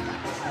 left.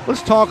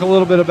 Let's talk a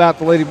little bit about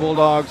the Lady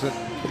Bulldogs. And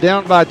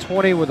down by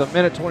 20 with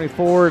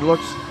 1:24. It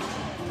looks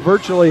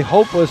virtually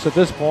hopeless at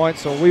this point,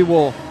 so we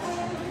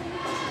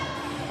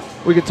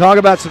can talk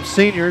about some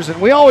seniors.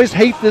 And we always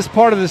hate this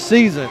part of the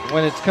season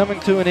when it's coming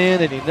to an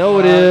end, and you know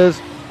it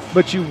is,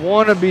 but you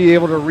want to be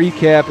able to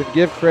recap and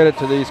give credit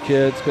to these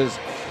kids because,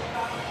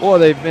 boy,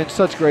 they've been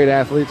such great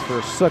athletes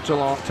for such a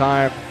long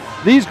time.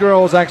 These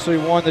girls actually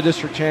won the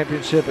district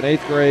championship in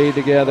 8th grade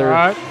together.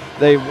 Right.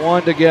 They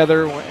won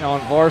together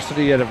on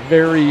varsity at a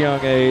very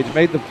young age,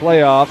 made the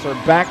playoffs, are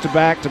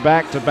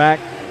back-to-back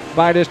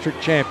by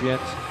district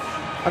champions.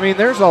 I mean,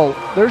 there's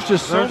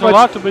just so much. There's a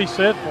lot to be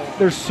said for them.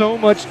 There's so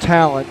much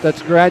talent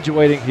that's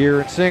graduating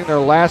here and seeing their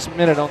last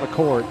minute on the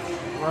court.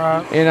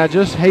 Right. And I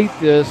just hate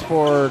this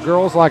for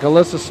girls like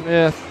Alyssa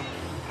Smith,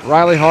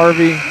 Riley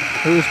Harvey,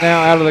 who's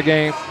now out of the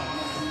game.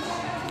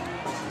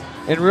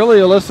 And really,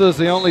 Alyssa is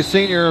the only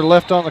senior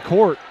left on the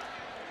court.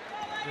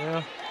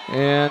 Yeah.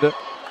 And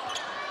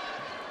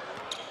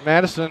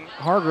Madison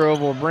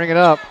Hargrove will bring it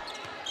up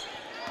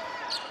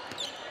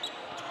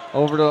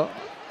over to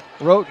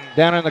Roten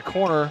down in the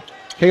corner.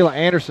 Kayla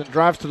Anderson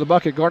drives to the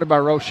bucket, guarded by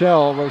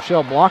Rochelle.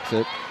 Rochelle blocks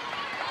it.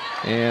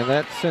 And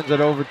that sends it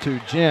over to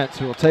Gents,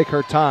 who will take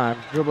her time,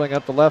 dribbling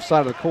up the left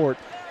side of the court,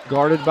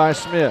 guarded by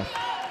Smith.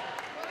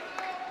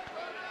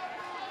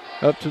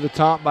 Up to the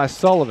top by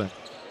Sullivan.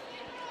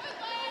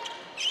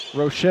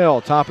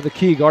 Rochelle, top of the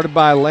key, guarded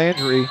by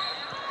Landry.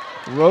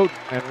 Roten,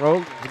 and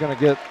Roten's going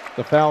to get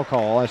the foul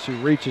call as she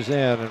reaches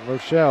in. And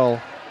Rochelle,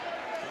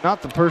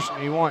 not the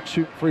person you want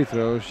shooting free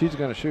throws. She's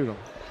going to shoot them.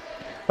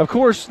 Of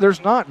course,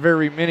 there's not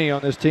very many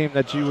on this team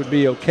that you would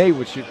be okay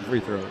with shooting free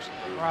throws.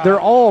 Right. They're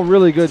all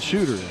really good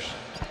shooters.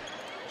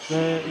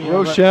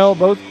 Rochelle,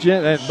 but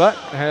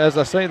as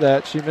I say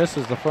that, she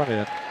misses the front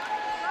end.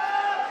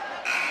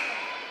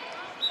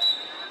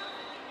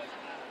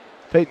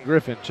 Peyton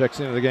Griffin checks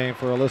into the game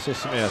for Alyssa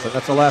Smith, and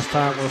that's the last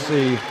time we'll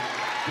see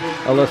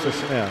Alyssa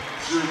Smith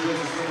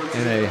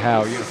in a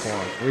Howe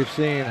uniform. We've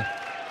seen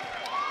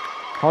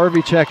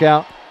Harvey check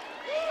out,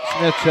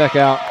 Smith check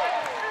out,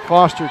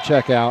 Foster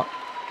check out,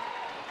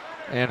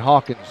 and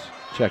Hawkins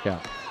check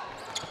out.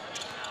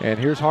 And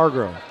here's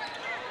Hargrove.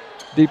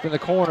 deep in the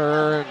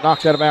corner,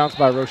 knocked out of bounds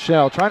by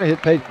Rochelle, trying to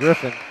hit Peyton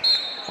Griffin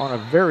on a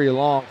very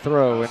long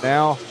throw. And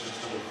now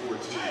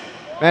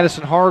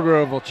Madison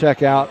Hargrove will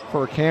check out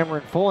for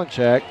Cameron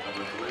Fulencheck,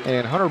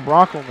 and Hunter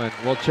Brockelman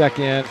will check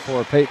in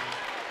for Peyton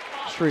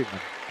Streetman.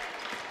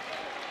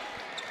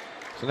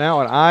 So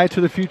now an eye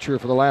to the future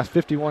for the last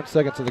 51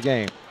 seconds of the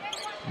game.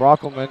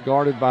 Brockelman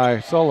guarded by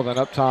Sullivan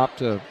up top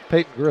to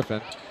Peyton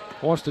Griffin.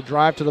 Wants to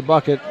drive to the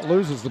bucket,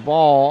 loses the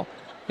ball,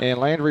 and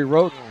Landry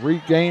Roten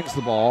regains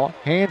the ball,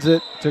 hands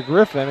it to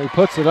Griffin, who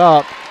puts it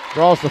up,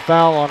 draws the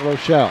foul on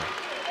Rochelle.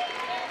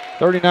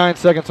 39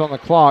 seconds on the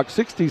clock,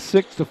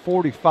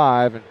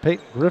 66-45, and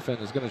Peyton Griffin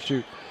is going to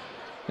shoot.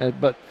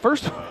 But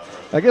first,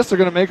 I guess they're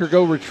going to make her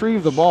go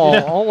retrieve the ball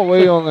all the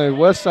way on the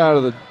west side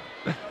of the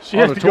She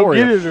has to go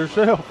get it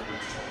herself.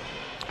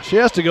 She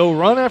has to go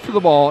run after the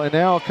ball and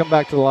now come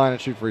back to the line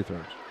and shoot free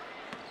throws.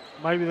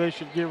 Maybe they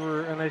should give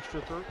her an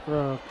extra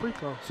free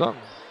throw.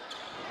 Something.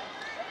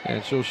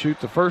 And she'll shoot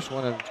the first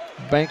one and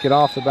bank it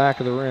off the back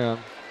of the rim.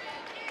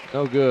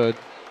 No good.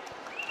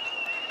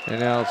 And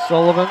now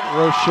Sullivan,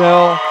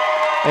 Rochelle,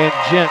 and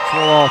Gents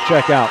will all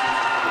check out.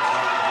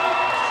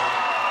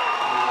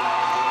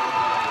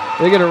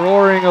 They get a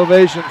roaring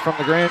ovation from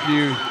the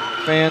Grandview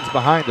fans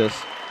behind us.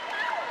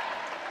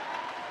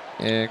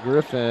 And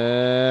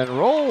Griffin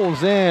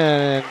rolls in,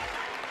 and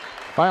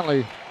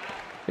finally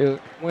it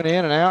went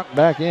in and out and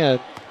back in.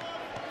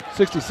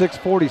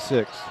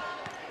 66-46.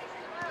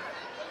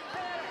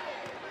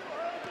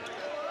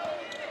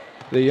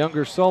 The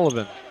younger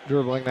Sullivan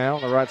dribbling now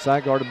on the right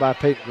side, guarded by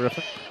Peyton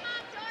Griffin.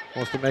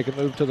 Wants to make a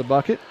move to the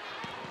bucket.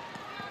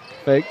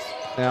 Fakes,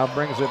 now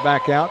brings it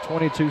back out.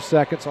 22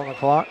 seconds on the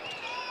clock.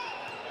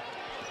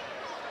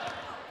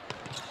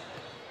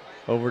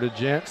 Over to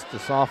Gents, the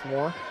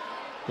sophomore.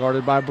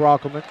 Guarded by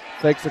Brockelman.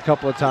 Fakes a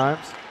couple of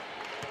times.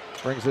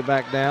 Brings it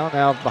back down.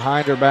 Now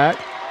behind her back.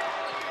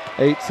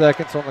 8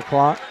 seconds on the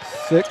clock.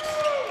 6,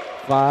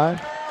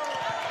 5,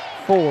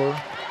 4.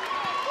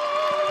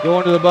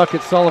 Going to the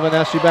bucket, Sullivan,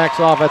 as she backs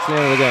off. That's the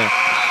end of the game.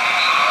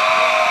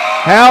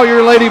 Howe,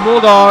 your Lady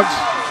Bulldogs,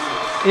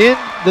 in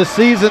the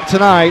season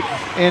tonight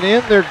and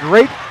in their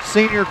great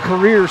senior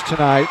careers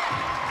tonight,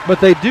 but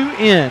they do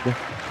end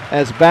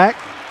as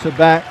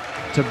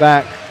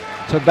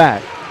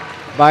back-to-back-to-back-to-back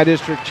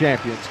by-district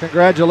champions.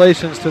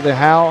 Congratulations to the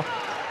Howe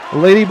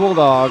Lady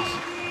Bulldogs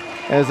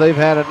as they've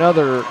had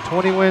another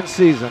 20-win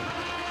season.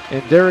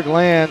 And Derek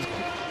Lands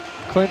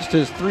clinched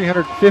his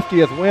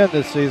 350th win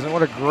this season.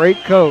 What a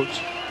great coach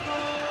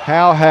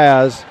Howe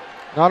has,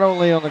 not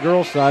only on the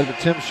girls' side, but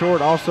Tim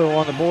Short also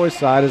on the boys'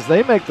 side as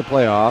they make the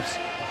playoffs.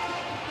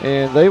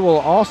 And they will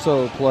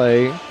also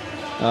play,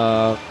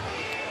 I'll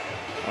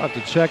have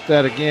to check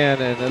that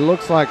again, and it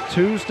looks like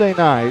Tuesday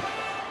night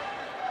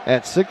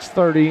at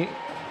 6:30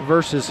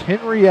 versus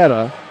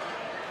Henrietta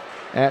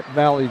at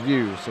Valley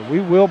View. So we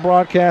will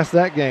broadcast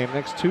that game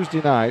next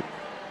Tuesday night.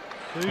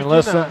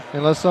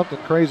 Unless something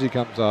crazy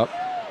comes up.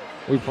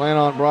 We plan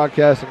on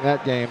broadcasting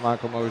that game,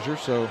 Michael Mosier.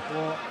 So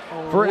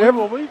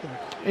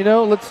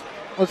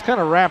let's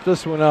kind of wrap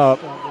this one up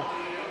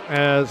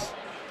as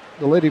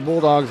the Lady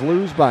Bulldogs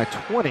lose by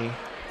 20.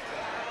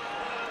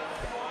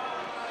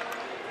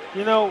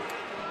 You know,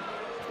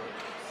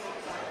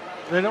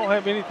 they don't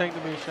have anything to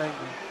be ashamed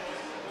of.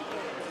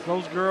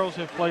 Those girls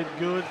have played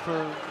good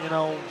for,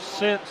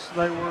 since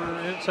they were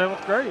in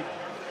 7th grade.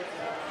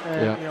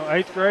 And,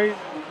 8th grade,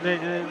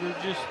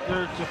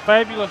 they're a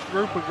fabulous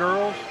group of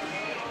girls.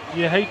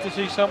 You hate to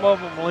see some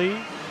of them leave.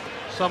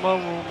 Some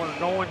of them are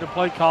going to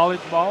play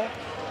college ball.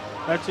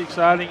 That's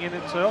exciting in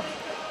itself.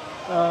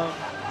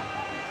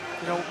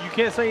 You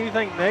can't say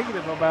anything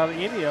negative about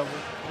any of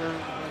them. They're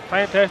a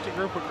fantastic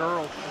group of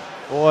girls.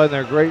 Boy, and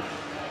they're great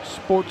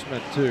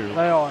sportsmen too.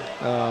 They are.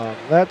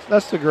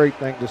 That's the great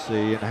thing to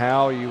see, and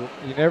how you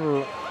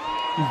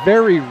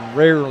very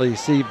rarely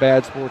see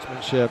bad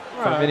sportsmanship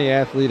from any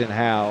athlete in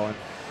Howe. And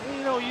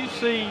you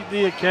see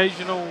the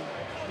occasional,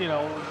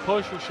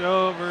 push or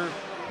shove or,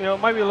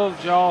 maybe a little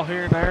jaw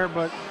here and there,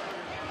 but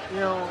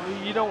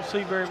you don't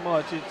see very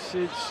much. It's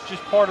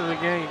just part of the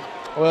game.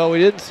 Well, we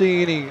didn't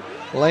see any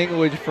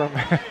language from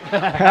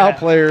Howe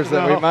players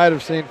that we might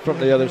have seen from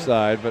the other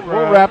side, but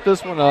we'll wrap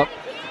this one up.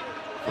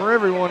 For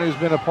everyone who's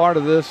been a part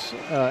of this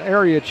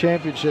area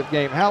championship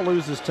game, Howe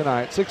loses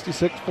tonight,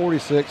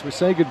 66-46. We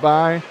say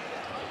goodbye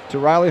to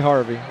Riley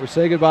Harvey. We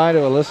say goodbye to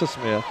Alyssa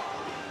Smith.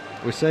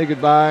 We say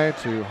goodbye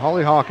to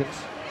Holly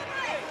Hawkins.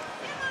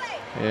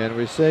 And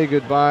we say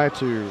goodbye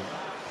to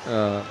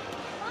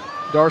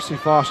Darcy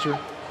Foster,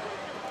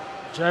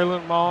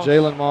 Jalen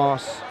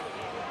Moss,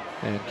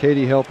 and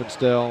Katie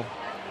Helpenstell.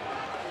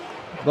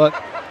 But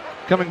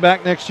coming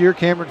back next year,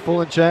 Cameron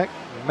Fulencheck,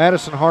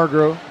 Madison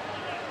Hargrove,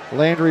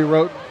 Landry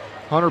Roten,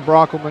 Hunter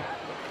Brockelman,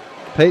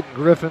 Peyton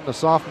Griffin, the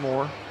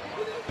sophomore,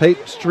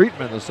 Peyton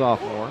Streetman, the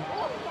sophomore,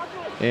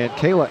 and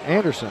Kayla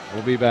Anderson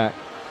will be back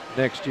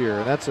next year.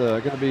 And that's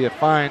going to be a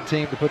fine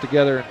team to put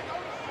together. And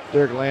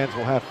Derek Lands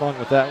will have fun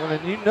with that one.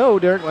 And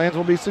Derek Lands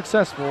will be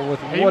successful with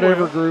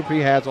whatever group he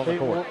has on the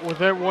court. With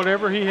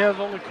whatever he has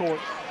on the court.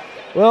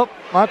 Well,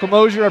 Michael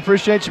Mosier, I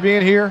appreciate you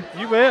being here.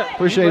 You bet.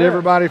 Appreciate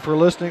everybody for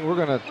listening. We're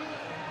going to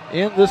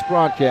end this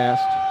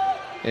broadcast,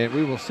 and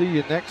we will see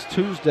you next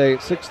Tuesday at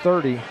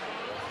 6:30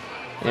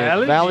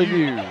 in Valley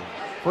View.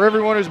 For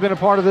everyone who's been a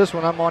part of this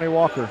one, I'm Monty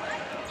Walker.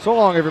 So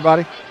long,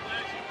 everybody.